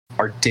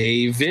are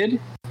David,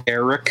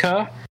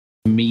 Erica,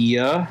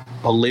 Mia,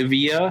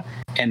 Olivia,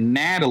 and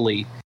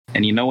Natalie.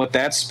 And you know what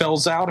that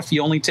spells out if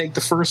you only take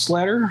the first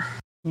letter?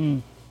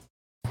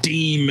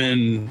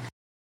 Demon.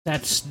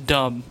 That's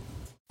dumb.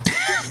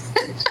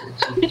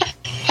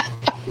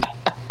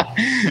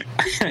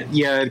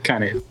 Yeah, it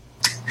kind of is.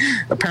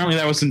 Apparently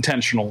that was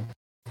intentional.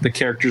 The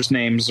characters'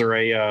 names are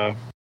a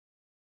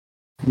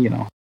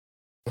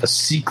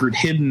secret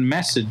hidden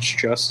message,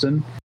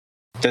 Justin,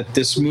 that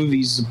this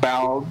movie's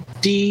about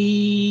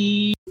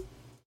demons.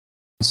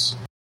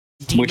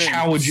 Which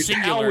how would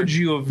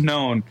you have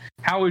known?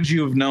 How would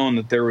you have known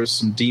that there was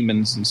some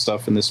demons and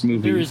stuff in this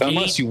movie?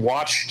 Unless you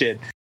watched it,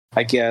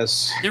 I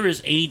guess. There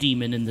is a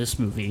demon in this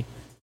movie.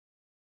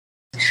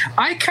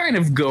 I kind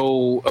of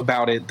go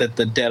about it that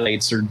the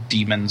Deadites are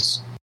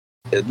demons,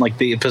 like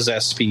they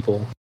possess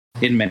people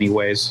in many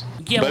ways.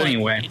 Yeah, but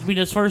anyway, I mean,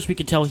 as far as we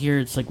can tell here,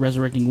 it's like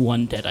resurrecting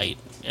one Deadite,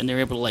 and they're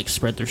able to like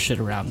spread their shit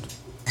around.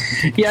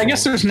 Yeah, I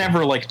guess there's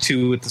never like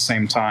two at the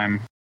same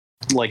time,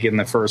 like in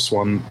the first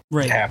one.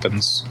 Right. It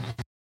happens.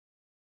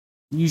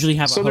 You usually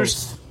have a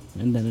host,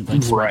 and then it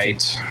like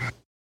right.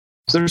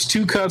 So there's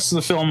 2 cuts of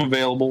the film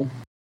available,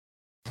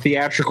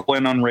 theatrical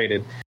and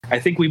unrated. I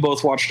think we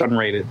both watched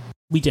unrated.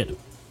 We did.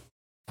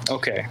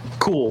 Okay,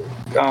 cool.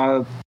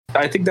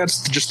 I think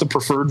that's just the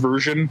preferred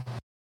version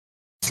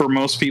for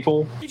most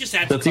people.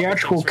 The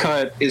theatrical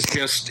cut is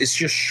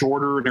just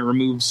shorter and it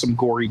removes some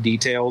gory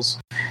details,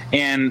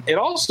 and it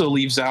also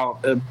leaves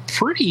out a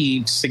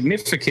pretty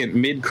significant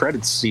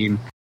mid-credits scene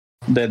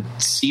that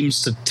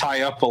seems to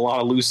tie up a lot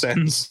of loose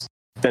ends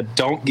that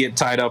don't get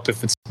tied up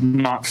if it's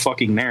not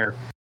fucking there,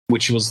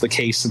 which was the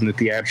case in the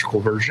theatrical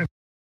version.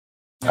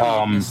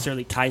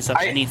 Necessarily ties up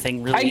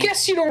anything really. I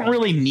guess you don't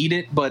really need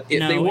it, but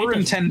they were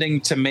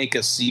intending to make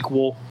a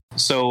sequel,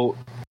 so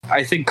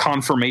I think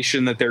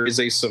confirmation that there is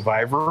a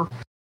survivor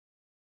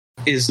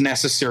is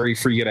necessary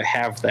for you to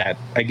have that,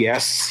 I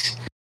guess.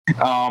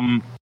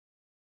 I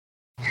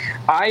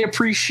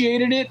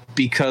appreciated it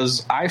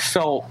because I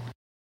felt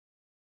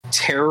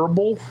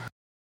terrible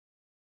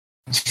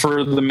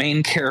for the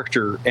main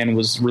character and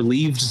was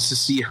relieved to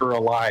see her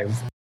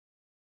alive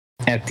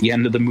at the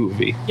end of the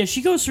movie. Yeah,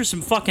 she goes through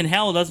some fucking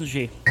hell, doesn't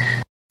she?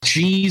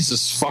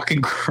 Jesus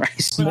fucking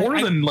Christ. But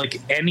more than, like,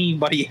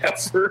 anybody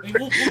ever.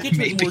 We'll get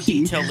into more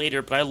detail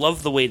later, but I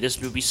love the way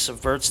this movie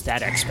subverts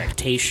that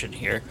expectation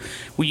here.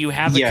 Where you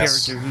have a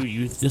character who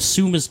you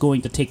assume is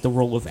going to take the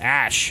role of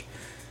Ash,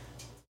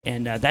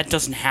 and that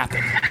doesn't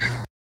happen.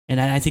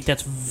 And I think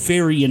that's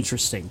very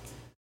interesting.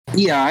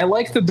 Yeah, I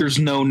like that there's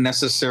no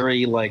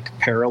necessary, like,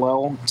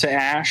 parallel to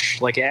Ash.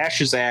 Like,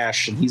 Ash is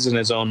Ash, and he's in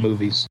his own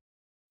movies.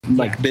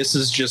 Like, this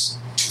is just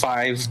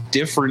 5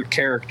 different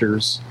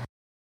characters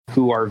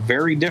who are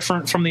very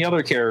different from the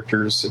other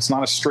characters. It's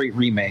not a straight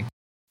remake.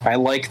 I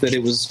like that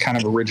it was kind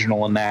of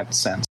original in that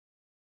sense.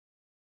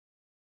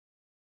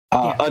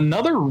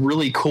 Another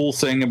really cool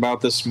thing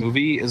about this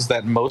movie is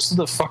that most of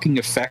the fucking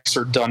effects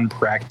are done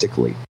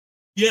practically.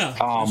 Yeah,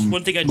 that's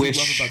one thing I do love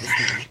about this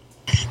movie.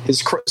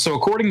 So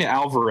according to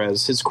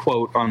Alvarez, his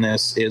quote on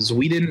this is,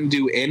 "We didn't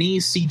do any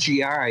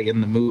CGI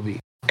in the movie.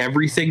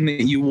 Everything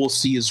that you will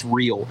see is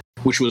real,"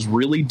 which was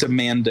really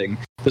demanding.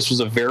 This was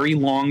a very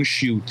long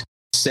shoot,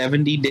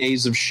 70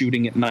 days of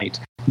shooting at night.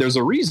 There's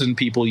a reason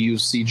people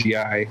use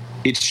CGI.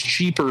 It's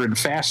cheaper and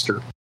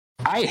faster.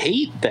 I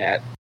hate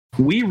that.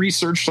 We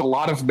researched a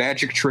lot of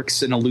magic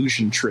tricks and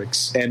illusion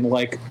tricks, and,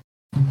 like,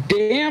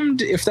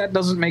 damned if that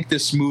doesn't make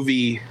this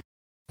movie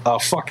a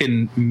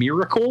fucking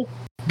miracle,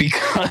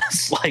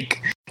 because,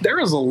 like, there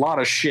is a lot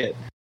of shit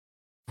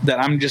that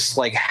I'm just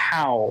like,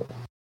 how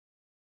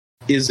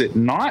is it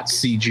not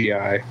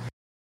CGI?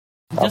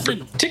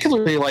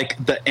 Particularly,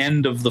 like, the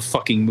end of the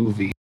fucking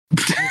movie.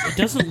 It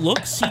doesn't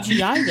look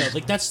CGI, though.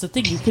 Like, that's the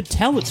thing. You could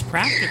tell it's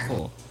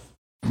practical.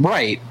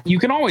 Right. You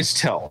can always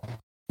tell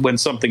when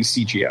something's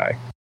CGI.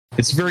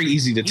 It's very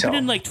easy to tell. Even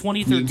in, like,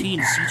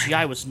 2013,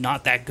 CGI was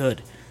not that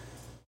good.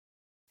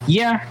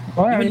 Yeah.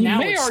 Well, even you now,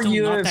 may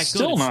argue that it's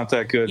still not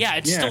that good. Yeah,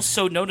 it's still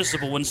so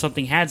noticeable when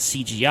something had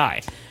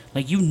CGI.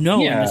 Like, in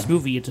this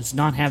movie, it does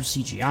not have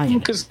CGI in it.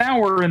 Because now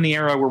we're in the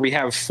era where we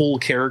have full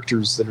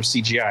characters that are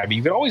CGI. I mean,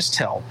 you can always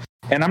tell.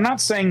 And I'm not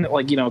saying that,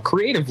 like,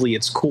 creatively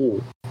it's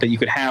cool that you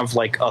could have,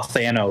 like, a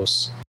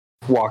Thanos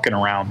walking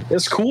around.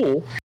 It's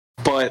cool,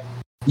 but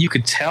you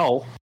could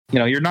tell.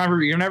 You're never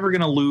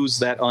going to lose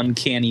that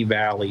uncanny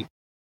valley.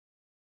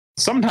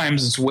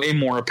 Sometimes it's way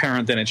more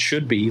apparent than it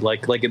should be.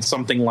 Like it's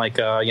something like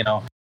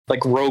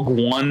like Rogue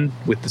One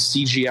with the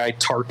CGI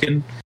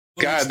Tarkin.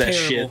 God, that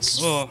shit's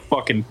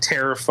fucking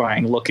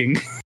terrifying looking.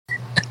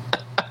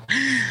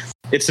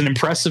 It's an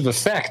impressive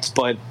effect,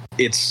 but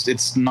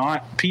it's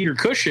not Peter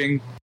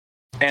Cushing,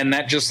 and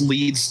that just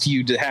leads to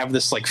you to have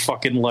this, like,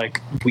 fucking, like,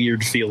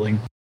 weird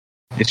feeling.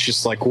 It's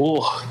just like,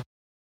 whoa,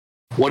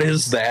 what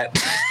is that?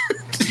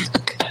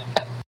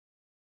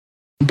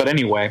 But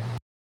anyway,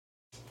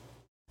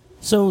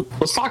 so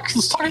let's talk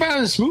about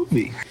this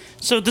movie.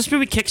 So this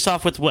movie kicks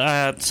off with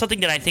something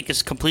that I think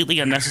is completely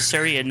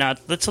unnecessary, and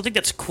that's something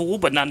that's cool,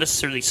 but not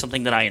necessarily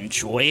something that I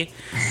enjoy.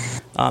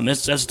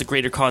 As the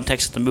greater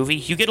context of the movie,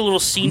 you get a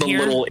little scene here.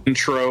 The little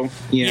intro.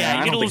 Yeah,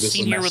 you get a little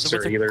scene here with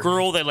a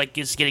girl that, like,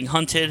 is getting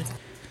hunted,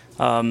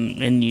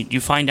 and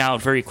you find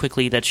out very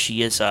quickly that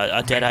she is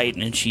a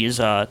Deadite, and she is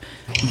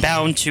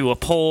bound to a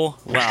pole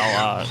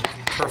while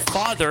her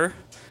father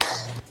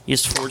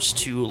is forced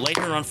to light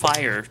her on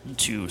fire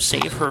to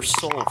save her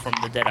soul from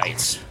the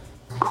Deadites.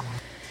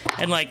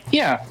 And like,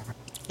 yeah,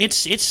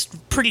 it's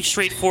pretty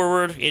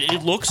straightforward.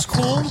 It looks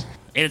cool, and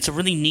it's a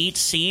really neat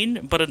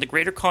scene. But in the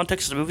greater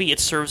context of the movie, it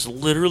serves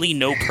literally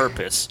no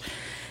purpose.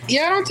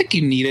 Yeah, I don't think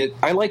you need it.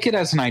 I like it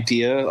as an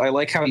idea. I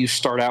like how you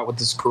start out with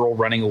this girl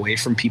running away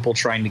from people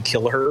trying to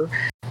kill her,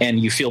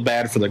 and you feel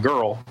bad for the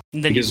girl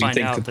because you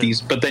think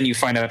that but then you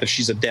find out that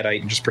she's a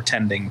Deadite and just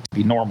pretending to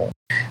be normal.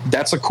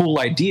 That's a cool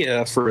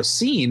idea for a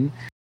scene,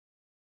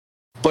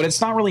 but it's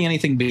not really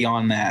anything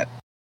beyond that.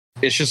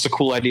 It's just a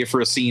cool idea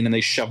for a scene, and they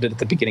shoved it at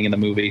the beginning of the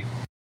movie.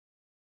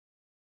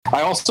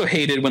 I also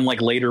hated when, like,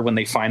 later when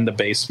they find the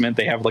basement,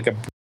 they have like a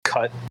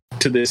cut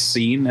to this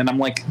scene, and I'm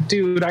like,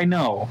 dude, I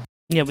know.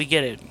 Yeah, we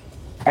get it.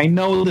 I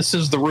know this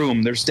is the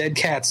room. There's dead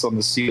cats on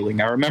the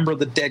ceiling. I remember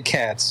the dead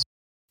cats.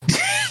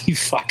 You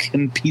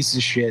fucking piece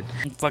of shit.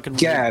 Fucking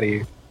get out of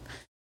here.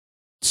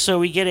 So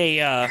we get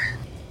our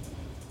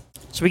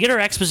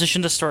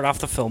exposition to start off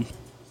the film.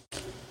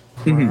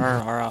 Mm-hmm.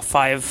 Our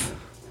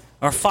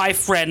five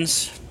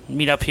friends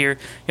meet up here.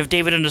 You have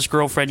David and his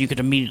girlfriend. You could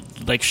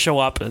immediately show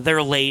up.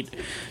 They're late.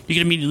 You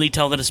can immediately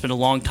tell that it's been a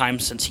long time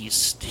since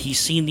he's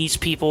seen these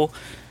people.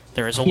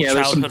 They're his old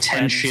childhood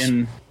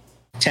friends.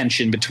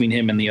 Tension between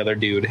him and the other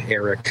dude,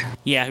 Eric.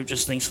 Yeah, who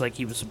just thinks like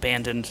he was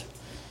abandoned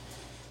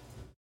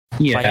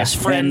by his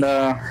friend.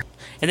 And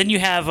then you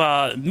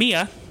have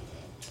Mia.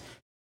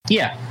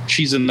 Yeah,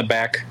 she's in the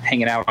back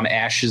hanging out on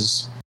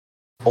Ash's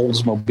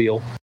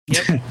Oldsmobile.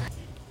 Yep.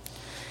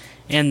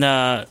 And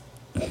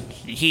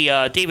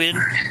David,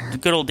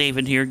 good old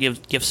David here,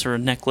 gives her a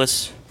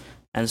necklace.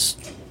 Has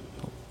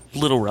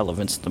little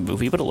relevance in the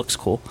movie, but it looks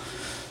cool.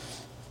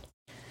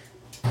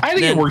 I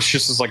think it works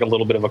just as like a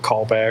little bit of a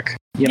callback,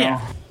 you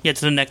know? Yeah,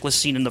 to the necklace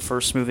scene in the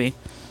first movie.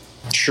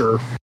 Sure.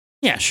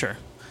 Yeah, sure.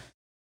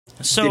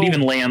 So it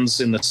even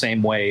lands in the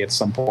same way at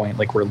some point,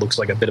 like where it looks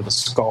like a bit of a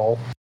skull.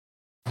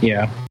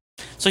 Yeah.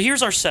 So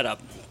here's our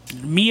setup.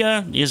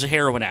 Mia is a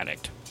heroin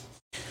addict.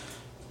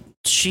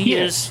 She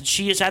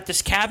is at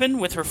this cabin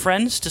with her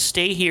friends to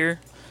stay here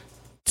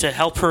to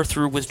help her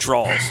through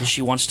withdrawals.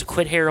 She wants to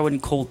quit heroin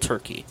cold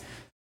turkey.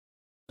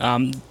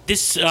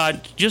 This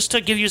just to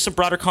give you some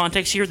broader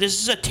context here,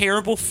 this is a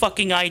terrible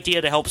fucking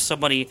idea to help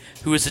somebody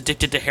who is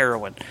addicted to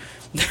heroin.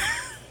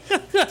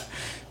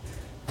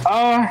 Yeah,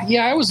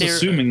 I was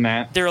assuming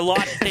that.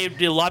 They'd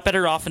be a lot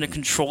better off in a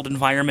controlled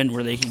environment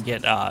where they can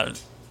get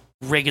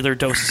regular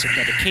doses of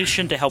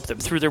medication to help them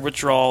through their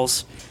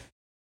withdrawals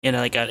in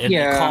a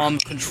calm,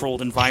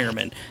 controlled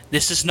environment.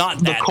 This is not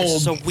that. This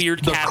is a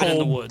weird cabin in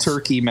the woods.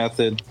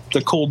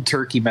 The cold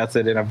turkey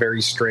method in a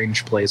very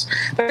strange place.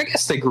 I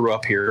guess they grew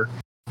up here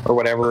or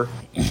whatever,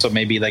 so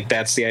maybe like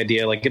that's the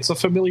idea. Like it's a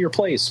familiar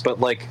place, but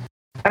like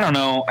I don't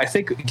know. I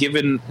think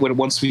given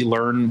once we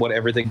learn what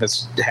everything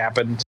that's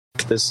happened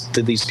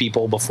to these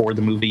people before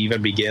the movie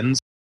even begins,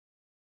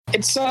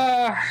 it's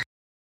I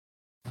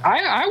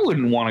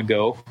wouldn't want to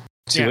go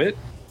to it.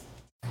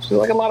 So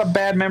like a lot of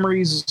bad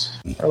memories,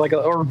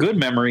 or good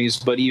memories,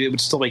 but it would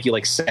still make you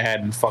like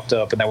sad and fucked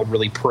up, and that would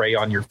really prey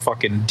on your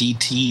fucking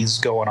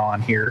DTs going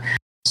on here.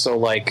 So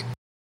like,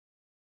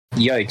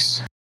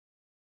 yikes,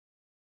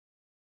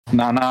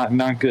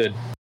 not good.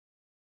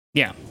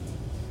 Yeah,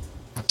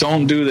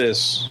 don't do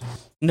this.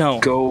 No,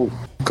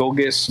 go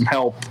get some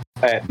help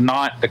at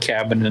not a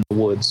cabin in the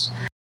woods.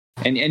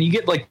 And you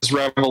get like this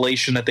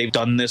revelation that they've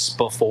done this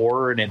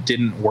before and it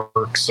didn't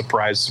work.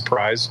 Surprise,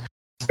 surprise.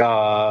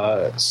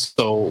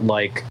 So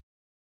like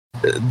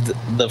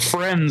the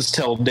friends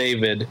tell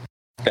David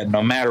that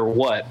no matter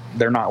what,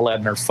 they're not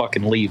letting her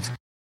fucking leave,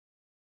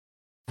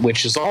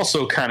 which is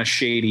also kind of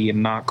shady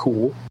and not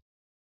cool.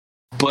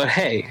 But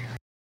hey,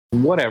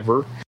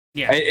 whatever.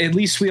 Yeah. At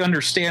least we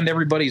understand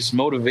everybody's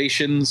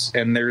motivations,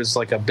 and there's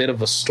like a bit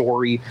of a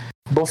story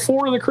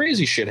before the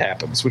crazy shit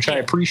happens, which I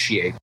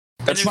appreciate.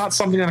 That's not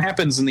something that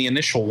happens in the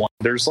initial one.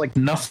 There's like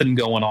nothing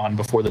going on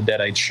before the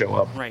Deadites show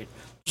up. Right.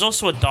 There's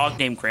also a dog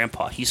named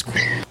Grandpa. He's cool.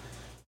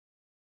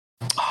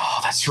 Oh,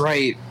 that's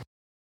right.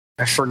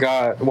 I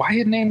forgot. Why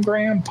is named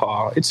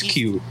Grandpa? It's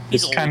cute.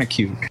 It's kind of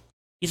cute.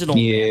 He's an old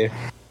man. Yeah.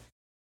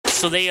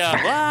 So they,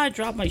 I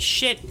dropped my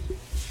shit.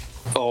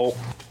 Oh,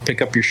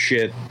 pick up your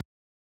shit.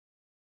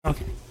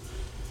 Okay.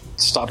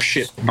 Stop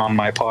shitting on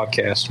my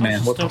podcast,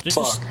 man. What the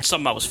fuck?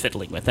 Something I was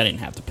fiddling with. I didn't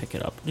have to pick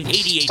it up.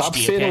 ADHD. Stop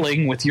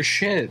fiddling with your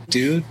shit,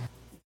 dude.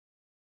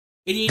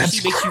 ADHD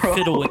makes you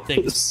fiddle with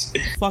things.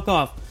 Fuck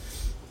off.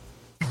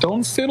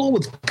 Don't fiddle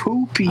with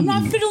Poopy. I'm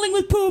not fiddling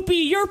with Poopy.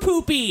 You're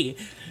Poopy.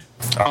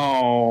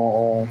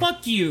 Oh.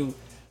 Fuck you.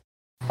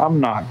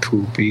 I'm not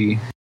Poopy.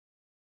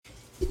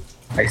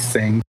 I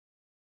think.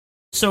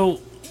 So,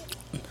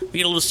 we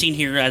get a little scene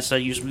here as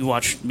we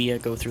watch Mia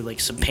go through like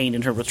some pain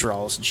in her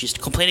withdrawals, and she's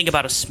complaining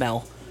about a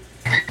smell.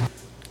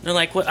 They're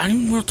like, "What? I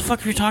don't know what the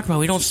fuck are you talking about?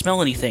 We don't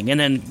smell anything." And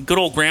then good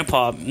old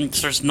Grandpa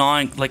starts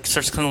gnawing,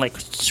 starts kind of like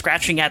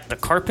scratching at the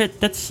carpet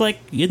that's like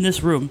in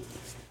this room.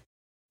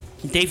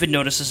 David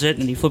notices it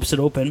and he flips it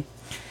open,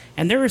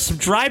 and there is some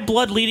dried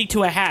blood leading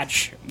to a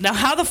hatch. Now,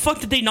 how the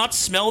fuck did they not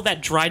smell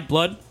that dried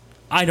blood?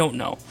 I don't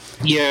know.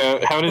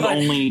 Yeah, how did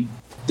only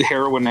the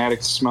heroin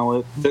addicts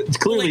smell it?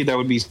 Clearly, that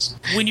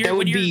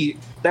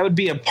would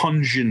be a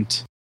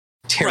pungent,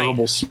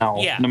 terrible smell.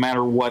 Yeah. No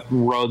matter what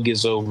rug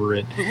is over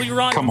it. When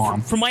you're on, Come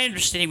on. From my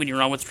understanding, when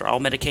you're on withdrawal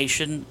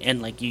medication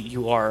and like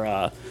you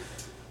are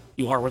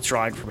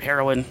withdrawing from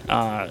heroin,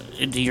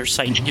 your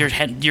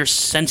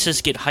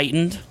senses get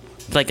heightened,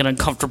 like an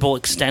uncomfortable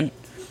extent.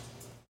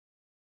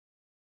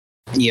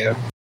 Yeah.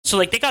 So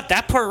like they got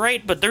that part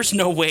right, but there's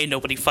no way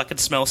nobody fucking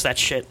smells that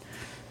shit.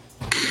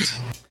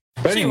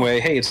 But anyway,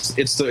 hey,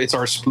 it's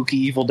our spooky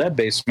Evil Dead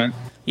basement.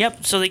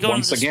 Yep. So they go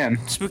once into again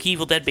spooky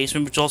Evil Dead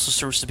basement, which also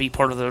serves to be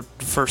part of the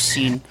first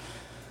scene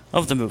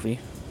of the movie.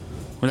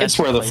 It's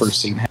where the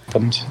first scene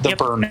happened. The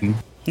burning.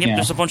 Yep, yeah.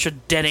 There's a bunch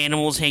of dead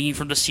animals hanging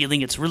from the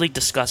ceiling. It's really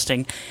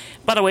disgusting.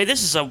 By the way,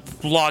 this is a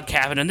log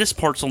cabin, and this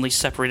part's only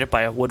separated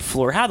by a wood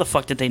floor. How the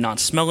fuck did they not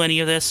smell any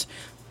of this?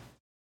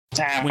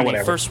 When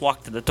they first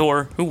walked to the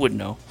door, who would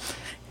know?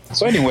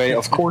 So anyway,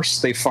 of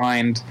course they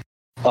find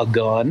a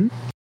gun,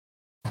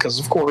 because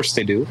of course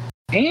they do,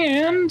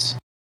 and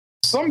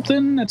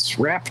something that's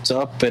wrapped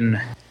up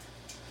and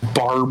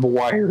barbed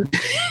wired.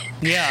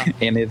 Yeah.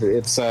 And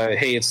it's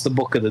the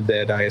Book of the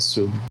Dead, I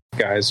assume,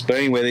 guys. But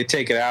anyway, they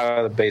take it out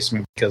of the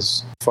basement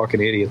because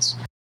fucking idiots.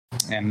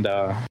 And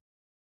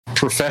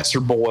Professor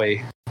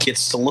Boy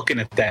gets to looking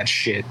at that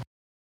shit.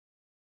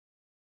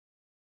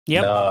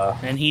 Yep.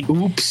 And he...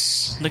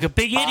 Oops. Like a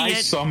big idiot. I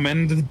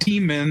summoned the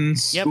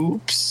demons. Yep.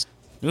 Oops.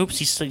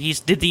 He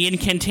did the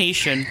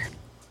incantation.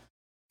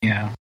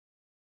 Yeah.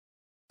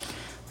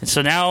 And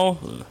so now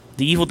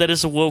the Evil Dead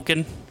is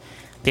awoken.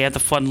 They have the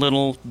fun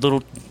little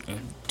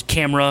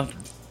camera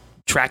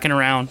tracking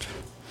around.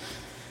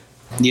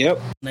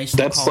 Yep. Nice.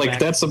 That's like an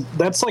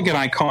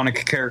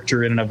iconic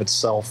character in and of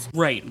itself.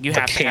 Right. You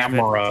have to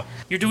camera. Have it.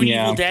 You're doing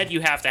Evil Dead.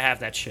 You have to have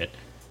that shit.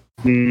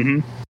 Mm-hmm.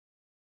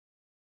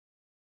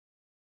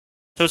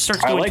 So it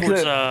starts going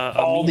towards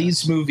all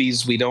these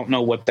movies. We don't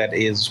know what that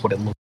is. What it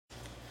looks.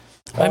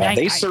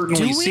 They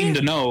certainly seem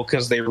to know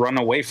because they run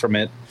away from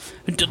it.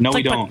 No,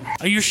 we don't.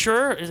 Are you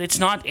sure it's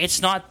not?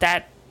 It's not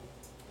that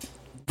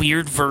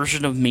weird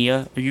version of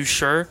Mia. Are you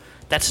sure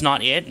that's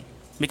not it?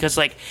 Because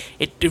like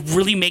it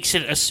really makes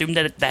it assume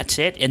that that's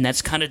it, and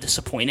that's kind of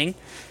disappointing.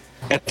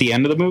 At the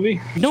end of the movie?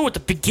 No, at the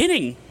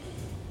beginning.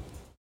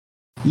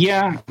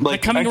 Yeah,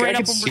 like coming right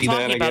up when we're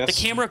talking about, the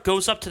camera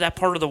goes up to that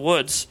part of the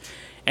woods,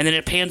 and then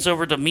it pans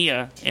over to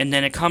Mia, and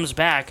then it comes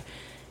back,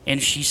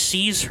 and she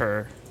sees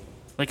her,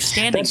 like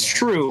standing. That's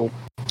true.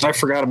 I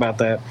forgot about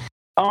that.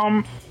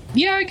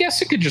 Yeah, I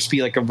guess it could just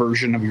be like a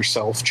version of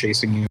yourself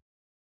chasing you.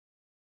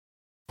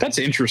 That's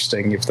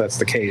interesting if that's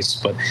the case,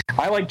 but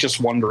I like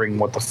just wondering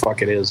what the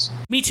fuck it is.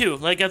 Me too.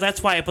 Like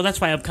that's why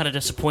I'm kind of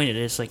disappointed.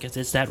 It's like,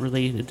 is that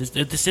really?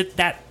 Is it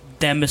that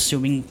them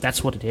assuming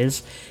that's what it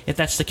is? If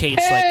that's the case,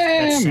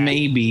 that's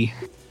maybe.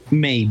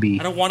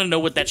 I don't want to know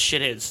what that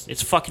shit is.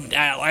 It's fucking.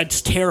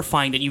 It's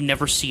terrifying that you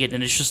never see it,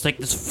 and it's just like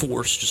this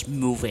force just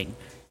moving.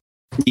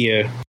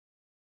 Yeah.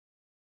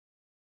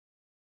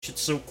 It's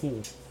so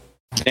cool.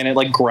 And it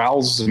like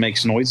growls and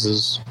makes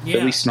noises. Yeah.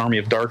 At least in Army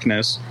of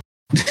Darkness.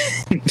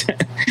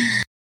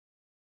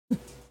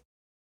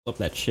 Love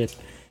that shit.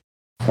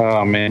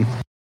 Oh man.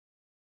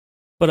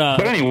 But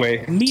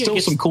anyway,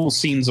 still some cool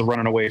scenes of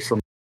running away from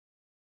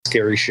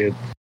scary shit.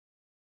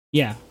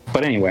 Yeah.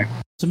 But anyway.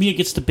 So Mia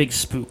gets the big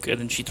spook and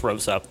then she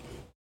throws up.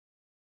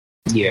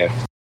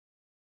 Yeah.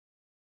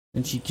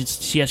 And she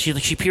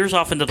peers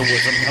off into the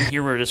woods. I'm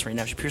here where it is right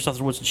now. She peers off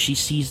the woods and she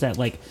sees that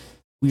like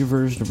weird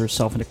version of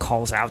herself, and it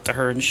calls out to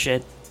her and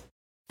shit.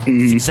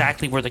 It's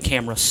exactly where the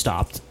camera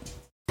stopped.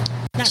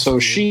 So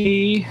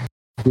she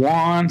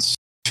wants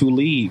to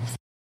leave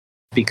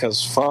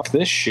because fuck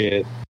this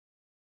shit.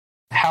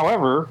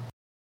 However,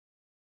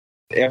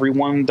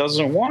 everyone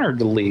doesn't want her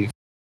to leave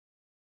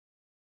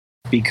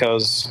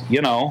because,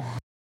 you know,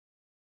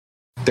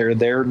 they're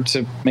there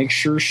to make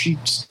sure she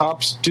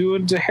stops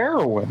doing the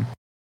heroin.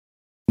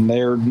 And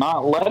they're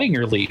not letting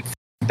her leave.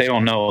 They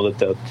don't know that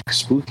the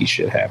spooky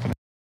shit happened.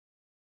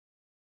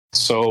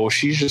 So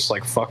she's just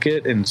like, fuck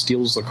it, and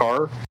steals the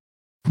car.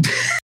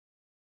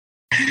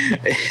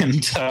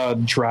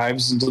 And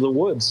drives into the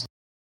woods.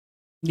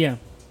 Yeah.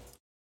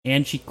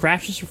 And she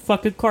crashes her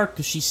fucking car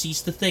because she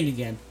sees the thing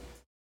again.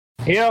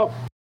 Yep.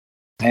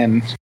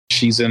 And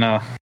she's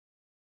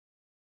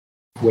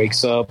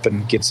wakes up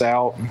and gets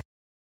out.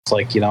 It's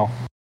like, you know,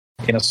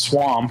 in a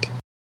swamp.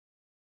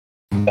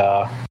 And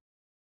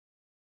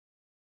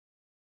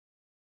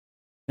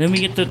then we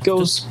get the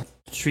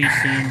street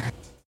scene.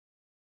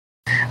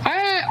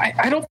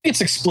 I don't think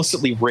it's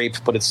explicitly rape,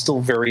 but it's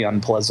still very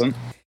unpleasant.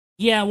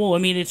 Yeah, well, I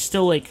mean, it's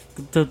still like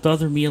the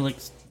other Mia like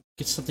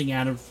gets something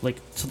out of like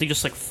something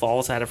just like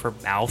falls out of her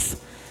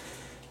mouth,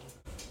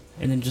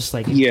 and then just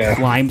like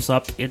climbs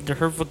up into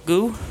her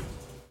vagoo.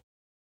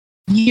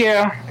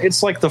 Yeah,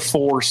 it's like the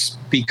force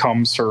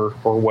becomes her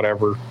or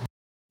whatever.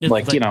 It's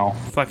like, you know,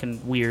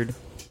 fucking weird.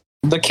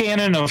 The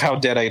canon of how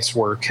Deadites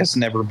work has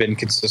never been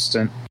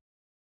consistent,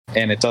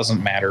 and it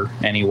doesn't matter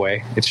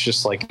anyway. It's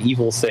just like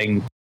evil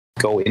thing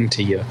go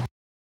into you.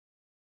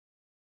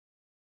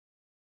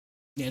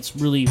 Yeah, it's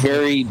really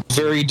very,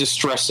 very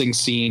distressing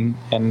scene,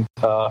 and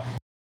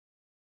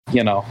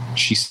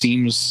she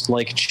seems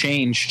like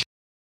changed,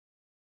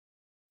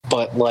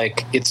 but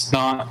like it's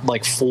not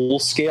like full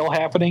scale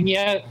happening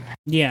yet.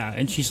 Yeah,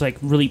 and she's like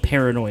really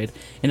paranoid.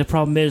 And the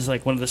problem is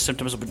like one of the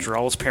symptoms of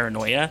withdrawal is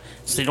paranoia,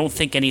 so they don't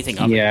think anything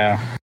of it.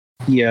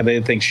 Yeah,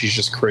 they think she's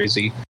just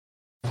crazy.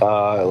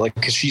 Like,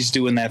 because she's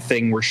doing that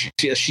thing where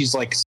she's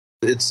like,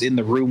 it's in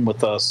the room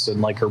with us,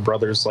 and like her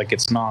brother's like,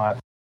 it's not,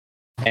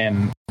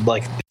 and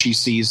like she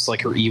sees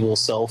like her evil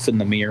self in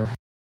the mirror.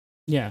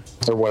 Yeah,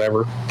 or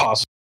whatever.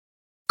 Possible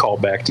call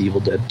back to Evil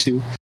Dead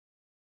 2.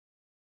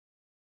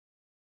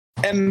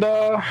 And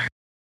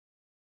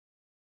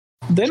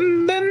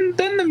then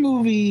the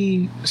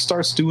movie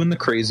starts doing the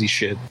crazy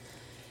shit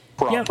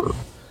proper.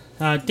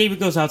 Yep. David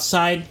goes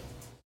outside.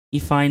 He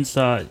finds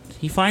the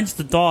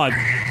dog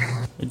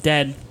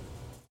dead.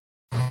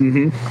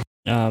 Mm-hmm.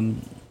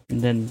 And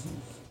then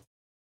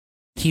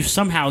he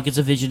somehow gets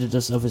a vision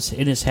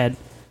in his head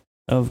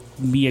of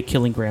Mia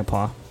killing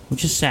Grandpa,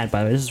 which is sad, by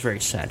the way. This is very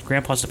sad.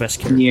 Grandpa's the best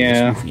character in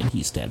this movie, and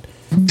he's dead.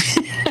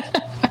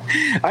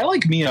 I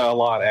like Mia a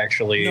lot,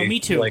 actually. No, me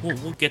too. Like,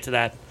 we'll get to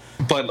that.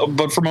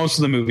 But for most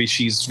of the movie,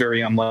 she's very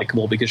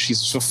unlikable because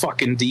she's a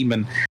fucking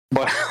demon.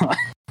 But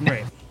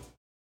right.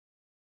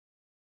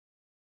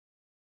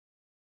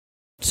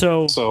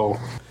 So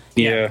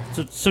yeah.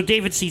 So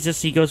David sees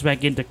this. He goes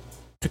back in to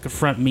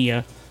confront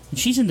Mia, and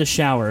she's in the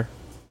shower.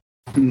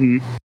 Mm-hmm.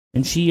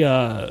 And she,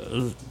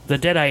 the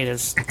Deadite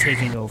is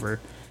taking over.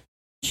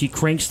 She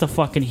cranks the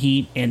fucking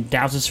heat and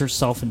douses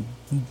herself in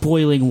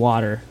boiling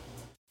water.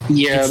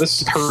 Yeah,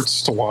 this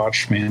hurts to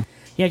watch, man.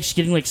 Yeah, she's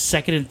getting like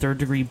 2nd and 3rd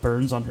degree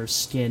burns on her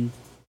skin.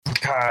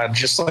 God,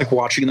 just like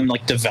watching them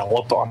like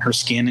develop on her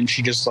skin, and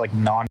she just like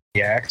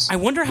non-reacts. I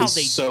wonder how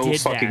they so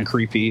did fucking that.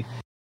 Creepy.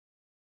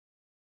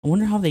 I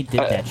wonder how they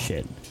did that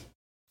shit.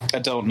 I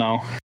don't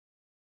know.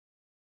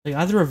 Like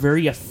either a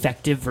very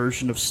effective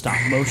version of stop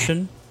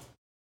motion,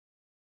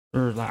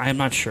 or I'm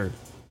not sure.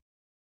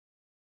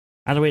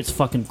 Either way, it's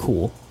fucking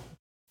cool.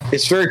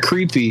 It's very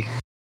creepy.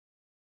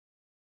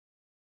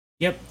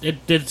 Yep,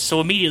 it did.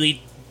 So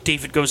immediately,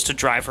 David goes to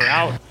drive her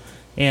out,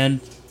 and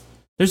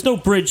there's no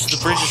bridge.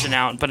 The bridge isn't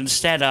out, but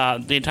instead,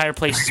 the entire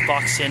place is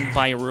boxed in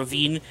by a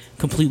ravine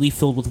completely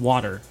filled with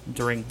water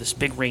during this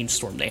big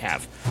rainstorm they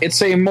have.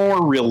 It's a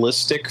more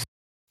realistic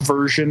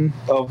version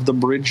of the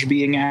bridge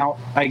being out,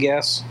 I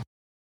guess.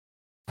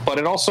 But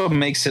it also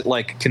makes it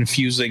like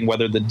confusing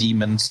whether the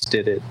demons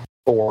did it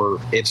or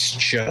it's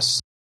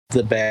just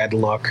the bad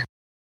luck.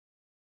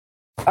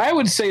 I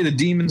would say the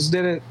demons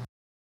did it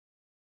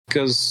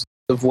because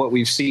of what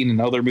we've seen in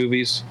other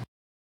movies.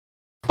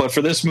 But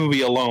for this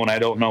movie alone, I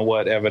don't know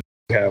what evidence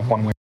we have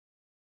one way.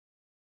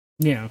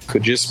 Yeah.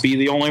 Could just be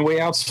the only way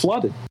out's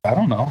flooded. I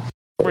don't know.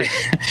 Right.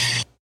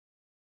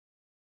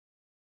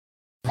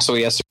 So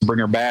he has to bring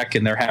her back,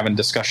 and they're having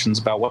discussions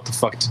about what the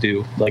fuck to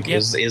do. Like,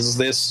 is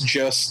this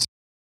just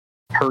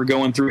her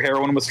going through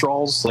heroin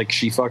withdrawals? Like,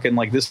 she fucking,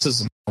 like, this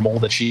isn't normal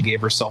that she gave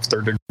herself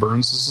 3rd degree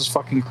burns. This is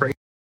fucking crazy.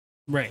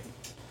 Right.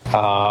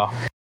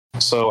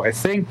 So I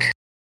think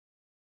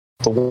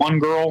the one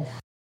girl,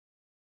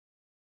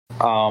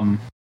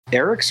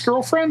 Eric's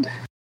girlfriend,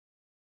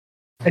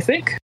 I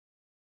think.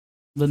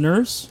 The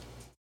nurse?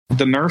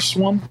 The nurse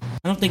one?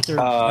 I don't think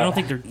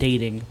they're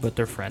dating, but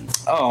they're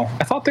friends. Oh,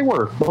 I thought they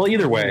were. Well,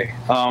 either way,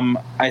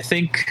 I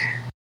think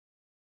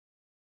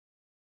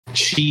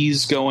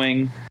she's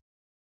going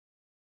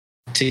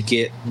to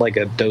get like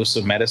a dose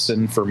of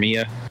medicine for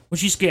Mia. Well,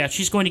 she's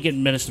going to get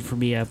medicine for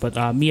Mia,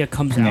 but Mia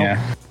comes out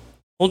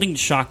holding the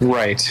shotgun.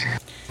 Right.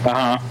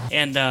 Uh-huh.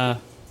 And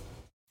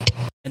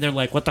they're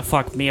like, "What the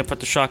fuck?" Mia put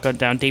the shotgun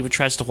down. David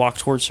tries to walk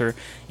towards her,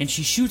 and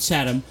she shoots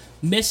at him,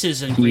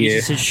 misses, and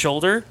grazes his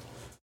shoulder.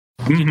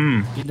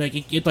 Mm-hmm.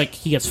 Like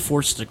he gets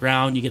forced to the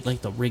ground. You get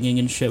like the ringing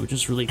and shit, which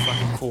is really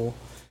fucking cool.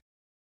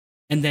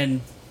 And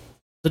then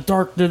the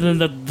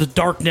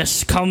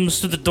darkness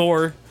comes to the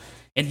door,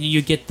 and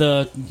you get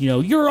the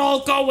you're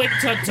all going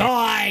to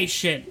die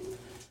shit.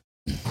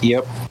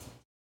 Yep.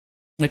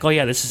 Like, oh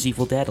yeah, this is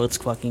Evil Dead. Let's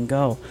fucking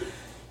go.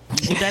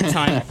 Evil Dead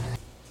time.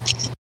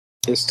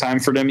 It's time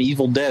for them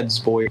Evil Deads,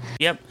 boy.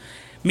 Yep.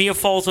 Mia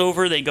falls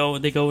over. They go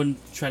and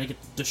try to get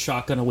the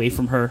shotgun away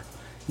from her,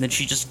 and then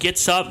she just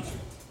gets up.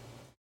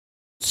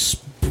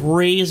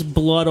 Sprays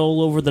blood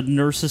all over the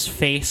nurse's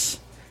face.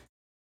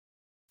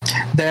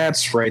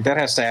 That's right. That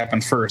has to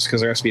happen first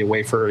because there has to be a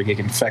way for her to get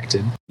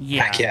infected.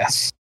 Yeah. I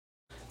guess.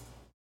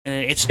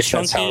 And it's If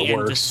that's how chunky it and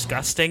works.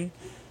 disgusting.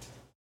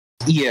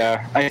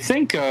 Yeah, I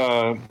think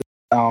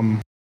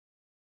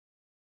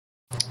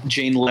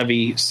Jane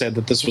Levy said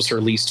that this was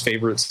her least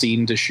favorite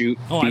scene to shoot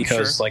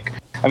because, like,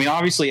 I mean,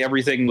 obviously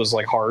everything was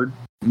like hard,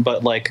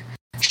 but like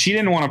she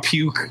didn't want to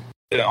puke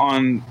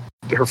on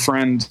her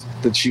friend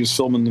that she was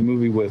filming the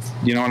movie with.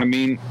 You know what I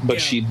mean?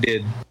 But she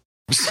did.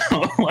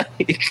 So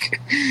like,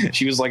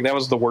 she was like, that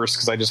was the worst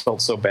because I just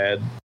felt so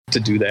bad to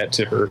do that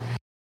to her.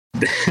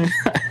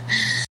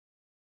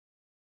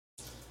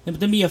 And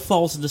then Mia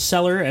falls in the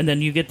cellar, and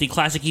then you get the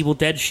classic Evil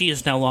Dead. She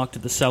is now locked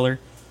in the cellar.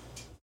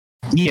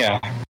 Yeah.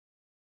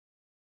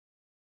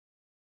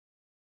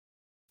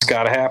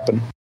 got to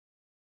happen.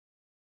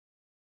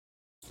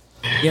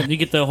 Yeah, you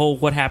get the whole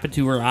 "what happened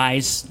to her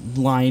eyes"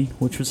 line,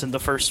 which was in the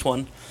first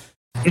one.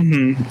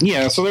 Mm-hmm.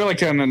 Yeah, so they're like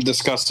kind of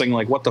discussing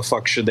like what the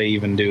fuck should they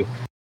even do.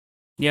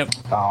 Yep.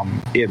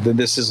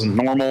 This isn't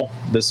normal.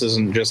 This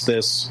isn't just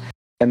this,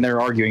 and they're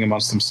arguing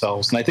amongst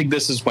themselves. And I think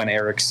this is when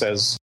Eric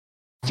says,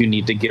 "You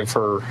need to give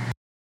her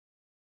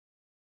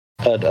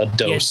a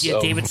dose." Yeah,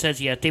 David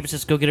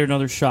says, "Go get her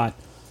another shot."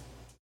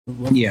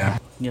 Yeah.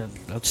 Yeah.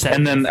 Upset.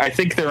 And then I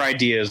think their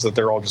idea is that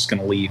they're all just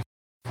going to leave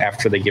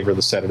after they give her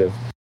the sedative.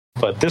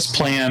 But this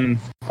plan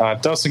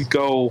doesn't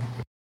go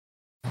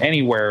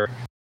anywhere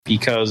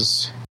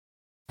because,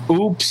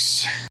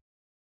 oops,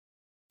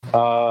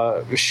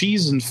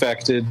 she's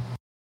infected.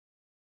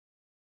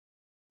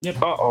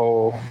 Yep.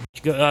 Uh-oh.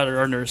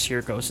 Our nurse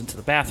here goes into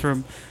the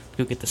bathroom to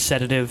go get the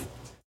sedative.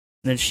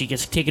 And then she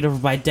gets taken over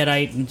by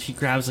Deadite, and she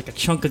grabs like a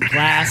chunk of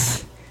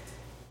glass.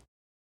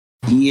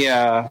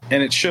 Yeah,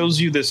 and it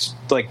shows you this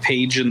like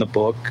page in the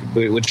book,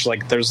 which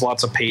like there's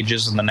lots of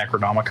pages in the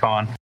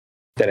Necronomicon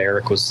that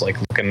Eric was like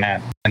looking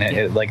at, and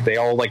it like they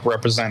all like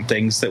represent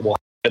things that will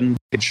happen.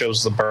 It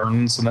shows the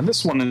burns, and then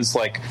this one is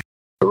like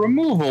the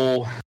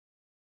removal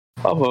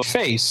of a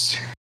face.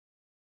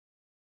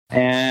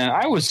 And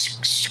I was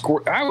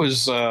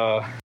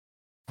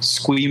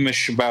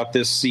squeamish about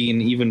this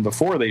scene even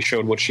before they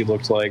showed what she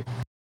looked like,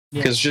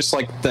 because just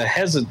like the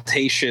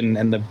hesitation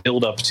and the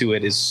build up to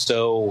it is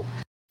so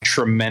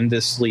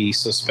tremendously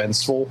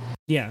suspenseful,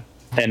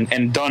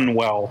 and done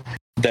well,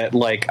 that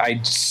like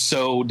I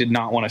so did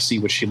not want to see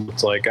what she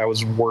looked like. I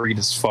was worried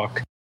as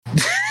fuck.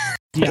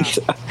 Because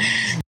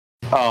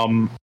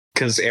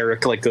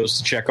Eric like goes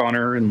to check on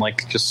her and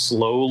like just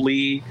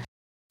slowly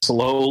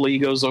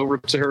goes over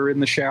to her in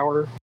the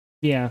shower,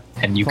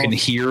 and you can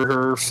hear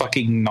her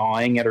fucking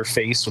gnawing at her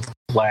face with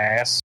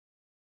glass,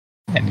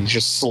 and he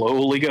just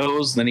slowly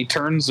goes, and then he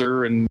turns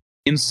her, and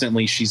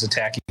instantly she's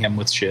attacking him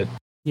with shit.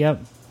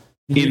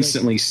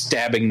 Instantly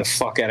stabbing the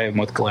fuck out of him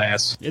with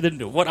glass. And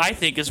then what I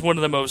think is one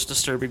of the most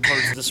disturbing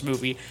parts of this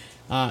movie,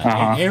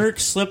 Eric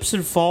slips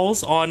and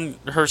falls on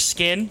her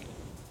skin.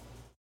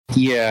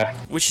 Yeah.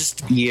 Which is,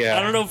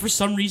 I don't know, for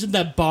some reason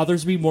that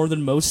bothers me more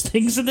than most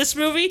things in this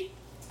movie.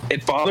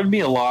 It bothered me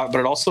a lot, but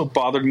it also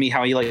bothered me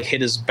how he like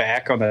hit his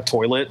back on the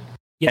toilet.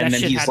 Yeah, and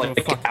then he's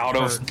like out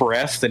of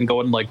breath and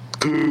going like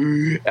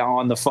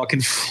on the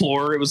fucking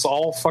floor. It was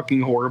all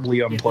fucking horribly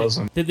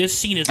unpleasant. This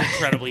scene is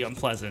incredibly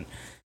unpleasant.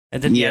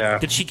 And then,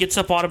 then she gets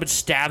up on him and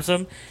stabs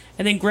him,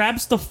 and then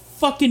grabs the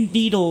fucking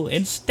needle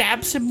and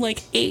stabs him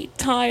like 8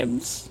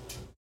 times.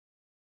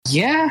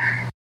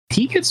 Yeah,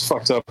 he gets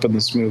fucked up in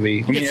this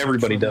movie. I mean,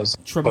 everybody does.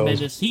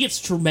 Tremendous. He gets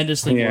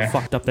tremendously more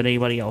fucked up than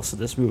anybody else in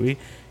this movie.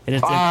 And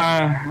it's,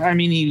 I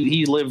mean,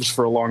 he lives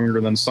for longer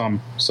than some,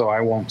 so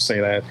I won't say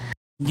that.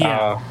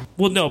 Yeah.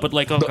 Well, no, but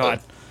like, oh god.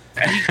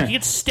 He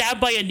gets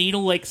stabbed by a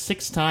needle like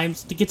 6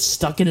 times. It gets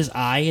stuck in his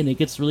eye, and it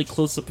gets really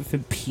close up of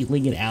him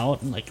peeling it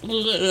out, and like.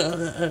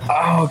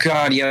 Oh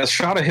god, yeah! The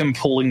shot of him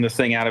pulling the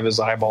thing out of his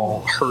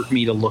eyeball hurt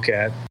me to look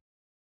at.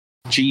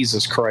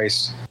 Jesus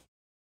Christ!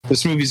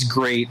 This movie's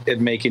great at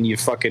making you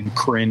fucking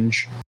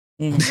cringe.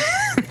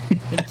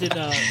 Mm-hmm. And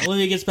then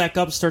Olivia gets back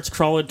up, starts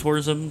crawling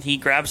towards him. He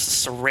grabs the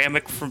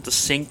ceramic from the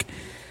sink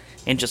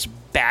and just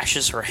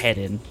bashes her head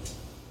in.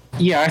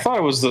 Yeah, I thought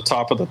it was the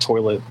top of the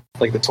toilet,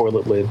 like the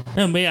toilet lid.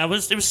 No, but yeah, it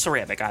was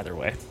ceramic either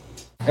way.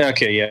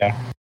 Okay,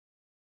 yeah.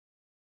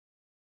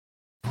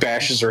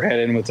 Bashes her head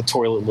in with the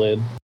toilet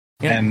lid.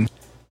 Yeah. And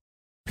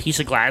piece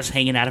of glass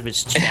hanging out of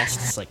his chest.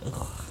 It's like,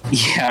 ugh.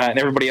 Yeah, and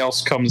everybody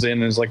else comes in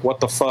and is like,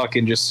 what the fuck?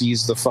 And just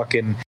sees the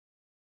fucking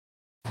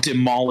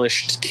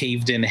demolished,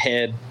 caved-in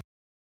head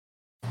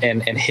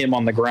and him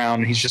on the ground.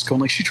 And he's just going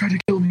like, she tried to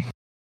kill me.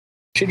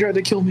 She tried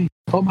to kill me.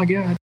 Oh my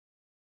god.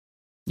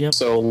 Yep.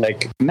 So,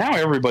 like, now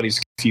everybody's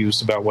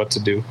confused about what to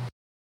do.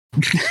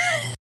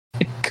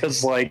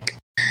 Because, like,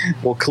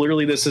 well,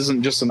 clearly this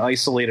isn't just an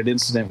isolated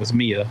incident with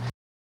Mia.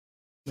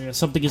 Yeah,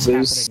 something is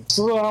There's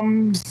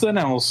happening. Something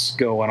else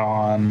going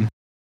on.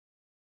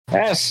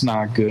 That's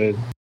not good.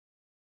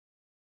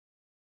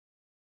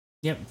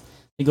 Yep.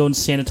 They go and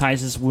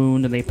sanitize his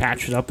wound, and they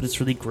patch it up, and it's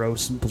really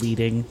gross and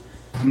bleeding.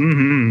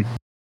 Mm-hmm.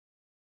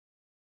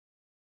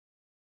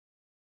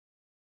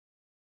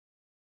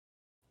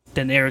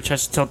 Then Eric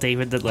tries to tell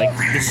David that, like,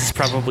 this is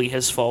probably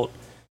his fault.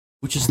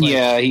 Which is like...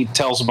 Yeah, he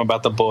tells him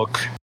about the book.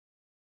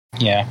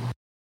 Yeah.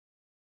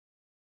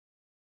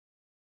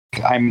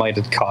 I might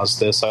have caused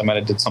this. I might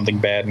have did something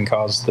bad and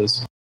caused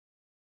this.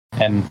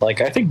 And, like,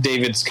 I think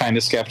David's kind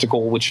of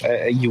skeptical, which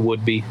you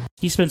would be.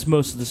 He spends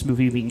most of this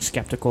movie being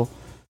skeptical.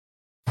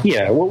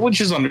 Yeah,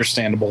 which is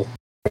understandable,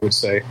 I would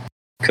say.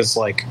 Because,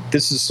 like,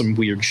 this is some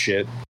weird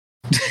shit.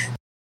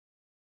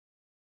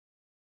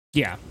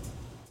 Yeah.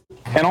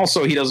 And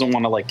also, he doesn't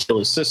want to, like, kill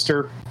his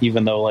sister,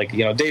 even though, like,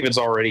 you know,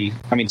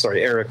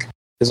 Eric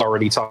is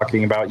already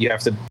talking about you have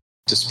to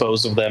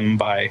dispose of them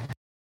by,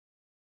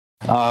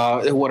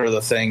 what are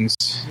the things?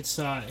 It's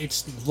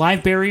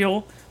live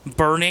burial,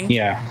 burning,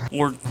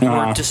 or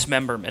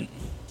dismemberment.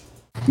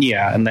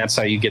 Yeah, and that's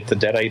how you get the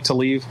Deadite to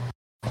leave,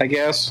 I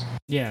guess.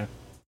 Yeah.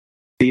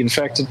 the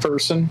infected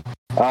person.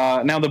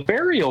 Now, the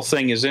burial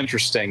thing is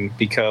interesting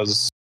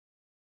because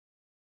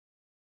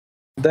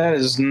that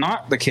is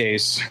not the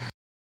case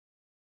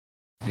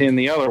in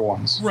the other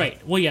ones.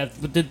 Right. Well, yeah,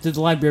 but the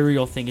live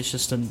burial thing is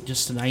just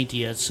an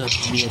idea so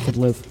Mia could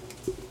live.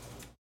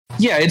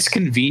 Yeah, it's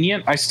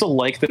convenient. I still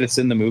like that it's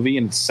in the movie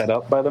and it's set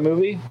up by the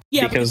movie.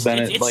 Yeah, because then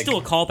it's still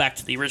a callback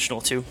to the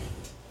original, too.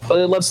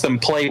 It lets them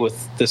play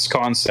with this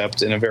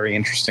concept in a very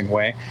interesting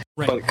way.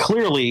 Right. But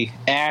clearly,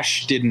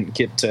 Ash didn't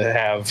get to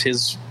have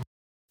his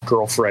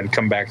girlfriend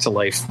come back to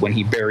life when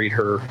he buried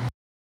her.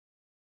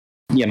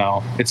 You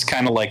know, it's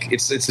kind of like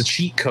it's a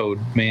cheat code,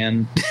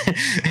 man.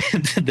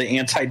 The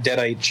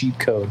anti-Deadite cheat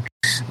code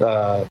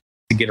to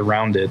get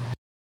around it.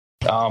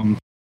 Yeah,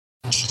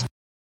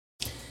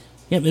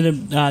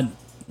 and then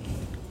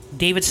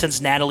David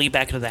sends Natalie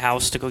back into the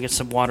house to go get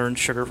some water and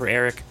sugar for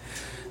Eric.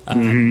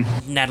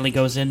 Natalie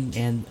goes in,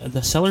 and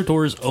the cellar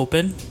door is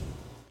open.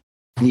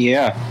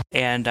 Yeah.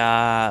 And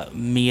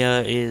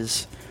Mia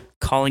is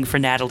calling for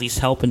Natalie's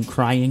help and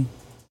crying.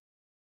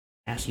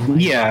 Asking why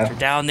you locked her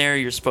down there.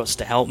 You're supposed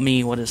to help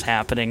me. What is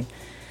happening?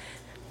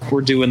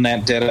 We're doing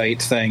that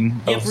Deadite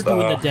thing. Yeah, we're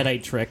doing the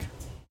Deadite trick.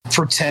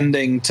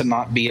 Pretending to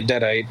not be a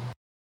Deadite.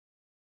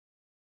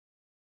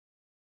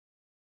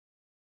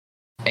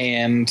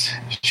 And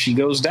she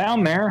goes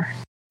down there,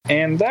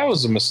 and that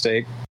was a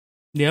mistake.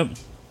 Yep.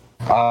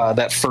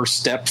 That first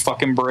step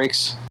fucking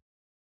breaks.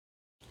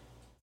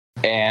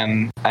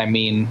 And, I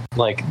mean,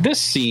 like, this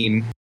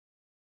scene...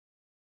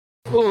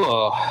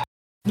 Ugh.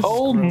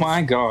 Oh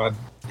my god.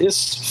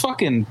 It's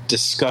fucking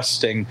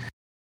disgusting.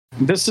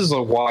 This is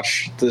a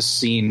watch this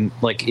scene,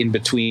 like, in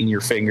between your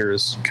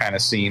fingers kind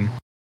of scene.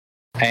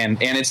 And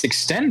it's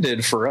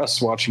extended for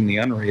us watching the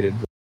unrated.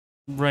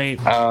 Right.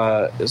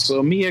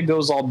 So Mia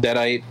goes all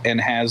Deadite and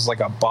has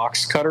like a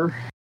box cutter.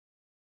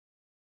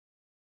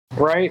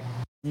 Right?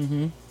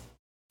 Mm-hmm.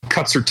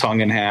 Cuts her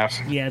tongue in half.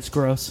 Yeah, it's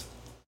gross.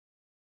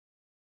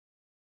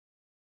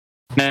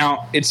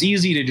 Now, it's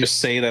easy to just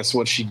say that's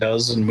what she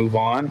does and move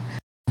on,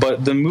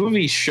 but the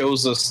movie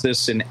shows us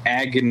this in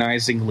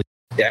agonizing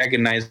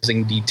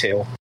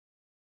detail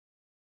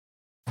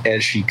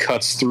as she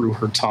cuts through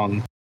her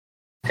tongue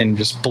and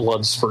just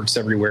blood spurts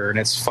everywhere, and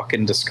it's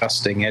fucking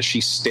disgusting as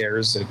she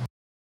stares at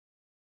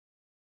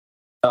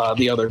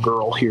the other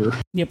girl here.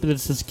 Yep, but it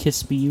says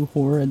 "kiss me, you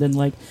whore," and then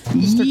like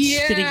starts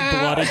spitting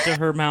blood into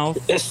her mouth.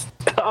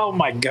 Oh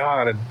my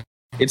god,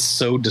 it's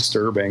so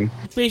disturbing.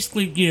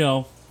 Basically, you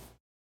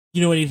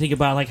know anything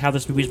about like how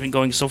this movie's been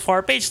going so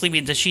far? Basically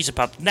means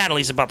that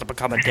Natalie's about to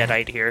become a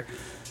Deadite here.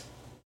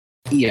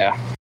 Yeah,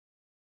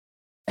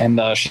 and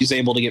she's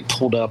able to get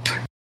pulled up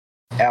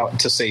out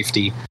to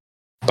safety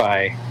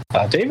by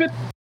David,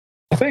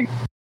 I think.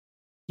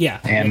 Yeah,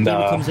 and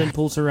David comes in,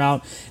 pulls her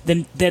out,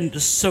 then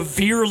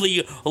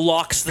severely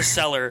locks the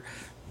cellar.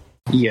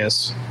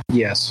 Yes.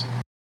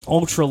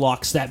 Ultra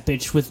locks that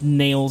bitch with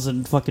nails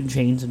and fucking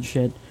chains and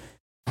shit.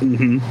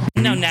 Mm-hmm.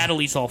 Now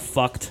Natalie's all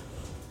fucked.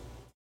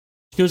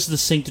 She goes to the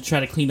sink to try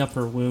to clean up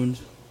her wound,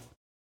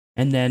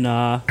 and then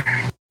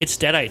it's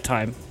Deadite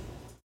time.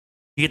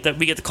 We get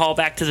the call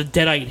back to the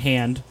Deadite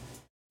hand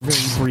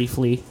very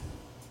briefly.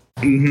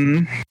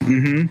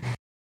 Mm-hmm.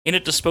 In a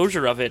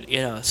disposure of it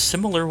in a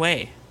similar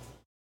way.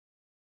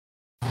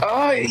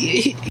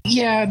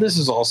 Yeah, this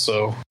is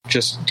also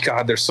just,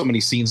 God, there's so many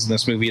scenes in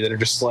this movie that are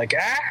just like,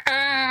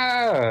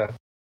 that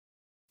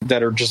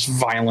are just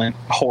violent,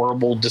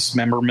 horrible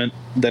dismemberment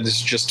that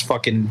is just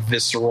fucking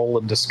visceral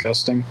and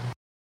disgusting.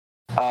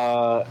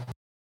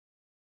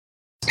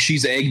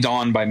 She's egged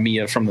on by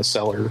Mia from the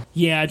cellar.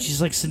 Yeah,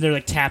 she's like sitting there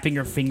like tapping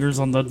her fingers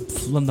on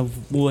the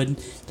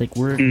wood. Like,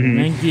 we're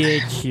gonna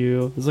get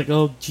you. It's like,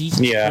 oh, Jesus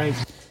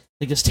Christ.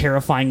 Like this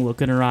terrifying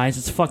look in her eyes.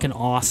 It's fucking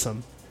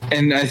awesome.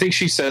 And I think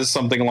she says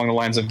something along the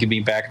lines of "Give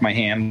me back my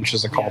hand," which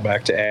is a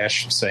callback to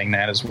Ash saying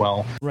that as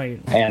well. Right.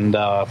 And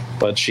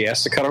but she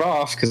has to cut it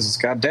off because it's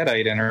got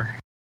Deadite in her.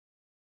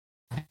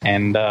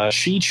 And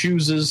she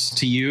chooses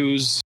to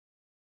use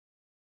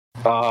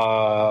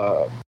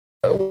what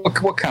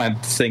kind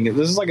of thing?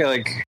 This is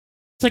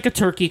it's like a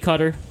turkey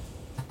cutter,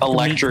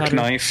 electric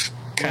knife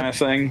kind of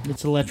thing.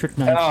 It's electric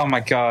knife. Oh my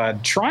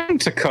god! Trying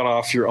to cut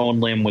off your own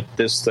limb with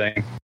this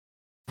thing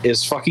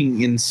is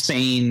fucking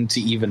insane to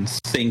even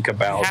think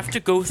about. You have to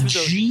go through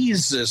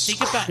Jesus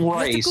Christ! You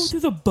have to go through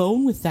the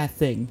bone with that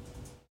thing.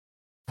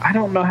 I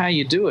don't know how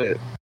you do it.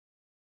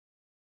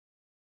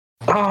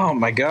 Oh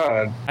my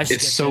god,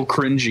 it's so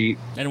cringy.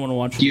 I didn't want to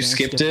watch it. You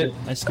skipped it?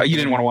 You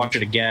didn't want to watch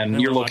it again.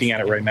 You're looking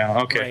at it right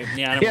now. Okay. Right.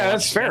 Yeah,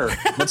 that's fair.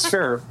 That's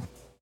fair.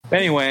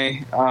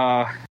 Anyway,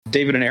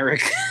 David and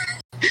Eric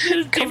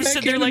come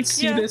back in and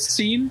see this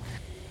scene.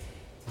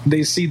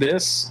 They see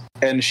this,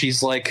 and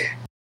she's like,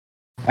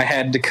 I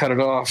had to cut it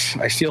off.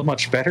 I feel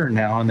much better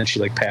now. And then she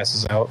like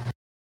passes out.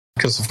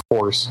 Because of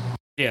course.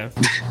 Yeah.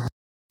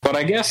 But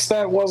I guess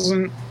that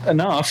wasn't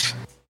enough.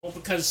 Well,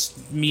 because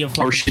Mia...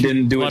 Or she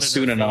didn't do it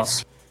soon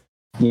enough.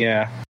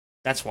 Yeah.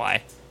 That's why.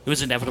 It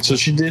was inevitable. So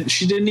she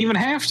didn't even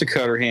have to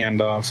cut her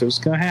hand off. It was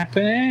going to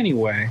happen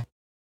anyway.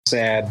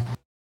 Sad.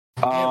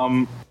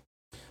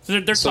 So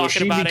they're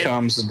talking about it. So she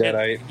becomes a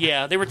Deadite.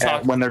 Yeah, they were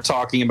talking when they're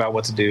talking about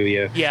what to do.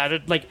 Yeah. Yeah,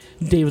 like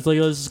David's like,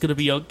 "Oh, this is gonna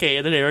be okay,"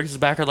 and then Eric's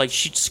back are like,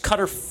 "She just cut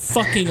her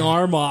fucking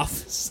arm off."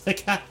 It's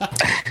like,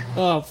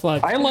 oh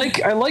fuck. I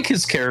like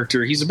his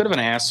character. He's a bit of an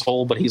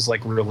asshole, but he's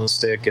like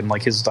realistic and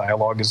like his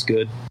dialogue is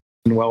good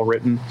and well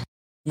written.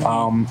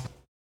 Mm-hmm.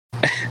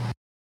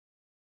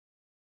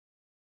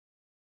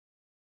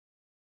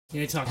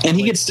 And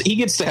he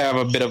gets to have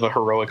a bit of a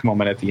heroic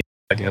moment at the end,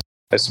 I guess,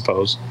 I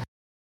suppose.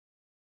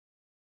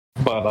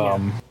 But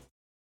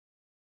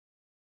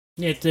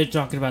they're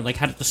talking about like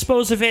how to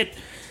dispose of it.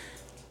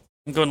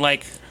 I'm going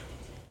like,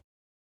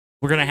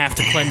 we're gonna have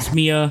to cleanse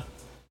Mia,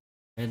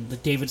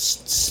 and David's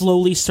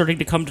slowly starting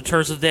to come to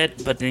terms with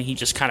it, but then he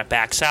just kind of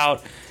backs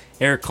out.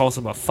 Eric calls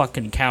him a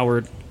fucking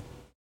coward,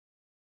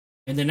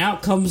 and then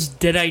out comes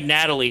Deadite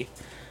Natalie.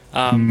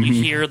 You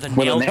hear the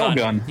nail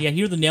gun. Yeah, you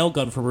hear the nail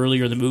gun from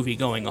earlier in the movie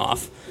going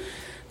off.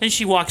 Then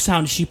she walks out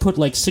and she put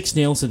like 6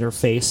 nails in her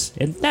face,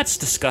 and that's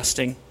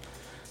disgusting.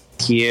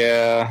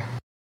 Yeah.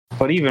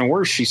 But even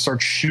worse, she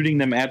starts shooting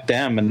them at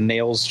them, and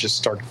nails just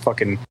start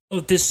fucking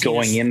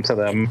going into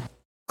them.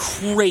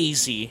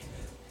 Crazy.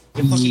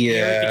 Yeah.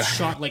 Eric gets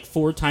shot like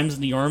 4 times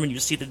in the arm, and you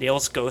see the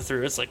nails go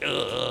through. It's like,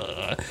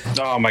 ugh.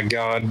 Oh my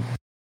god.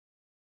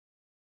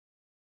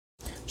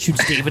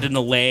 Shoots David in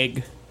the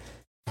leg.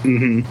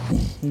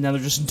 Mm-hmm. Now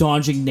they're just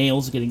dodging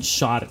nails getting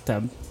shot at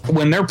them.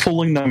 When they're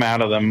pulling them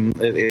out of them,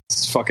 it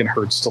fucking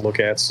hurts to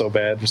look at so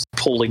bad. Just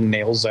pulling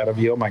nails out of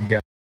you. Oh my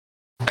god.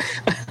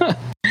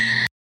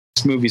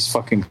 This movie's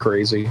fucking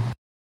crazy.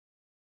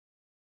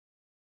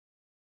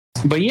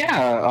 But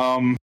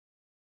yeah,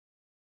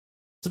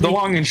 the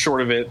long and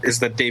short of it is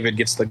that David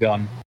gets the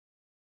gun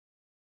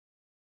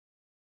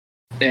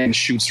and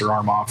shoots her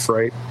arm off,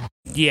 right?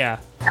 Yeah.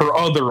 Her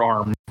other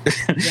arm.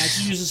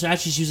 Yeah,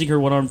 she's using her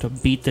one arm to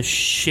beat the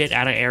shit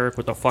out of Eric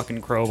with a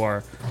fucking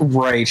crowbar.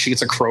 Right, she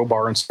gets a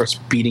crowbar and starts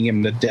beating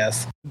him to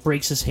death.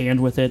 Breaks his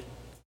hand with it.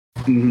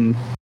 Mm-hmm.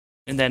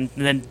 And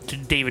then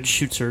David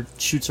shoots her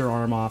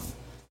arm off.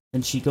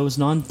 And she goes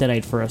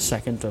non-Deadite for a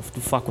second to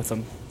fuck with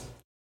him.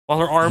 While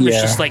her arm is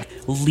just like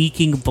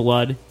leaking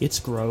blood. It's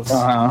gross.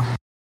 Uh-huh.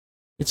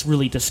 It's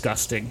really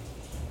disgusting.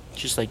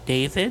 She's like,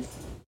 David?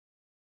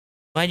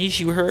 Why did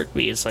you hurt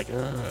me? It's like,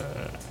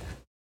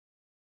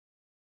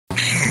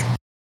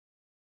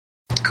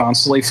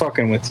 Constantly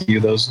fucking with you,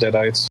 those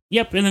Deadites.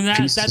 Yep, and then at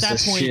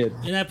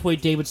that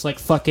point, David's like,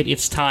 fuck it,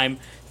 it's time.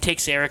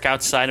 Takes Eric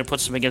outside and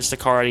puts him against the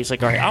car, and he's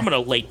like, alright, I'm gonna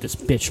light this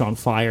bitch on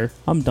fire.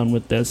 I'm done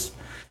with this.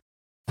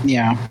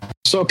 Yeah.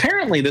 So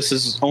apparently this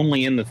is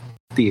only in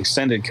the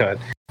extended cut.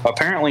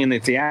 Apparently in the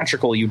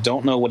theatrical, you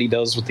don't know what he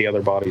does with the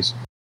other bodies.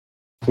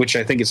 Which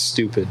I think is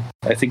stupid.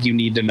 I think you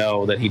need to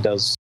know that he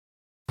does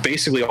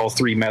basically all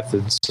 3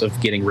 methods of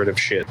getting rid of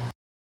shit.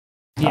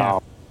 Yeah.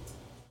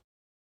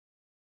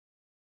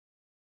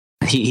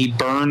 He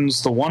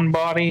burns the one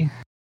body,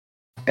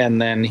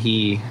 and then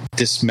he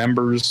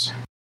dismembers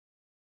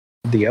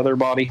the other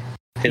body,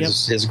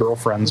 his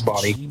girlfriend's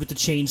body. With the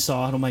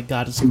chainsaw. Oh my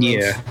god, it's gross.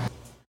 Yeah,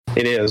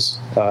 it is.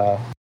 You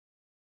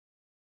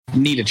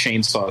need a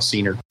chainsaw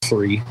scene or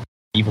 3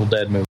 Evil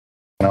Dead movie,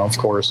 of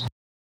course.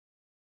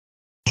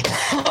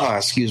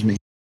 Excuse me.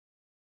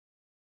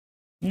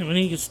 And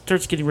he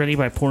starts getting ready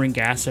by pouring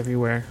gas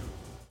everywhere.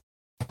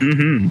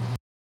 Mm-hmm.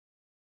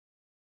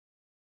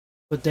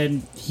 But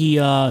then he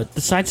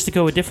decides to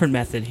go a different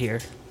method here.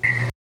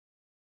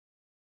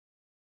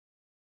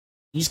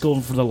 He's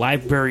going for the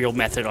live burial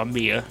method on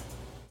Mia.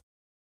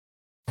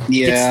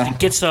 Yeah.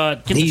 Gets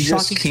a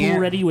shocking tool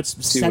ready with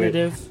some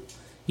sedative.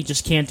 He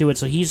just can't do it,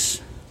 so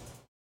he's...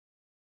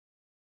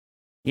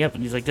 Yep,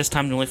 and he's like, this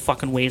time the only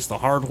fucking way is the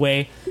hard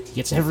way. He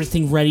gets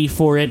everything ready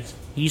for it.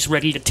 He's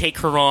ready to take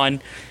her on,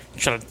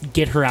 try to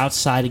get her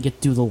outside and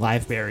do the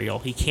live burial.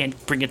 He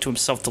can't bring it to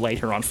himself to light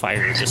her on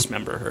fire and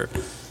dismember her.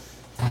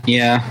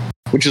 Yeah,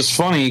 which is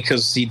funny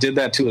because he did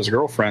that to his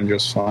girlfriend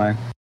just fine.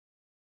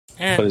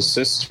 But his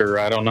sister,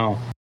 I don't know.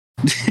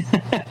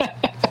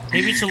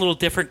 Maybe it's a little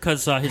different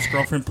because his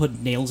girlfriend put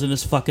nails in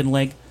his fucking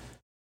leg.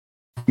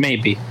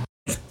 Maybe.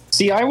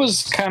 See, I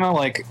was kind of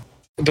like,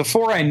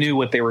 before I knew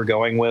what they were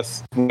going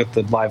with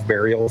the live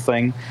burial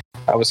thing,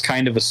 I was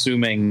kind of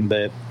assuming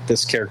that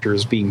this character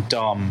is being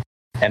dumb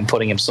and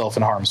putting himself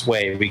in harm's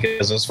way,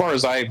 because as far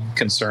as I'm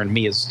concerned,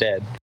 Mia's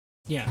dead.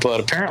 Yeah. But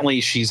apparently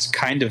she's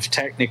kind of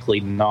technically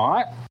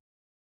not,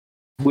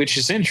 which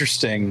is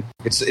interesting.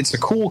 It's a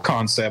cool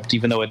concept,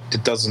 even though it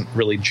doesn't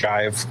really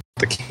jive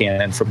the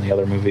canon from the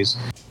other movies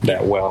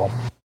that well.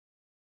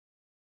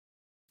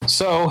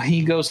 So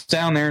he goes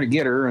down there to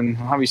get her, and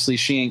obviously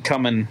she ain't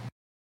coming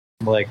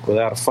like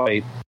without a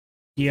fight.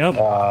 Yep.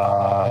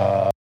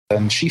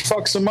 And she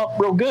fucks him up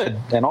real good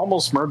and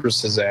almost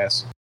murders his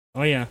ass.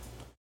 Oh yeah.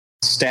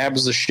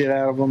 Stabs the shit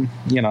out of him,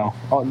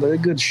 all the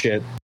good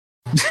shit.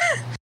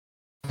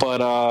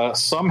 But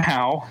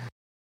somehow,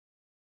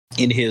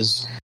 in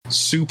his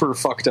super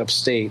fucked up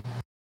state,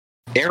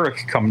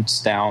 Eric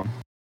comes down,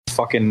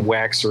 fucking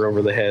whacks her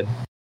over the head,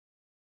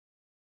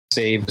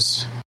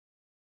 saves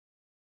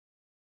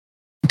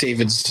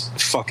David's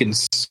fucking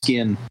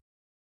skin.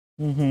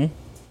 Mm-hmm.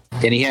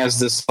 And he has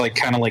this like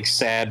kind of like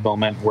sad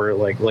moment where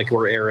like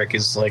where Eric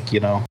is like,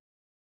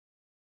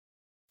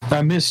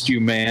 I missed you,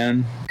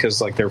 man,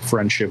 because like their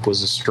friendship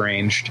was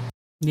estranged.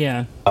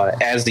 Yeah.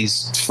 As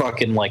he's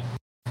fucking like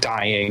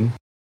dying,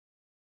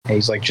 and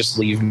he's like, just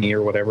leave me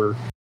or whatever.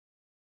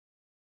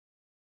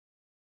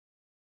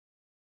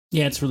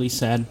 Yeah, it's really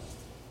sad.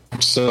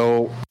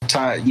 So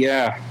time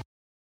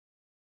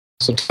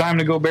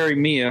to go bury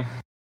Mia.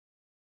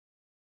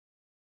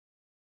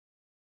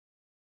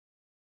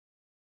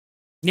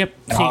 Yep.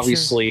 And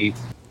obviously,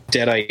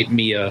 Deadite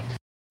Mia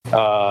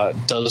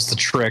does the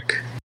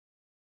trick.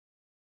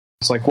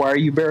 It's like, why are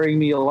you burying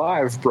me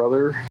alive,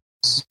 brother?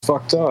 This is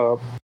fucked up.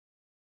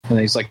 And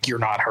he's like, you're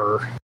not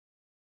her.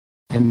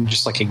 And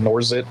just like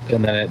ignores it,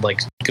 and then it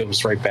like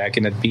goes right back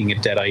into being a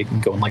Deadite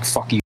and going like,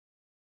 fuck you.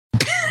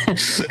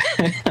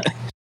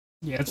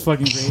 Yeah, it's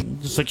fucking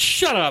great. Just like,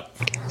 shut up!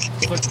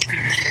 Fucking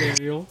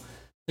burial.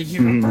 Like,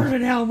 you're a burn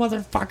in hell,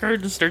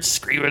 motherfucker! Just starts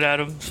screaming at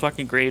him. It's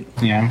fucking great.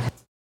 Yeah.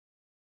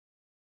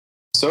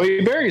 So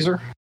he buries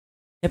her.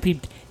 Yep,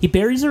 he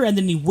buries her and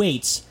then he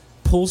waits,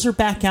 pulls her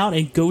back out,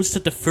 and goes to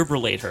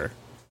defibrillate her.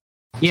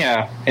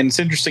 Yeah, and it's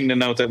interesting to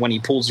note that when he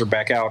pulls her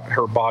back out,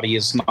 her body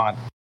is not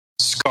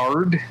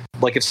scarred.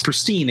 Like, it's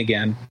pristine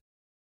again.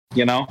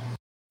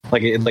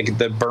 Like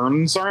the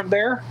burns aren't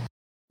there.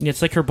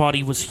 It's like her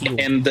body was healed.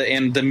 And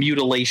the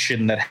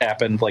mutilation that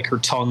happened, like her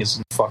tongue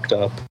isn't fucked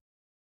up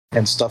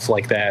and stuff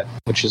like that,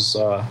 which is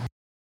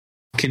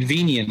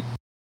convenient.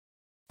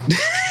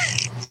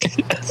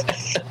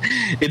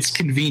 It's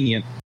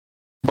convenient.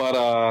 But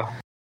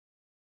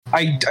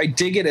I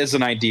dig it as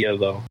an idea,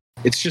 though.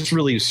 It's just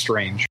really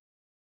strange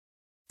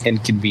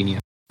and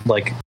convenient.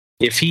 Like,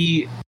 if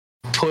he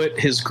put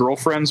his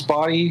girlfriend's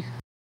body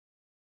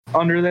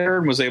under there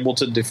and was able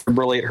to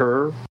defibrillate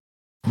her,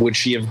 would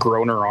she have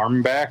grown her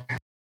arm back?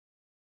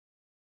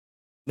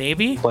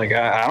 Maybe. Like,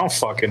 I don't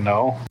fucking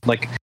know.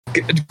 Like,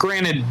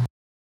 granted,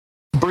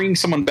 bringing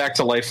someone back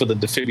to life with a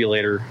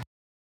defibrillator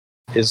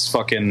is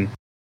fucking,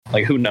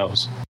 like, who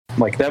knows?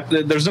 Like,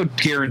 there's no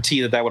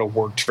guarantee that would have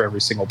worked for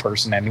every single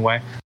person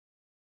anyway.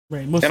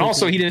 Right. And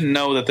also, he didn't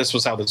know that this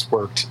was how this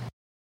worked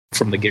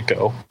from the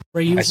get-go.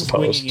 Right, he was just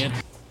winging it.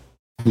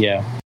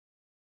 Yeah.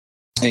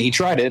 And he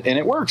tried it, and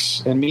it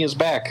works. And Mia's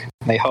back.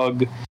 They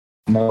hug,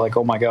 and they're like,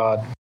 oh my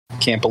god,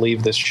 can't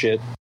believe this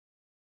shit.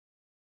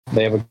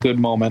 They have a good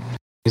moment.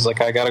 He's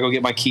like, I gotta go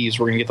get my keys.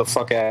 We're gonna get the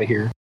fuck out of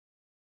here.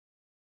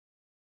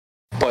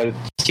 But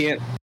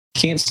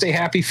can't stay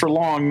happy for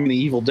long in the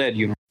Evil Dead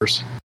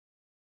universe.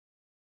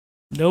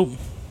 Nope.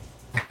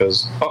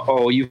 Because,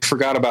 you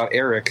forgot about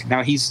Eric.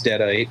 Now he's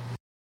Deadite.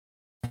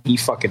 He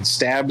fucking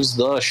stabs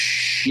the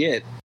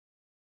shit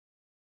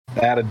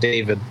out of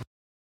David.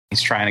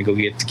 He's trying to go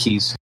get the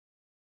keys.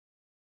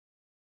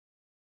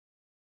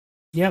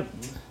 Yep.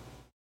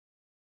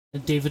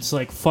 And David's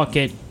like, fuck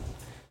it.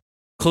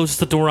 Closes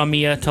the door on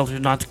Mia, tells her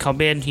not to come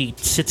in. He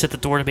sits at the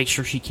door to make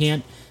sure she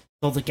can't.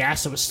 All the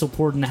gas that was still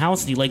poured in the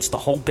house, and he lights the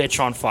whole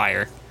bitch on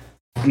fire.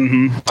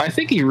 Mm-hmm. I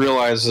think he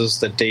realizes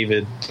that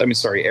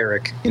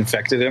Eric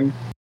infected him.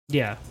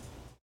 Yeah.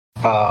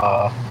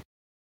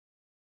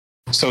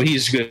 So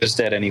he's good as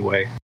dead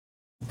anyway.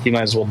 He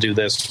might as well do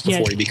this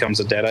before he becomes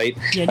a Deadite.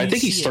 Yeah, I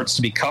think he starts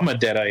to become a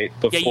Deadite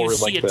before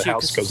the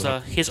house goes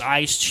up. His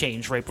eyes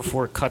change right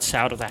before it cuts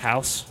out of the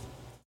house.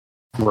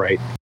 Right.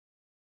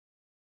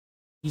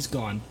 He's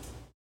gone.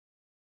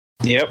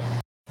 Yep.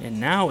 And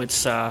now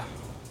it's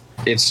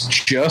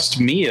just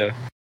Mia.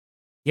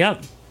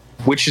 Yep.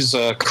 Which is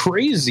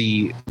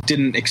crazy.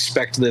 Didn't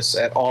expect this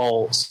at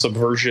all.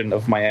 Subversion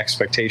of my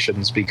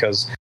expectations,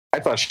 because I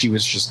thought she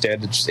was just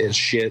dead as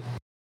shit,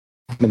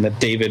 and that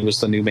David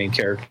was the new main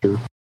character.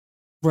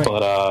 Right.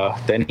 But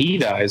then he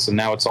dies, and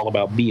now it's all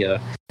about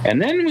Mia.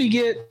 And then we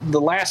get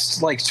the last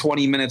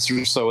 20 minutes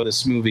or so of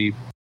this movie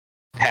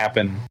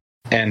happen,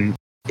 and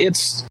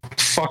it's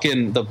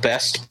fucking the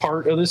best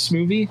part of this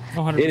movie.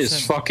 100%. It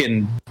is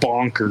fucking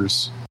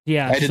bonkers.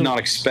 Yeah, I did not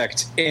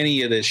expect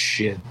any of this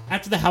shit.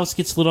 After the house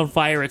gets lit on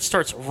fire, it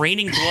starts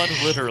raining blood,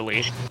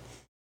 literally.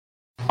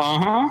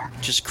 Uh-huh.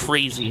 Just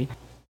crazy.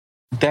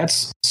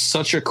 That's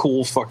such a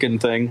cool fucking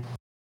thing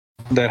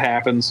that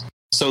happens.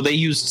 So they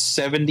used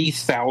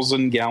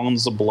 70,000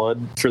 gallons of blood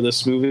for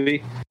this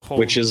movie,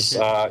 which is,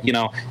 you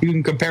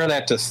can compare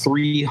that to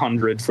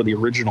 300 for the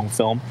original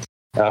film.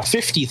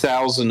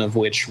 50,000 of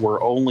which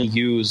were only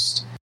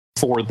used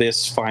for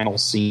this final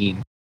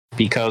scene,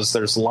 because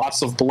there's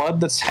lots of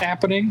blood that's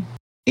happening,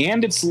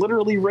 and it's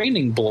literally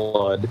raining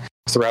blood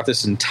throughout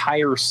this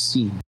entire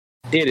scene.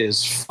 It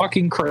is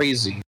fucking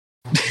crazy.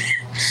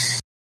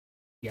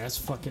 Yeah, it's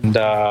fucking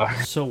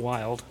so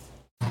wild.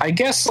 I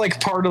guess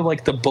part of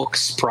the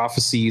book's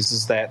prophecies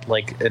is that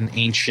an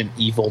ancient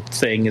evil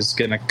thing is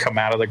gonna come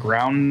out of the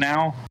ground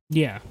now.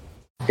 Yeah.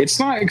 It's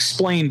not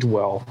explained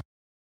well,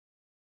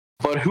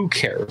 but who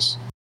cares?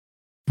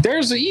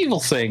 There's an evil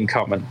thing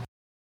coming.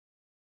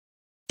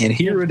 And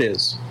here it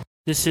is.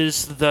 This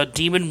is the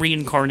demon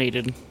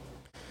reincarnated.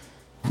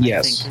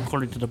 Yes. I think,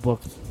 according to the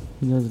book.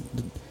 The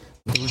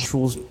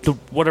rituals,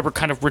 whatever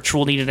kind of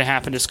ritual needed to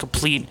happen is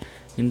complete.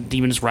 and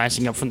demons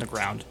rising up from the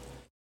ground.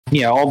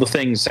 Yeah, all the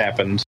things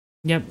happened.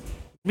 Yep.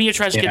 Mia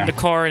tries to get in the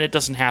car, and it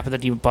doesn't happen. The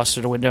demon busts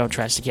through the window and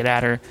tries to get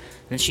at her.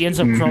 And she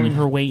ends up crawling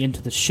her way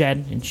into the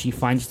shed, and she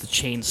finds the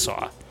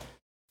chainsaw.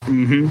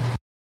 Mm-hmm.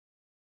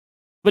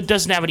 But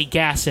doesn't have any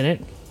gas in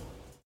it.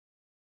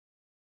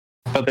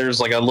 But there's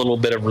like a little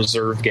bit of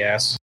reserve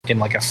gas in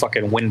like a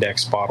fucking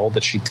Windex bottle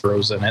that she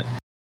throws in it.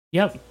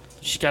 Yep.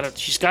 She's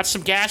got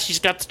some gas, she's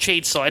got the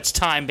chainsaw. It's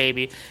time,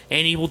 baby.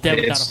 Ain't Evil Dead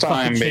without a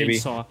fucking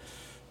chainsaw.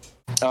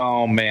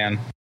 Oh, man.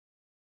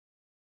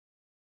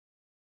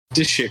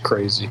 This shit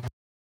crazy.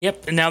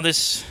 Yep, and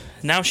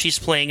now she's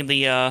playing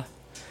the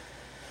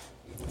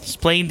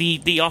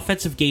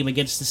offensive game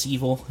against this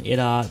evil.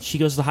 She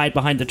goes to hide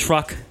behind the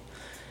truck,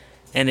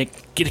 and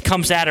it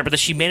comes at her, but then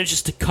she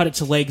manages to cut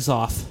its legs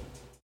off.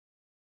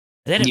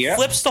 And then it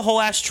flips the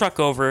whole ass truck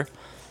over.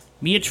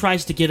 Mia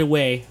tries to get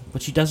away,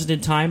 but she does it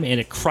in time, and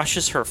it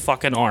crushes her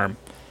fucking arm.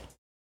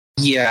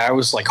 Yeah, I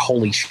was like,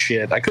 holy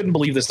shit. I couldn't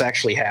believe this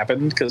actually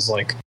happened, because,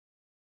 like,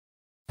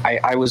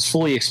 I was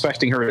fully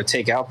expecting her to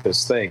take out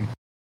this thing.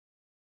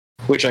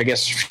 Which I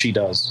guess she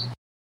does.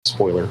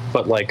 Spoiler.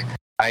 But, like,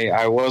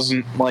 I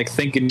wasn't, like,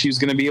 thinking she was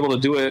going to be able to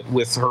do it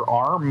with her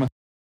arm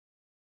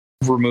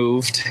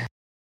removed.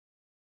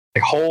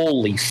 Like,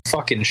 holy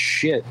fucking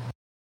shit.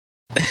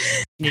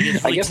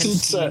 I guess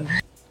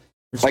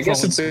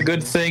it's a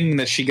good thing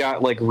that she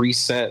got, like,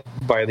 reset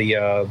by the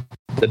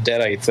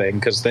Deadite thing,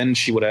 because then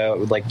she would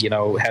have, like,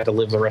 had to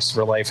live the rest of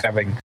her life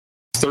having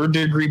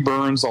third-degree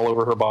burns all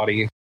over her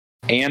body,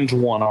 and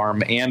one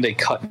arm, and a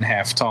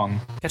cut-in-half tongue.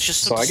 That's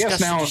just so I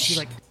guess now,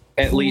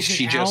 at least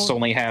she just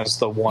only has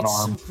the one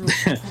arm.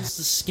 Pulls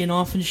the skin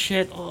off and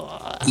shit.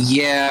 Ugh.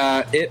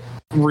 Yeah, it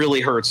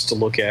really hurts to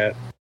look at.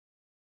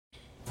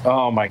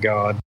 Oh my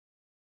god.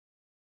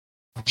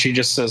 She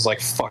just says, like,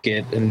 fuck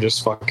it, and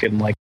just fucking,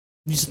 like...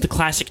 Uses the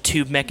classic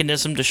tube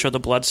mechanism to show the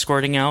blood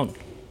squirting out.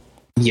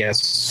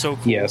 Yes. So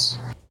cool. Yes.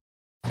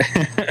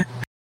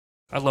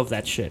 I love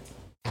that shit.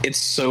 It's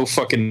so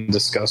fucking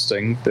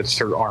disgusting that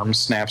her arm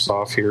snaps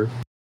off here.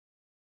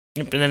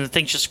 Yep, and then the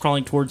thing's just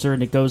crawling towards her,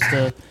 and it goes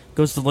to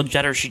lunge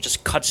at her. She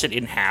just cuts it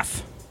in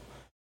half.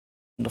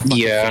 And the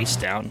fucking face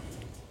down.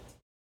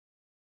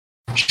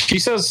 She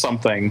says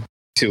something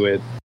to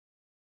it.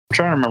 I'm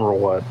trying to remember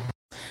what.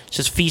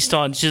 She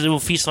says, it will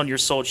feast on your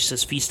soul. She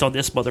says, feast on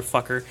this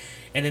motherfucker.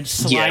 And then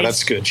slides. Yeah,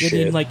 that's good shit.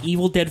 And in, like,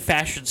 Evil Dead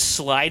fashion,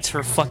 slides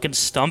her fucking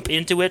stump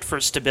into it for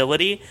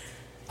stability.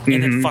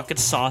 And then fucking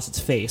saws its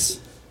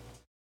face.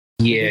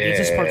 Yeah.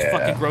 This part's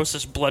fucking gross.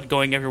 There's blood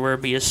going everywhere.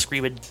 Mia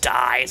screaming,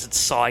 die as it's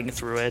sawing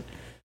through it.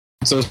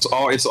 So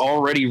it's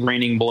already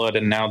raining blood,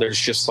 and now there's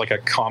just like a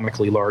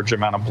comically large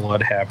amount of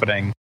blood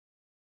happening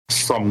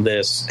from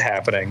this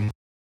happening.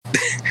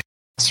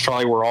 It's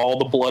probably where all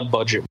the blood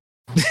budget.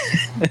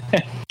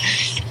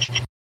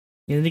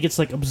 And then it gets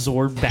like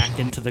absorbed back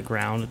into the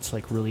ground. It's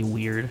like really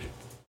weird.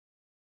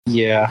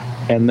 Yeah,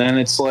 and then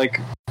it's like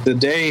the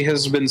day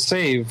has been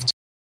saved.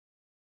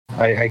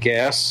 I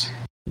guess.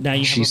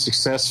 Now she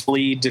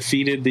successfully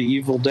defeated the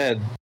Evil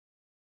Dead.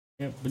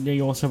 Yeah, but now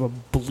you also have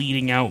a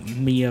bleeding out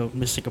Mia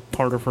missing a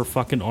part of her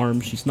fucking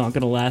arm. She's not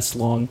going to last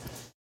long.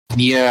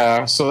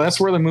 Yeah, so that's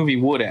where the movie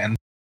would end.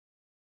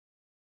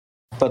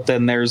 But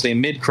then there's a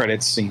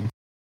mid-credits scene.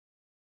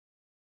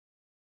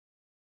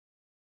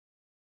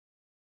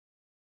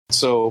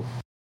 So,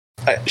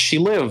 she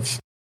lived.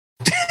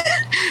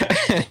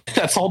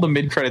 That's all the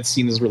mid-credits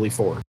scene is really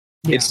for.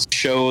 Yeah. It's to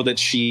show that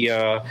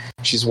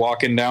she's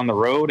walking down the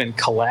road and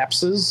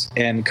collapses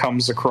and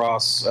comes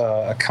across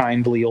a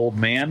kindly old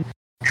man,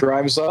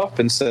 drives up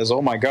and says,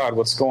 "Oh my god,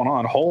 what's going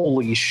on?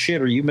 Holy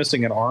shit, are you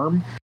missing an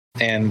arm?"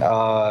 And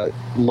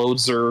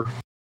loads her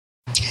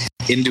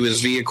into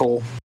his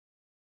vehicle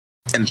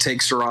and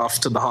takes her off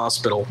to the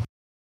hospital.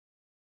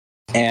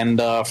 And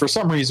for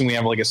some reason, we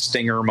have like a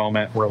stinger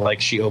moment where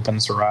like she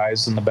opens her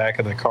eyes in the back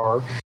of the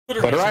car,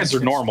 but her eyes are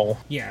normal.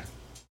 Yeah.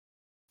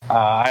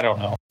 I don't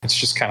know. It's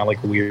just kind of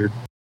like weird.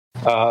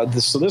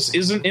 So this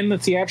isn't in the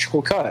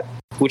theatrical cut,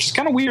 which is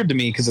kind of weird to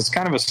me because it's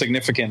kind of a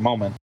significant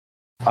moment.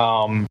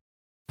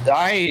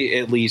 I,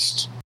 at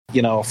least,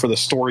 for the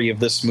story of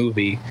this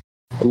movie,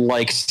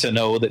 likes to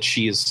know that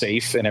she is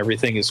safe and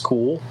everything is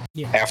cool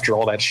after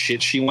all that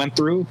shit she went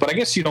through. But I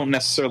guess you don't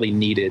necessarily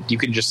need it. You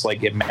can just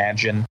like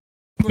imagine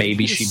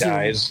maybe she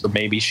dies or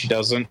maybe she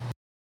doesn't.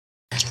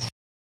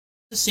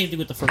 The same thing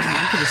with the first one.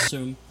 You could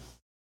assume.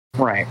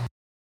 Right.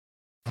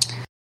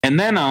 And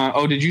then,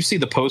 did you see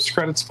the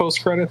post-credits?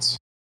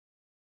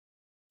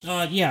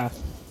 Yeah.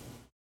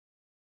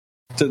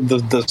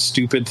 The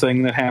stupid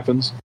thing that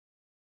happens?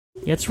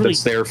 Yeah, it's really...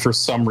 That's there for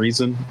some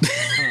reason.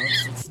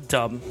 It's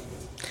dumb.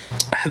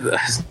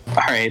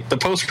 Alright, the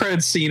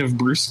post-credits scene of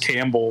Bruce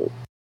Campbell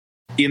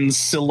in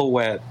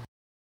silhouette,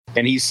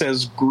 and he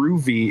says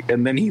groovy,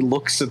 and then he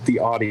looks at the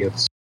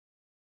audience.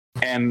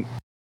 And,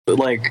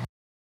 like,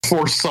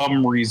 for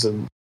some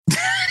reason...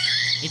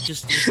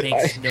 It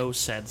makes no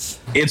sense.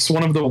 It's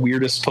one of the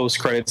weirdest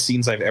post-credit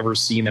scenes I've ever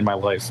seen in my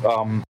life.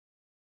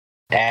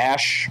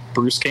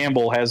 Bruce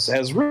Campbell,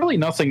 has really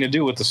nothing to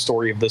do with the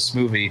story of this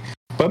movie,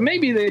 But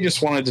maybe they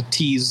just wanted to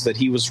tease that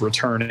he was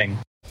returning,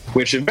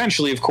 which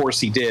eventually, of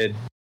course, he did.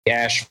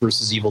 Ash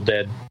versus Evil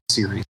Dead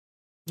series.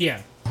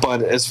 Yeah.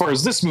 But as far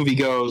as this movie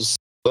goes,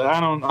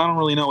 I don't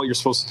really know what you're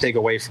supposed to take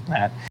away from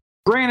that.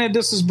 Granted,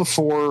 this is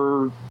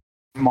before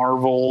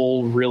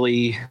Marvel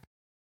really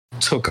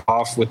took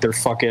off with their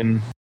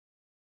fucking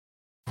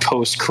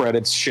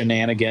post-credits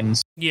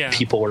shenanigans. Yeah.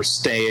 People are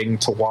staying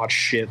to watch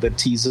shit that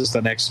teases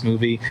the next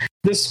movie.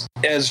 This,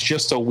 as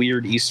just a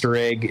weird Easter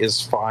egg,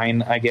 is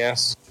fine, I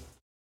guess.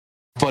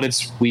 But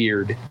it's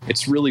weird.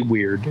 It's really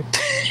weird.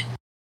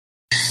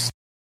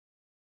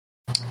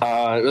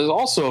 There's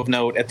also of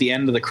note, at the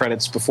end of the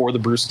credits, before the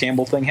Bruce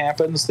Campbell thing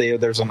happens,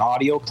 there's an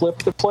audio clip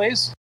that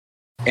plays,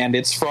 and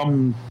it's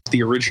from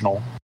the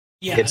original.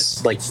 Yeah,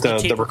 it's like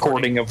the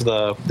recording of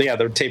the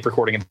tape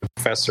recording of the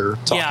professor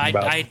talking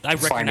about I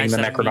finding the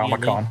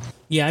Necronomicon.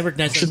 Yeah, I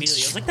recognized that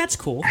immediately. I was like, that's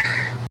cool.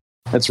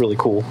 That's really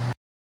cool.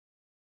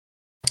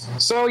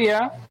 So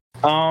yeah,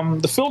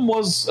 the film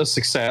was a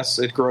success.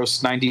 It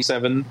grossed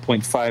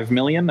 $97.5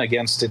 million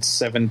against its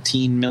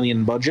 $17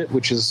 million budget,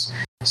 which is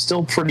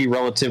still pretty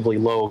relatively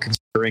low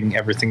considering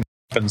everything that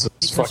happens in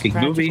this fucking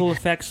movie. Practical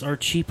effects are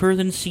cheaper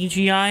than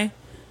CGI.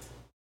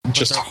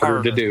 Just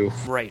harder to do.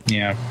 Right.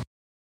 Yeah.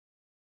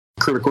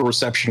 Critical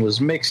reception was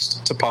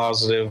mixed to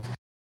positive.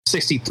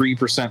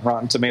 63%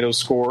 Rotten Tomatoes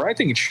score. I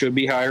think it should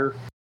be higher.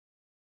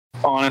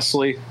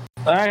 Honestly,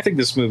 I think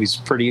this movie's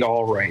pretty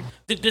all right.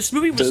 This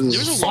movie was there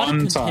was a lot of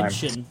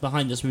contention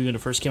behind this movie when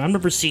it first came. I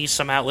remember seeing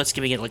some outlets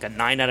giving it like a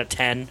 9 out of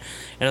 10,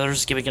 and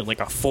others giving it like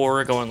a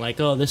 4, going like,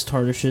 "Oh, this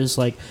tarnishes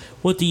like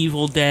what the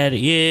Evil Dead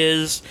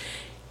is."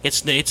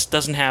 It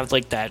doesn't have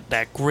like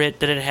that grit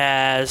that it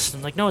has.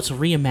 I'm like, no, it's a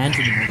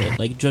reimagining of it.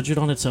 Like, judge it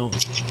on its own.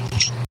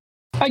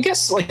 I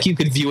guess like you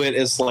could view it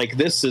as like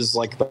this is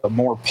like the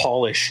more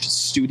polished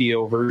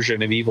studio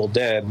version of Evil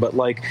Dead, but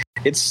like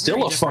it's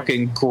still a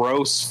fucking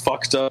gross,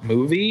 fucked up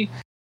movie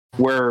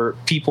where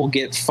people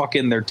get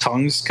fucking their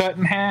tongues cut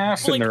in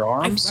half and their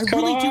arms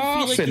cut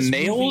off and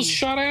nails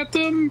shot at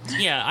them.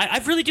 Yeah, I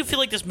really do feel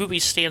like this movie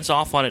stands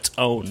off on its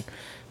own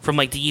from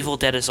like the Evil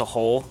Dead as a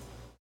whole.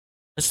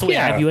 That's the way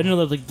I view it. I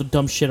know like the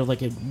dumb shit of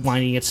like it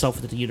winding itself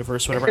into the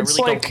universe, whatever. I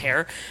really don't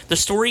care. The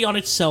story on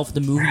itself,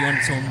 the movie on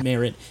its own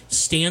merit,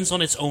 stands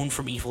on its own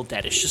from Evil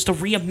Dead. It's just a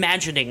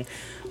reimagining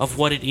of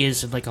what it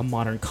is in like a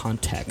modern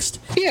context.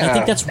 Yeah, and I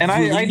think that's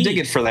really I dig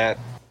it for that.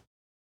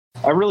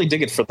 I really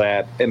dig it for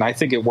that, and I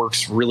think it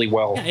works really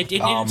well. Yeah, it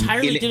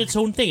entirely did its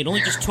own thing. It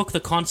only just took the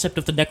concept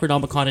of the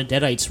Necronomicon and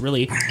Deadites,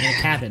 really, in a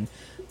cabin.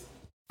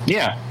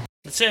 Yeah.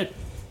 That's it.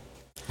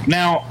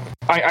 Now,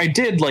 I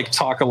did like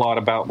talk a lot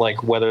about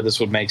like whether this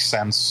would make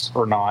sense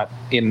or not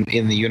in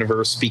the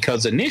universe,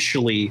 because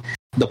initially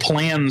the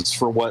plans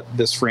for what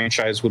this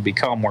franchise would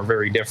become were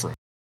very different.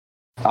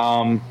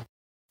 So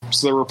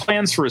there were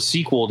plans for a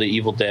sequel to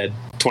Evil Dead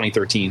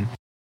 2013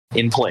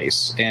 in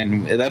place,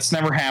 and that's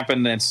never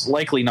happened, and it's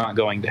likely not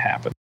going to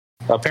happen.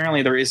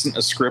 Apparently there isn't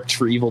a script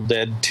for Evil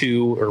Dead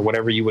 2 or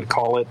whatever you would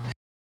call it.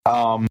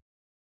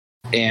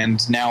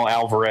 And now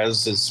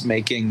Alvarez is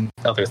making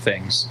other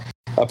things.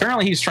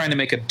 Apparently he's trying to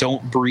make a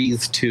Don't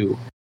Breathe 2,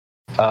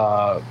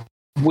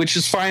 which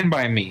is fine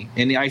by me.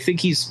 And I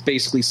think he's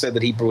basically said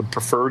that he would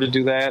prefer to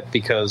do that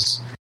because,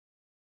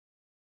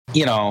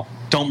 you know,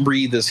 Don't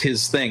Breathe is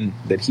his thing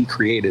that he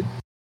created,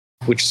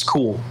 which is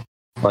cool.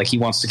 Like, he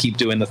wants to keep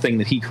doing the thing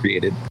that he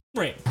created.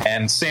 Right.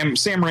 And Sam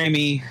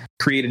Raimi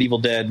created Evil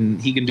Dead,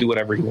 and he can do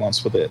whatever he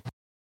wants with it.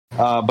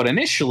 But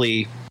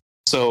initially,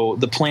 so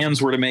the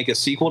plans were to make a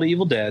sequel to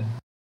Evil Dead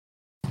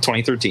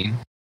 2013.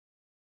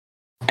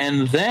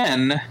 And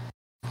then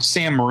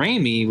Sam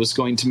Raimi was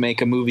going to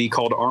make a movie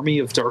called Army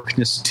of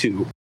Darkness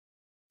 2,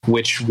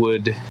 which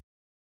would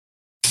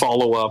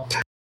follow up,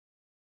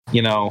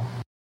 you know,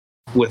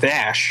 with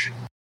Ash,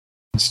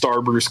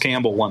 star Bruce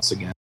Campbell once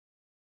again.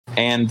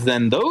 And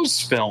then those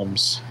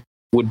films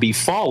would be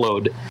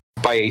followed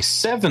by a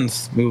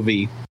 7th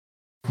movie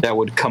that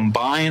would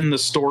combine the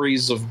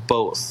stories of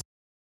both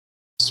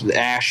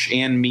Ash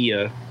and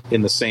Mia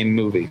in the same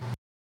movie.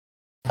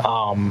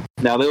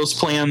 Now those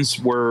plans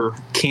were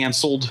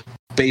canceled,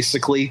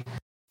 basically,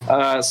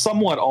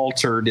 somewhat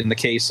altered in the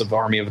case of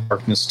Army of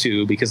Darkness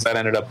 2, because that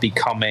ended up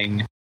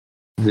becoming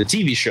the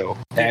TV show,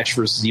 Ash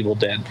vs. Evil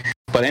Dead.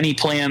 But any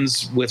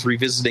plans with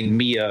revisiting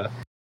Mia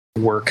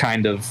were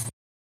kind of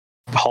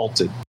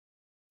halted,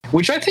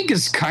 which I think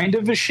is kind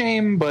of a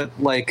shame, but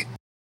like,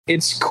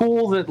 it's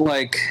cool that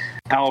like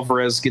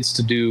Alvarez gets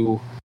to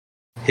do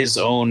his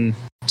own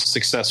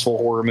successful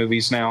horror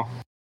movies now.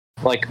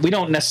 Like, we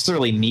don't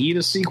necessarily need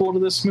a sequel to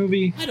this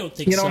movie. I don't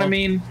think so. You know what I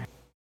mean?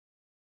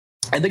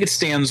 I think it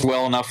stands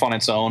well enough on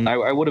its own.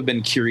 I would have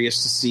been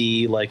curious to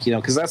see, like, you know,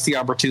 because that's the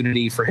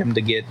opportunity for him to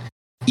get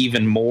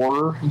even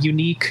more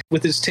unique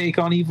with his take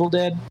on Evil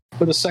Dead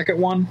for the second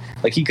one.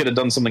 Like, he could have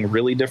done something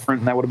really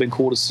different, and that would have been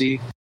cool to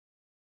see.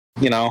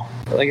 You know,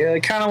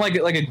 like kind of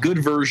like a good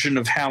version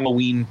of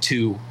Halloween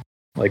 2.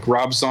 Like,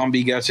 Rob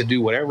Zombie got to do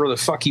whatever the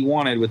fuck he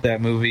wanted with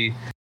that movie.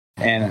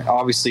 And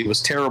obviously it was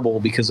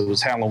terrible because it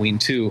was Halloween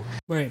 2.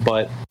 Right.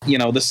 But, you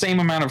know, the same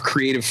amount of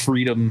creative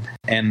freedom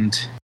and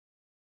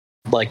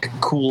like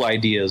cool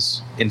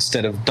ideas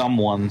instead of dumb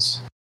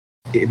ones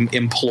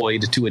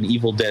employed to an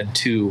Evil Dead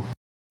 2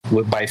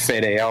 by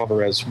Fede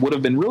Alvarez would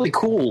have been really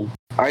cool,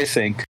 I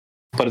think,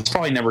 but it's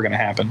probably never going to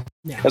happen.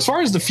 Yeah. As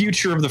far as the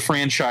future of the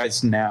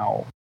franchise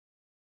now,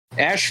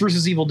 Ash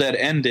vs. Evil Dead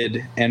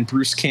ended, and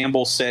Bruce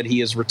Campbell said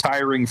he is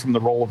retiring from the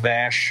role of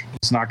Ash.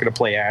 He's not going to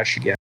play Ash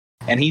again.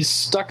 And he's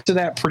stuck to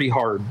that pretty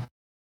hard.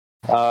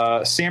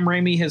 Sam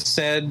Raimi has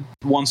said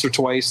once or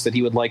twice that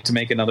he would like to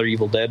make another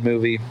Evil Dead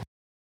movie,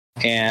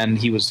 and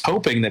he was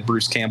hoping that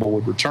Bruce Campbell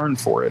would return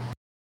for it.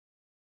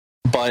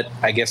 But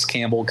I guess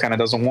Campbell kind of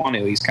doesn't want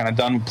to. He's kind of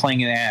done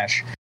playing an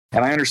Ash.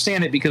 And I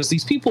understand it because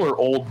these people are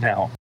old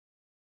now.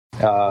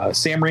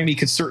 Sam Raimi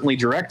could certainly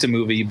direct a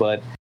movie,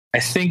 but I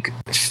think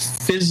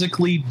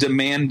physically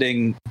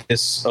demanding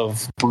this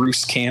of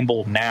Bruce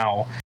Campbell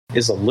now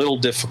is a little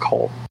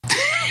difficult.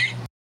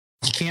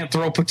 You can't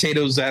throw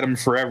potatoes at him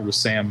forever,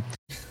 Sam.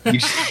 You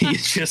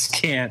just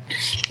can't.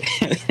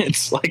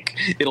 It's like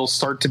it'll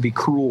start to be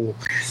cruel.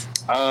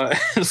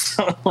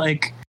 So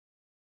like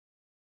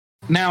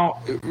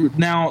now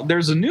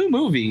there's a new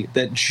movie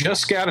that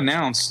just got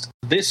announced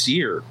this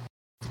year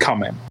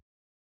coming.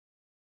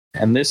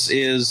 And this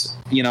is,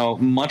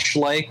 much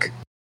like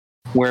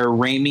where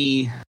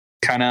Raimi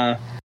kind of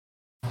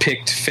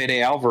picked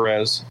Fede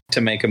Alvarez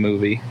to make a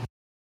movie.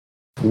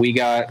 We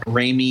got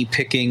Raimi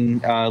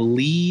picking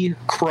Lee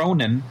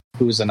Cronin,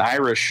 who's an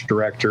Irish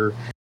director,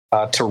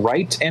 to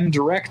write and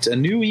direct a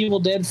new Evil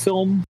Dead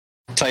film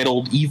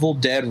titled Evil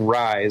Dead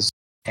Rise.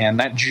 And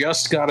that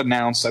just got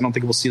announced. I don't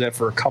think we'll see that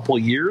for a couple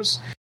years.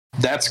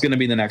 That's going to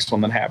be the next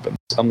one that happens,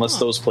 unless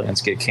those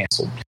plans get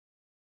canceled.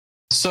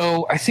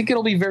 So I think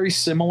it'll be very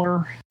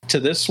similar to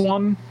this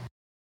one,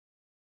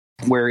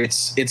 where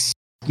it's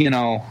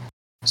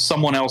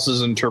someone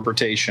else's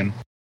interpretation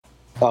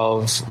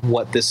of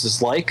what this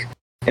is like.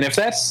 And if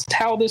that's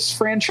how this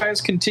franchise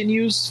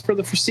continues for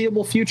the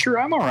foreseeable future,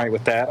 I'm all right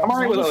with that. I'm all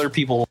right with other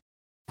people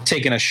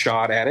taking a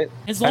shot at it.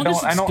 As long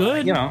as it's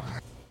good.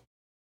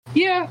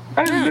 Yeah,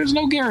 there's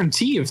no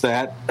guarantee of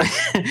that.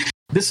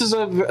 This is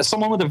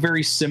someone with a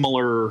very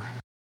similar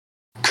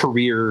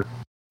career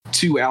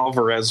to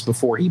Alvarez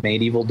before he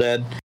made Evil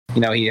Dead.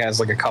 He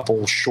has like a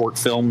couple short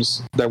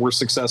films that were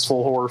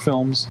successful horror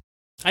films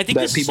I think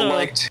that people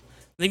liked.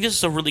 I think this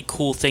is a really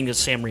cool thing that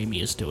Sam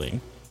Raimi is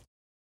doing.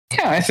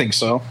 Yeah, I think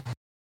so.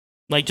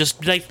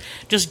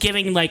 Just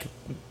giving like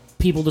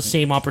people the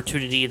same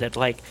opportunity that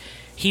like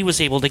he was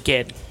able to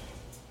get.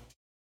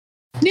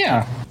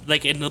 Yeah.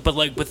 But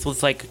with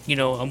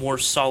a more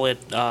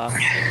solid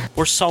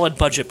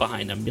budget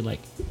behind them. Be like,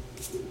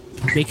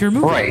 make your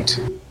movie. Right.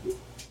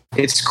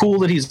 It's cool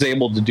that he's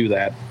able to do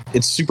that.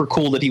 It's super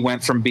cool that he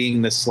went from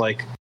being this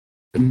like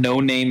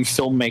no-name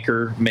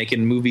filmmaker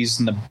making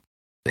movies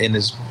in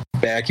his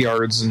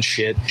backyards and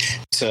shit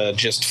to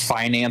just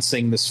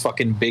financing this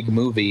fucking big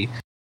movie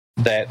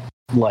that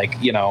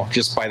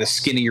just by the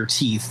skin of your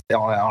teeth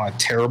on a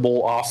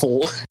terrible,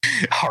 awful,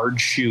 hard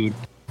shoot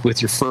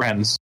with your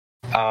friends,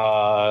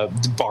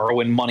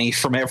 borrowing money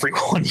from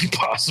everyone you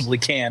possibly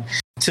can,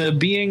 to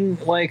being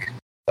like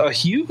a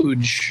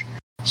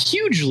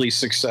hugely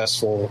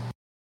successful,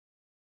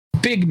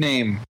 big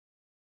name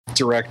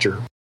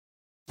director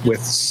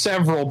with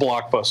several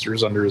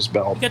blockbusters under his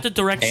belt. You got to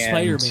direct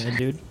Spider-Man,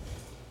 dude.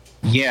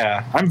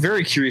 Yeah, I'm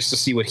very curious to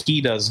see what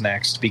he does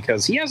next,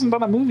 because he hasn't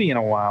done a movie in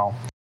a while.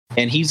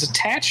 And he's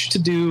attached to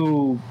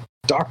do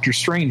Doctor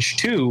Strange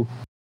 2,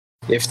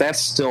 if that's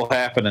still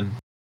happening.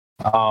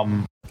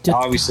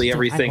 Obviously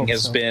everything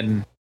has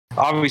been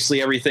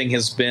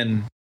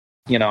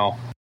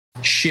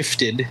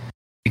shifted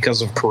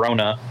because of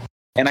Corona.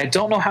 And I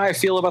don't know how I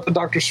feel about the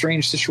Doctor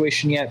Strange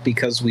situation yet,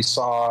 because we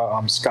saw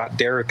Scott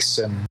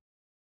Derrickson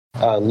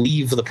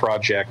leave the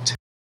project,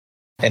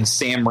 and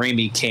Sam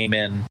Raimi came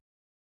in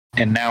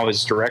and now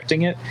is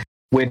directing it,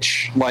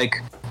 which,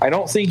 like, I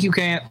don't think you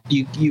can't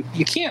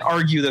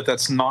argue that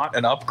that's not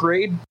an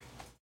upgrade.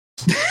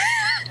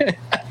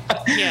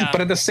 Yeah.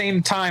 But at the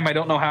same time, I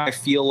don't know how I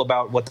feel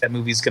about what that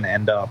movie's going to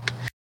end up,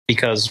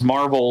 because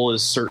Marvel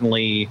is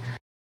certainly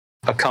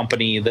a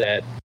company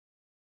that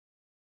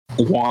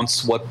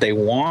wants what they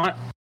want,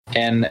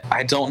 and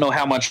I don't know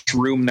how much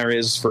room there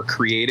is for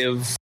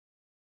creative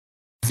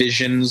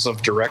visions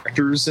of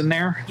directors in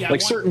there. Yeah,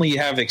 certainly you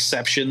have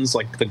exceptions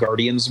like the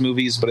Guardians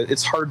movies, but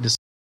it's hard to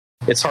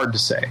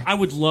say. I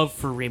would love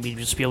for Raimi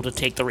to just be able to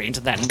take the reins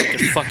of that and make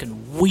it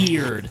fucking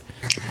weird.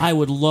 I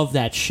would love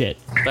that shit,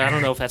 but I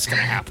don't know if that's going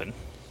to happen.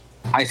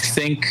 I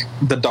think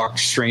the Doctor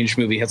Strange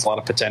movie has a lot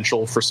of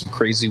potential for some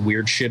crazy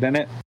weird shit in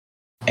it,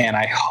 and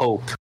I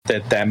hope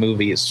that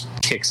movie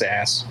kicks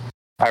ass.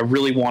 I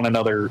really want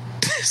another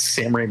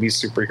Sam Raimi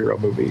superhero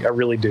movie. I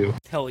really do.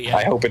 Hell yeah.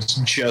 I hope it's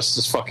just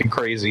as fucking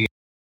crazy.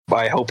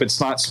 I hope it's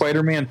not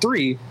Spider-Man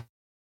 3,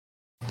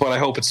 but I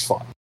hope it's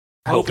fun.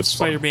 I hope it's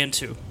Spider-Man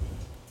 2.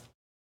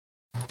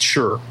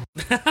 Sure.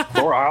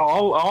 Or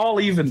I'll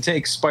even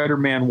take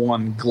Spider-Man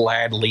 1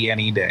 gladly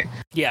any day.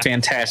 Yeah.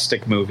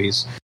 Fantastic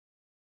movies.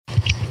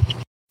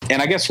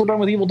 And I guess we're done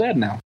with Evil Dead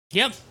now.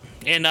 Yep.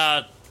 And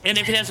And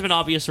if it hasn't been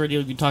obvious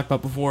already, we talked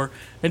about before,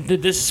 and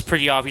this is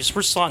pretty obvious.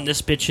 We're slotting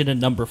this bitch in at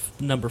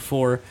number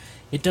 4.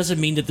 It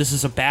doesn't mean that this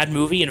is a bad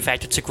movie. In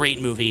fact, it's a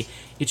great movie.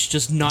 It's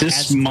just not this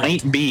as... This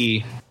might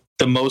be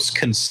the most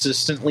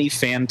consistently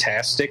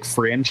fantastic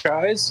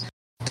franchise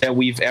that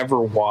we've ever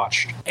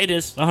watched. It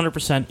is,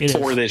 100%.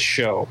 For this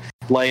show.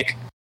 Like,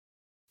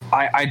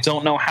 I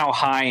don't know how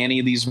high any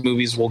of these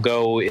movies will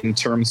go in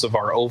terms of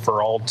our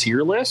overall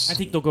tier list. I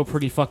think they'll go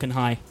pretty fucking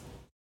high.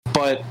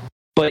 But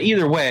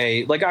either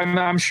way, like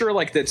I'm sure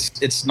like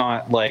it's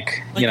not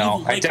like you know,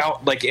 like, I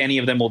doubt like any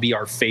of them will be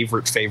our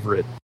favorite.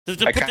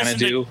 I kind of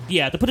do.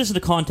 To put this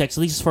into context,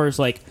 at least as far as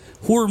like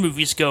horror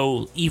movies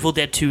go, Evil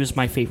Dead 2 is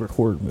my favorite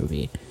horror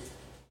movie.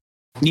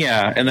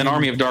 Yeah, and then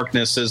Army of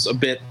Darkness is a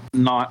bit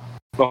not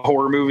a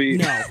horror movie.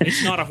 No,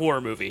 it's not a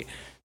horror movie.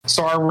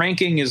 So our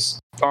ranking is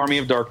Army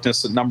of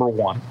Darkness at number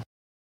 1.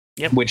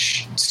 Yep.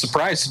 Which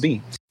surprised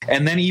me.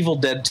 And then Evil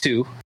Dead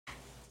 2.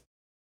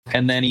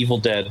 And then Evil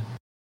Dead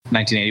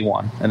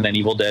 1981, and then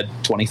Evil Dead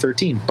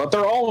 2013. But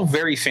they're all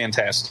very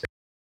fantastic.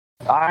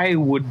 I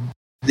would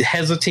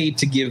hesitate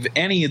to give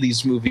any of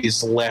these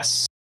movies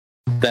less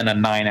than a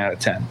 9 out of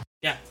 10.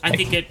 Yeah, I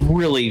think it...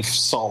 Really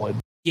solid.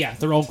 Yeah,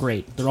 they're all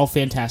great. They're all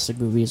fantastic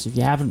movies. If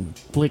you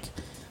haven't... I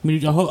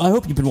mean, I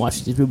hope you've been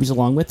watching these movies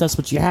along with us,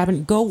 but if you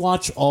haven't, go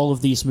watch all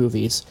of these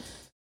movies.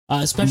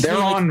 Especially they're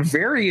on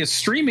various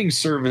streaming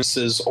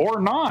services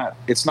or not.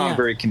 It's not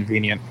very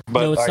convenient,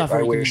 but no,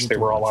 I wish they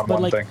were all on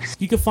one thing.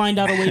 You could find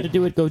out a way to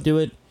do it, go do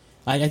it.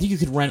 I think you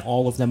could rent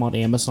all of them on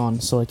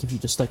Amazon, so like if you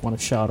just like want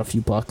to shell out a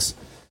few bucks.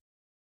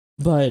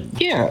 But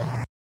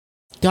yeah,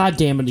 god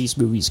damn it, these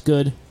movies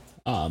good.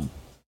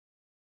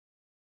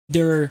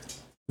 They're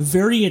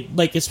very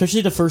like,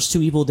 especially the first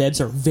 2 Evil Deads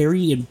are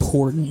very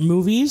important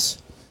movies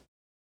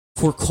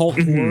for cult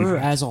horror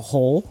as a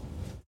whole.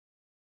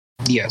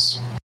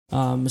 Yes.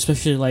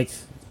 Especially like,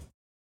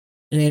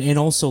 and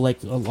also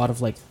like a lot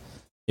of like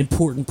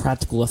important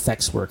practical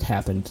effects work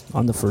happened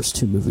on the first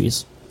 2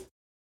 movies.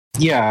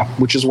 Yeah,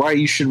 which is why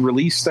you should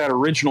release that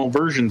original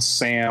version,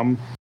 Sam.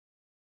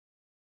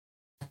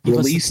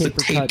 Release the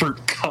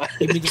tapered cut.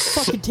 Give me the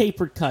fucking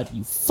tapered cut,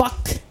 you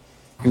fuck.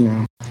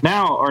 Yeah.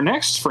 Now, our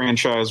next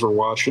franchise we're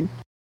watching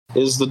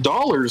is the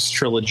Dollars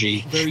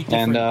trilogy. Very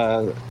different.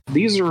 And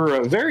these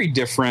are very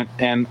different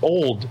and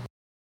old.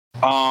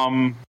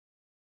 I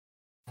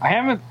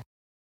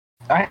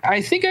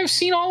think I've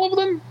seen all of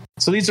them.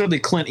 So these are the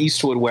Clint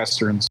Eastwood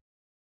westerns.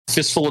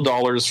 Fistful of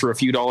Dollars for a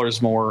few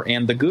dollars more,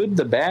 and The Good,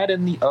 the Bad,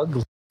 and the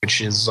Ugly,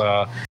 which is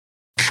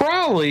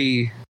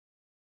probably...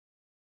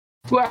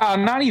 Well,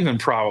 not even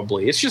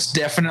probably. It's just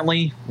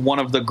definitely one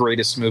of the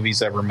greatest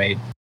movies ever made.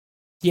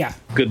 Yeah.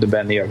 Good, the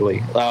Bad, and the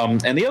Ugly.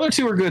 And the other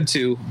 2 are good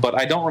too, but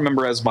I don't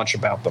remember as much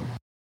about them.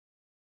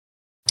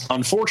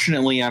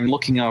 Unfortunately, I'm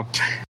looking up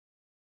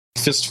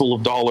Fistful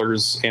of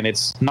Dollars, and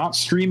it's not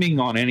streaming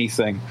on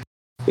anything.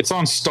 It's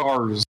on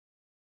Stars.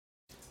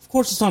 Of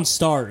course it's on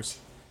Stars.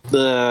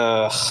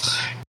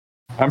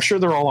 I'm sure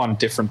they're all on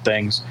different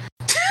things.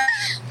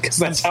 Because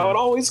that's how it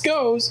always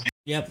goes.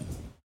 Yep.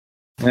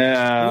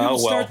 We'll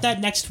start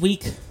that next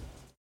week.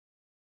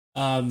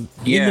 In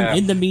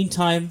the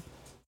meantime,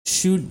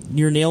 shoot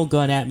your nail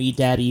gun at me,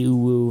 Daddy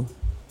Uwu.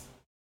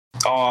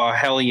 Oh,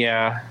 hell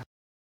yeah.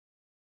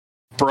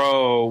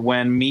 Bro,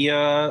 when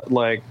Mia,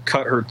 like,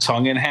 cut her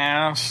tongue in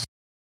half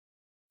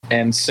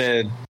and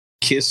said,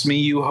 "Kiss me,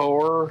 you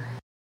whore,"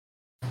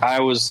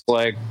 I was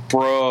like,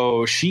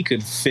 bro, she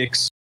could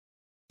fix...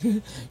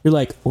 You're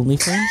like,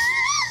 OnlyFans?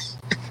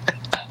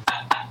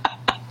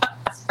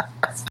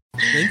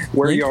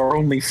 Where are your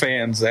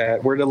OnlyFans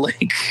at? Where the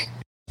link?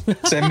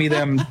 Send me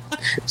them.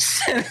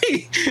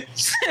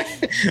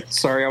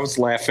 Sorry, I was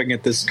laughing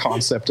at this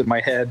concept in my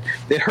head.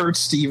 It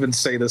hurts to even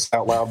say this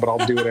out loud, but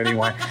I'll do it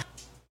anyway.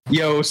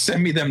 Yo,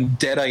 send me them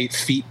Deadite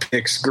feet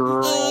pics,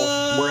 girl.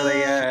 Where are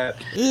they at?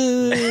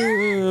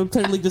 I'm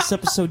titling this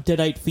episode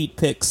Deadite feet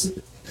pics.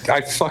 I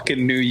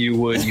fucking knew you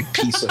would, you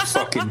piece of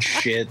fucking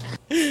shit.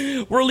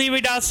 We're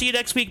leaving now. See you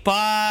next week.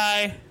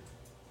 Bye.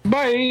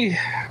 Bye.